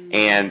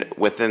 And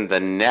within the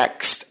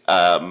next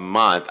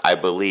month, I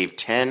believe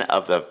 10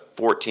 of the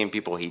 14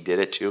 people he did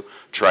it to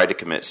tried to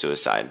commit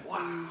suicide.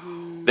 Wow.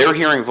 They were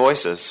hearing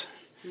voices,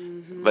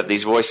 but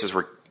these voices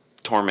were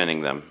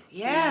tormenting them.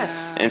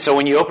 Yes. And so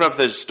when you open up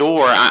this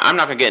door, I'm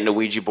not going to get into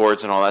Ouija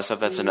boards and all that stuff.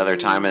 That's another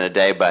time in a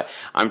day. But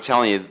I'm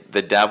telling you,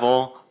 the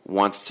devil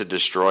wants to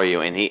destroy you.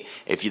 And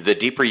the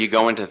deeper you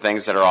go into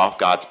things that are off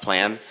God's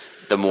plan,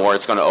 the more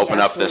it's going to open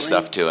up this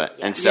stuff to it.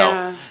 And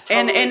so,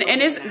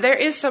 there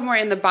is somewhere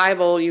in the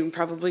Bible, you can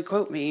probably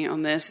quote me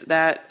on this,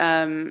 that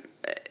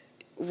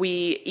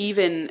we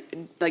even,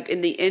 like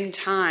in the end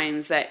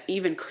times, that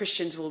even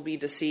Christians will be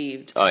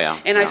deceived. Oh yeah.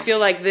 And I feel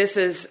like this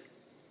is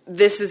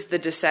the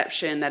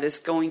deception that is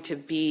going to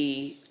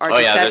be our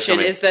deception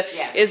is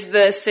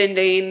the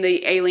sending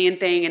the alien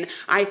thing. And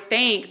I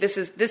think this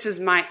is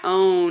my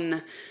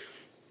own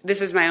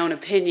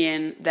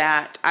opinion,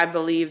 that I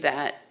believe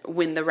that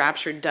when the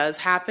rapture does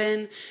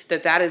happen,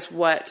 that is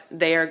what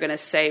they are going to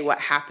say. What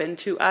happened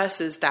to us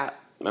is that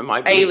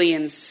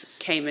aliens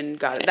came and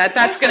got it.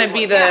 That's going to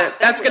be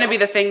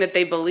the thing that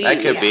they believe.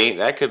 That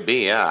could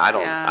be. Yeah,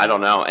 I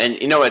don't know.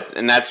 And you know what?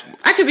 And that's,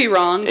 I could be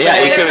wrong. Yeah,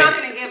 they're not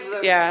going to give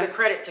the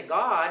credit to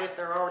God if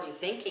they're already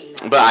thinking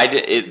that.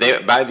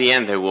 But by the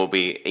end there will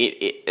be.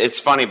 It's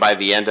funny, by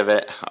the end of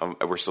it,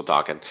 we're still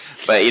talking.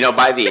 But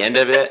by the end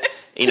of it,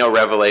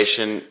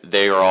 Revelation,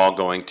 they are all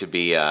going to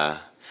be.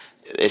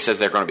 It says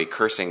they're going to be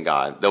cursing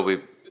God.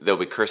 They'll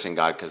be cursing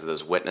God because of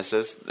those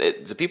witnesses.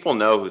 The people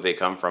know who they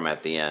come from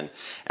at the end.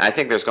 And I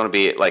think there's going to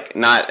be, like,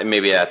 not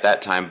maybe at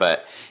that time,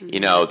 but,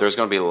 there's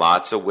going to be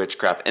lots of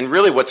witchcraft. And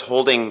really what's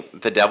holding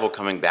the devil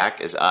coming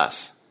back is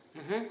us.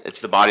 It's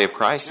the body of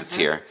Christ that's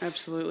here.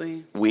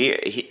 Absolutely.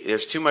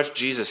 There's too much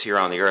Jesus here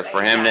on the earth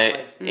for him to...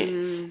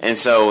 And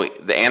so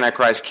the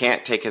Antichrist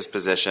can't take his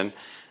position,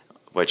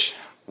 which...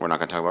 We're not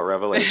going to talk about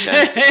Revelation.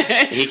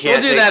 He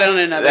can't. We'll do that on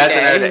another day. That's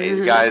another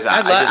day, guys.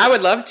 I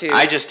would love to.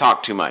 I just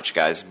talk too much,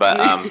 guys.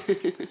 But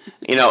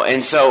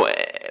and so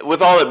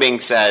with all that being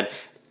said,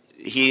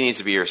 he needs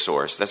to be your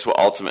source. That's what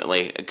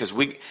ultimately, because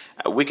we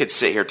could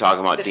sit here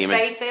talking about the demons.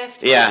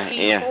 safest, Yeah,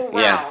 peaceful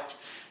yeah. route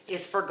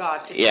is for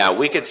God to do. Yeah,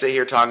 we could sit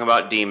here talking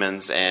about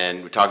demons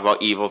and we talk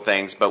about evil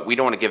things, but we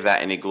don't want to give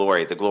that any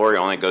glory. The glory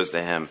only goes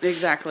to Him.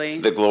 Exactly.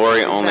 The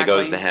glory only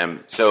goes to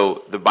Him.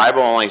 So the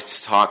Bible only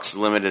talks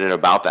limited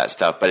about that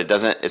stuff, but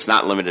it's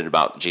not limited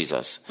about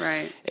Jesus.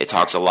 Right. It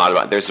talks a lot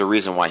about, there's a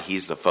reason why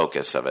He's the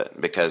focus of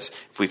it, because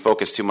if we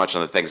focus too much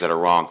on the things that are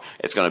wrong,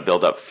 it's going to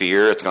build up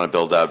fear, it's going to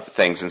build up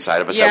things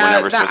inside of us that we're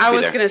never supposed to be there. I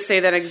was going to say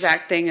that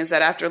exact thing, is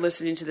that after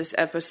listening to this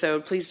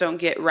episode, please don't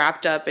get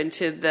wrapped up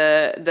into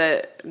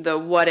the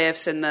what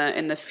ifs and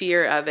the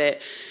fear of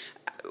it.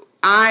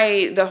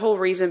 The whole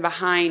reason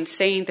behind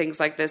saying things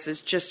like this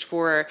is just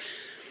for,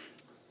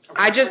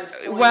 I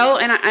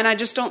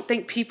just don't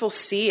think people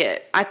see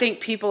it. I think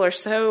people are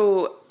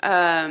so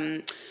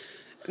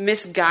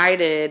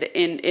misguided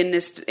in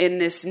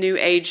this new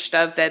age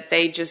stuff that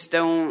they just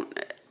don't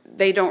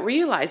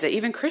realize it,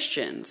 even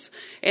Christians.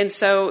 And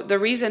so the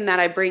reason that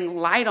I bring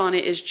light on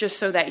it is just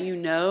so that you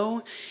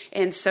know,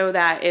 and so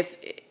that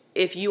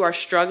if you are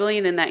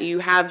struggling and that you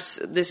have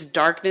this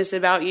darkness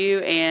about you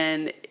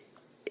and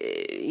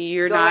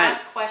you're Go not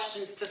ask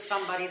questions to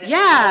somebody that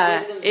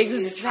has more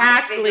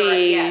wisdom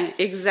than you,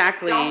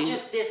 exactly. Don't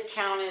just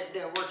discount it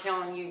that we're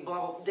telling you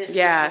blah, blah, this,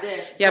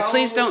 this. Yeah, Go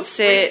please don't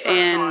sit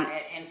on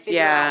it and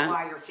figure out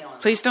why you're feeling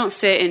it. Please don't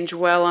sit and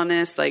dwell on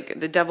this. Like,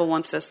 the devil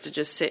wants us to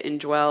just sit and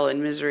dwell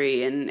in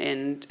misery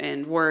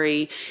and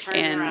worry. Turn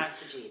your eyes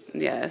to Jesus.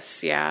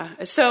 Yes, yeah.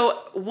 So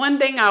one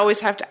thing I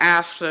always have to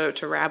ask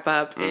to wrap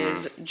up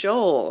is,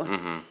 Joel,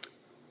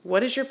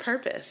 what is your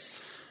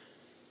purpose?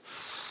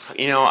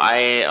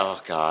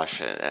 Oh gosh.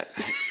 Can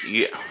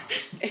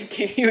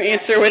you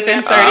answer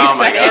within 30 oh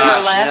my seconds gosh.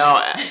 or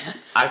less?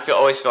 I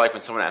always feel like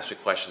when someone asks me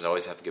questions, I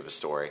always have to give a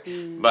story.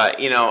 But,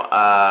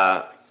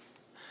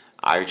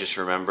 I just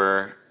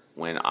remember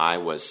when I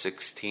was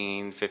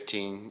 15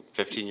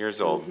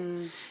 years old,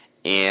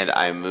 and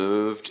I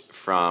moved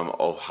from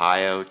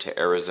Ohio to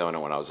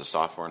Arizona when I was a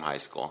sophomore in high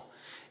school.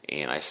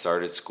 And I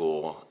started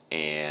school,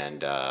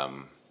 and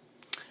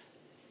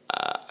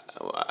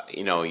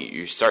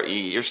you're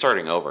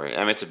starting over. I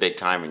mean, it's a big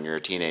time, and you're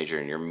a teenager,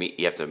 and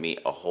you have to meet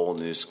a whole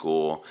new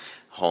school,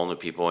 whole new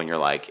people, and you're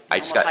like,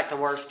 like the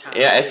worst time.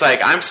 Yeah, it's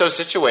like I'm so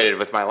situated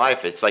with my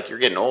life. It's like you're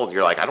getting old.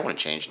 You're like, I don't want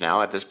to change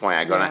now. At this point,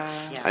 I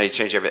need to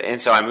change everything. And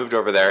so I moved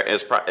over there.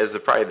 It's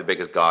probably the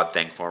biggest God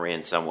thing for me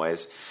in some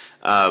ways,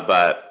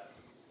 but.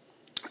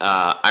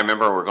 I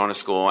remember we're going to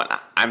school, and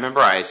I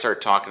remember I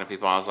started talking to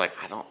people. And I was like,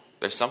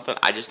 there's something,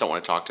 I just don't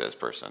want to talk to this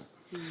person.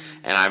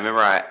 And I remember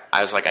I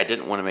was like, I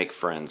didn't want to make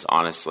friends,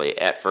 honestly.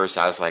 At first,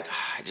 I was like,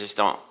 I just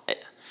don't,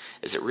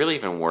 is it really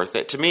even worth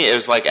it? To me, it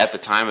was like at the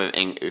time,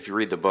 if you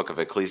read the book of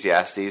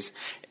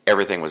Ecclesiastes,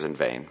 everything was in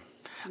vain.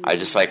 I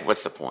just like,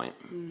 what's the point?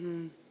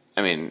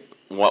 I mean,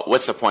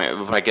 what's the point?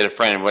 If I get a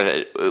friend,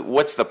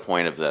 what's the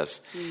point of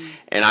this?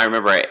 And I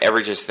remember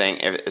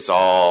it's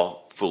all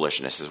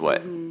foolishness is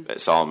what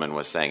Solomon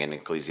was saying in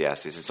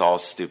Ecclesiastes. It's all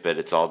stupid.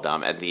 It's all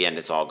dumb. At the end,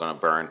 it's all going to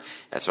burn.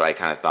 That's what I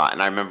kind of thought.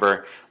 And I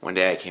remember one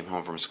day I came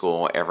home from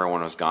school.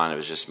 Everyone was gone. It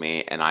was just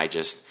me. And I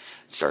just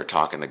started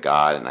talking to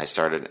God. And I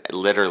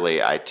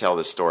tell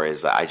this story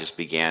is that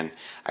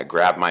I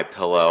grabbed my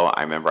pillow.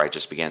 I remember I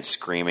just began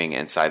screaming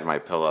inside my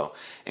pillow.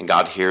 And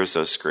God hears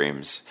those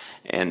screams.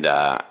 And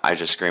I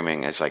just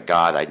screaming. It's like,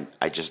 God,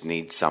 I just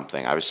need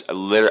something. I was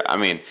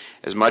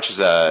as much as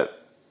a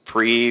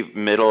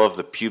middle of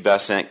the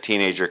pubescent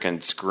teenager can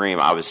scream,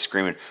 I was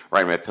screaming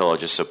right in my pillow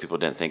just so people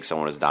didn't think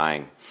someone was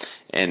dying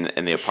in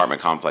the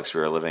apartment complex we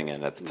were living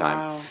in at the time.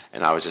 Wow.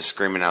 And I was just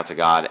screaming out to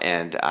God,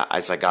 and I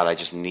was like, God, I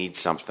just need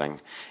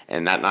something.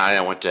 And that night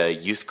I went to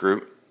youth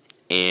group,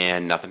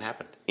 and nothing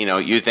happened.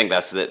 You think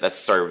that's the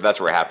story, that's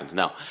where it happens.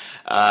 No.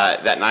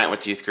 That night I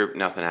went to youth group,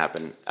 nothing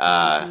happened.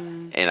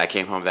 And I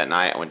came home that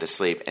night, I went to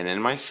sleep, and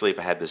in my sleep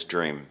I had this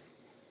dream.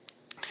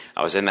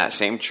 I was in that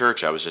same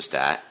church I was just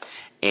at,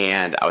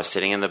 and I was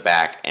sitting in the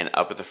back, and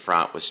up at the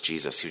front was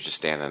Jesus. He was just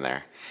standing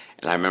there.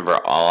 And I remember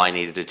all I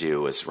needed to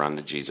do was run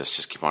to Jesus,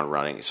 just keep on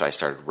running. So I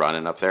started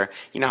running up there.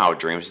 You know how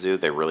dreams do?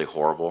 They're really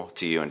horrible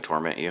to you and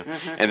torment you.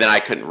 And then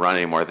I couldn't run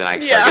anymore. Then I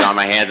started getting on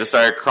my hands and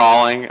started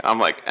crawling. I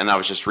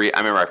was just I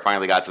remember I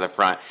finally got to the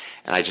front,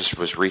 and I just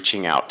was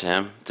reaching out to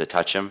him to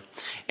touch him.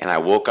 And I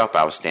woke up,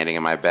 I was standing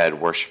in my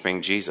bed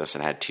worshiping Jesus,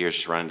 and I had tears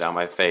just running down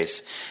my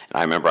face. And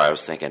I remember I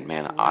was thinking,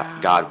 man,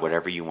 God,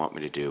 whatever you want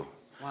me to do.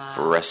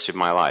 For the rest of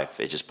my life,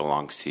 it just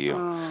belongs to you.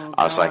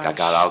 I was like,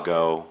 God, I'll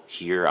go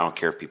here. I don't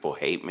care if people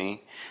hate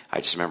me.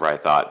 I just remember I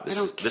thought, this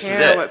is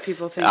it. What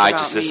people think about me.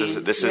 This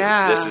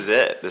is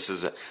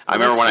it. I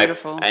remember when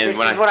beautiful. This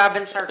is what I've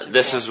been searching for.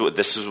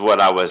 This is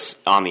what I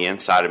was on the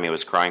inside of me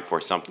was crying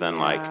for, something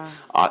like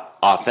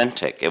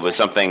authentic. It was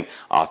something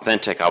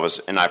authentic.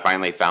 And I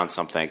finally found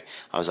something.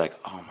 I was like,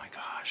 oh my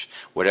gosh,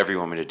 whatever you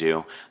want me to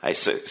do.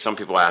 Some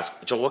people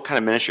ask, Joel, what kind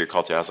of ministry you're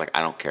called to? I was like,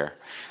 I don't care.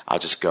 I'll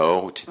just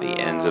go to the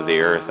ends of the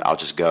earth. I'll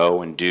just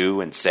go and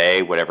do and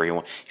say whatever he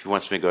wants. If he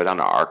wants me to go down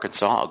to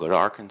Arkansas, I'll go to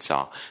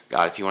Arkansas.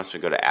 God, if he wants me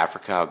to go to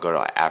Africa, I'll go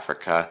to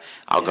Africa.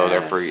 I'll go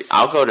there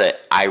I'll go to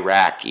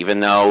Iraq, even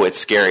though it's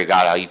scary.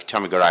 God, you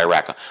tell me to go to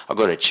Iraq. I'll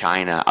go to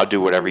China. I'll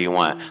do whatever you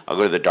want. I'll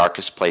go to the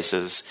darkest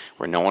places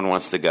where no one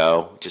wants to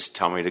go. Just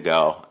tell me to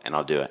go, and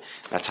I'll do it.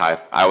 That's how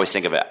I always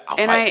think of it.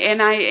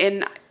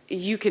 And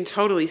you can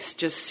totally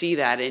just see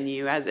that in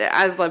you as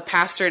a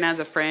pastor and as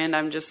a friend.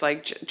 I'm just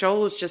like,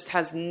 Joel just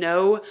has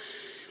no.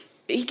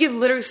 He could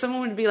literally,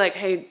 someone would be like,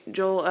 "Hey,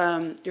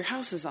 Joel, your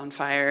house is on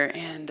fire,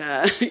 and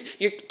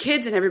your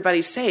kids and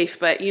everybody's safe,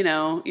 but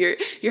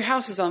your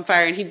house is on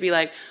fire," and he'd be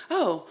like,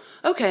 "Oh,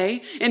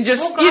 okay," and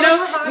just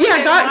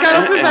God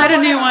will provide a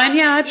new one.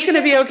 Yeah, it's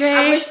gonna be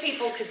okay. I wish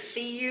people could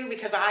see you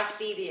because I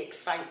see the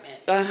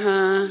excitement.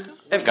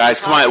 Guys,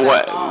 come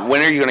on!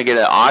 When are you gonna get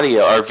an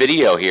audio or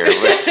video here?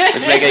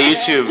 Let's make a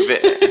YouTube.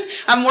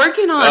 I'm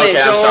working on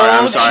it, Joel.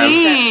 I'm sorry.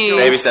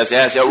 Baby steps.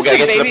 Yes, we gotta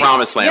get to the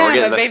promised land. Yeah, we're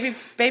getting the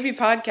baby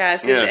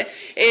podcast. Yeah.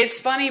 It's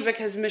funny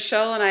because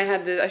Michelle and I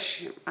had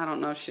this. I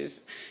don't know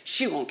if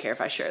she won't care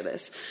if I share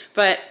this,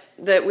 but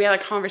we had a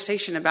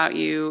conversation about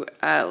you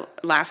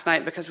last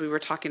night because we were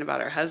talking about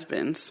our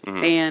husbands,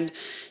 and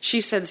she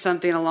said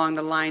something along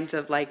the lines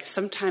of like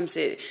sometimes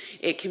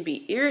it can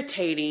be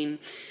irritating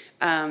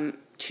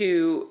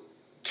to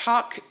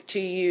talk to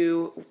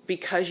you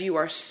because you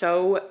are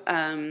so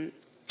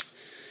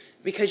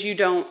because you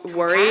don't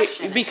worry,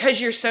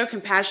 because you're so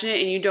compassionate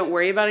and you don't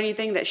worry about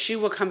anything, that she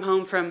will come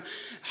home from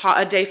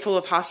a day full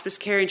of hospice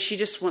care and she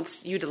just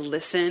wants you to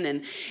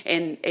listen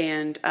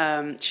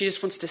and she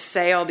just wants to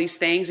say all these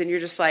things, and you're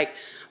just like,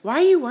 why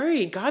are you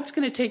worried? God's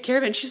going to take care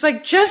of it. And she's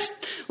like,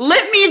 just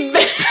let me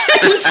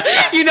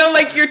vent.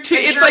 Like you're too.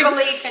 It's your like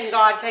belief in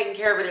God taking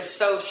care of it is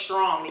so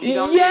strong that you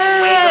don't even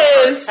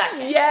waver for a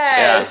second.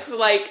 Yes,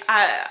 like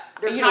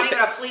there's not even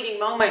a fleeting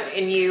moment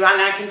in you,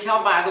 and I can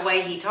tell by the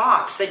way he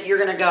talks that you're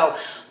going to go,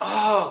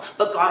 oh,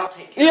 but God will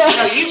take care of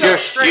it. You go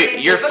straight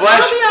into your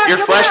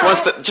flesh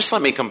wants to just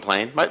let me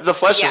complain. The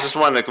flesh just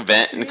wanted to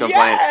vent and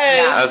complain.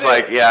 Yes. I was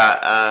like,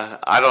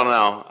 I don't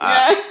know.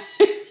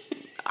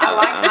 I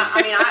like that.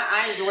 I mean,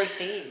 I enjoy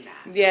seeing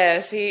that.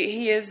 Yes,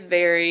 he is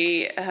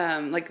very,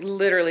 like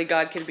literally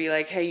God could be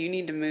like, hey, you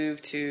need to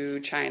move to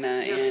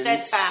China. You're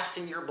steadfast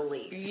in your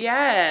belief.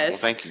 Yes. Well,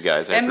 thank you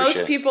guys. And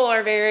most people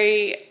are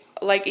very,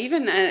 like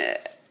even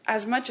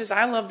as much as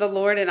I love the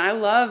Lord and I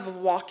love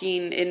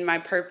walking in my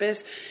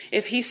purpose,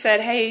 if he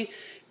said, hey,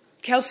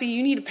 Kelsey,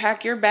 you need to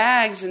pack your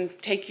bags and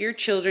take your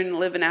children and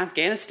live in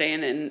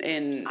Afghanistan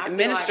and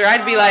minister,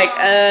 I'd be like,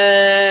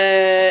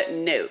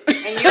 no.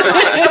 And you're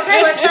like,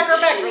 okay, let's pack our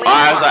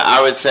bags. I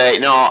would say,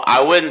 no,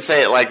 I wouldn't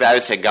say it like that. I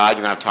would say, God,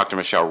 you're going to have to talk to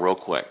Michelle real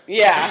quick.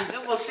 Yeah.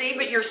 We'll see,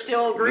 but you're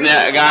still agreeing.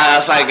 Yeah, God, I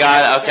was like,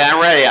 God, okay, I'm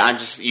ready.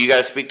 You got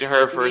to speak to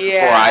her first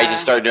before I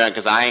just start doing it,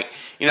 because I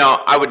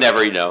would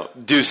never,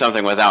 do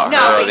something without her.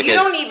 No, but you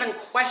don't even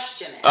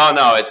question it. Oh,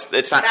 no, it's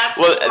not. That's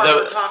the part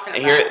we're talking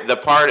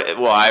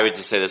about. I would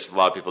just say this to a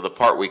lot of people. The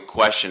part we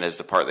question is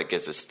the part that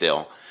gets us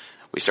still.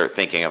 We start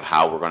thinking of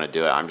how we're going to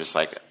do it. I'm just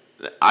like,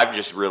 I've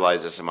just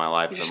realized this in my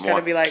life.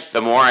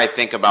 The more I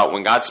think about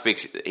when God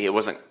speaks, it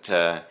wasn't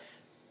to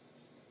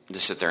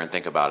just sit there and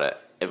think about it.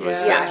 It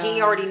was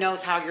he already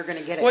knows how you're going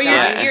to get it done.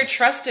 done. Your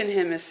trust in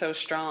him is so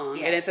strong,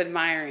 and it's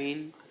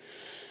admiring.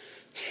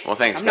 Well,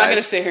 thanks, I'm guys. not going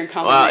to sit here and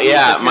compliment you.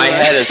 Well, yeah, my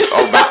head is...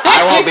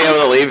 I won't be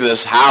able to leave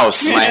this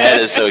house. My head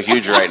is so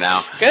huge right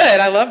now. Good,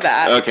 I love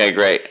that. Okay,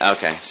 great.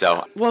 Okay,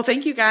 so... Well,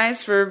 thank you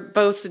guys for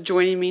both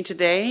joining me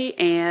today,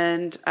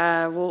 and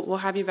we'll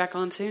have you back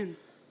on soon.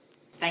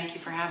 Thank you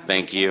for having me.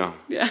 Thank you.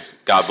 Yeah.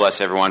 God bless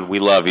everyone. We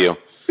love you.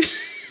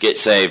 Get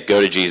saved.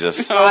 Go to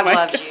Jesus. God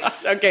loves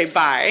you. Okay,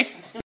 bye.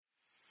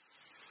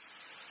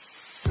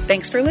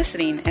 Thanks for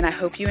listening, and I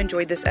hope you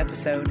enjoyed this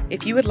episode.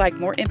 If you would like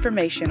more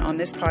information on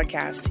this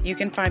podcast, you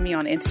can find me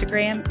on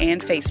Instagram and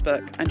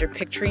Facebook under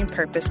Picturing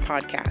Purpose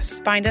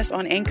Podcast. Find us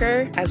on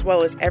Anchor, as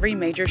well as every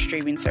major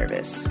streaming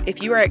service.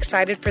 If you are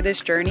excited for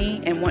this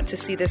journey and want to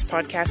see this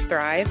podcast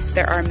thrive,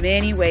 there are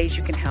many ways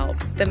you can help.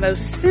 The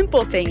most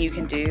simple thing you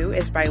can do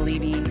is by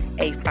leaving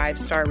a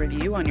 5-star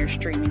review on your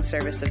streaming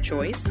service of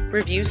choice.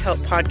 Reviews help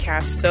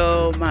podcasts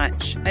so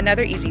much.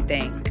 Another easy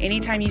thing,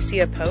 anytime you see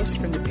a post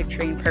from the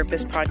Picturing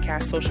Purpose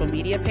Podcast social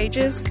media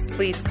pages,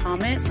 please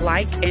comment,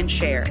 like, and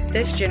share.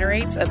 This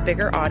generates a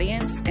bigger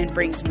audience and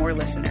brings more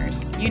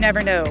listeners. You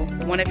never know,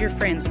 one of your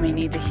friends may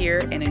need to hear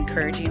an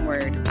encouraging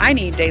word. I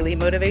need daily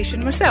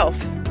motivation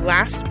myself.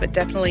 Last but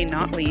definitely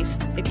not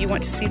least, if you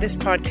want to see this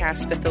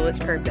podcast fulfill its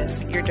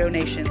purpose, your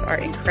donations are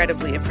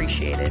incredibly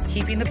appreciated.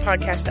 Keeping the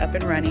podcast up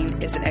and running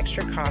is an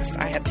extra cost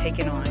I have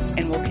taken on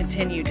and will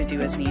continue to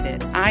do as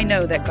needed. I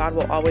know that God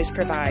will always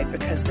provide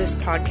because this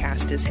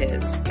podcast is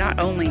His. Not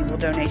only will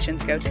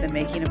donations go to the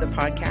making of the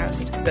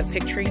podcast, but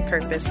Picturing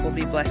Purpose will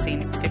be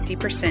blessing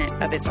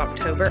 50% of its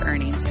October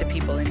earnings to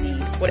people in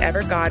need.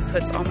 Whatever God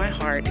puts on my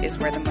heart is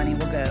where the money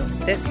will go.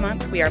 This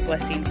month, we are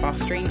blessing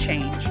Fostering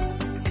Change.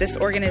 This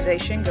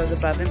organization goes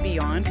above and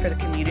beyond for the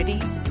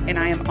community, and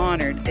I am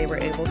honored they were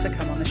able to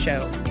come on the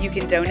show. You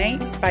can donate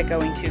by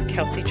going to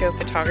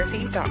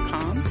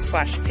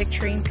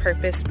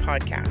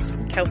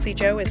kelseyjophotography.com/picturingpurposepodcast. Kelsey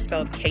Jo is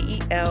spelled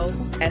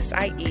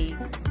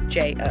KELSIEJO.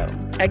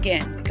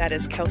 Again, that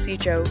is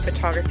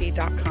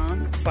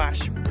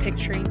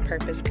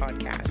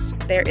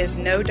kelseyjophotography.com/picturingpurposepodcast. There is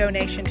no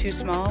donation too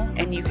small,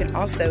 and you can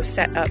also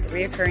set up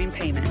reoccurring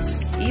payments.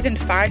 Even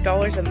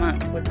 $5 a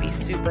month would be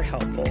super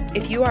helpful.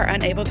 If you are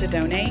unable to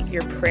donate,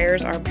 your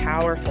prayers are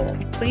powerful.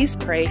 Please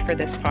pray for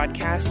this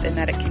podcast and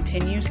that it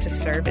continues to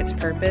serve its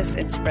purpose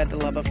and spread the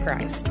love of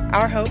Christ.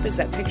 Our hope is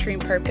that Picturing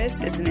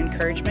Purpose is an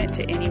encouragement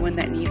to anyone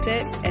that needs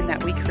it, and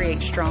that we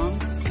create strong,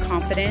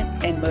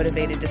 confident, and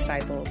motivated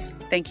disciples.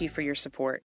 Thank you for your support.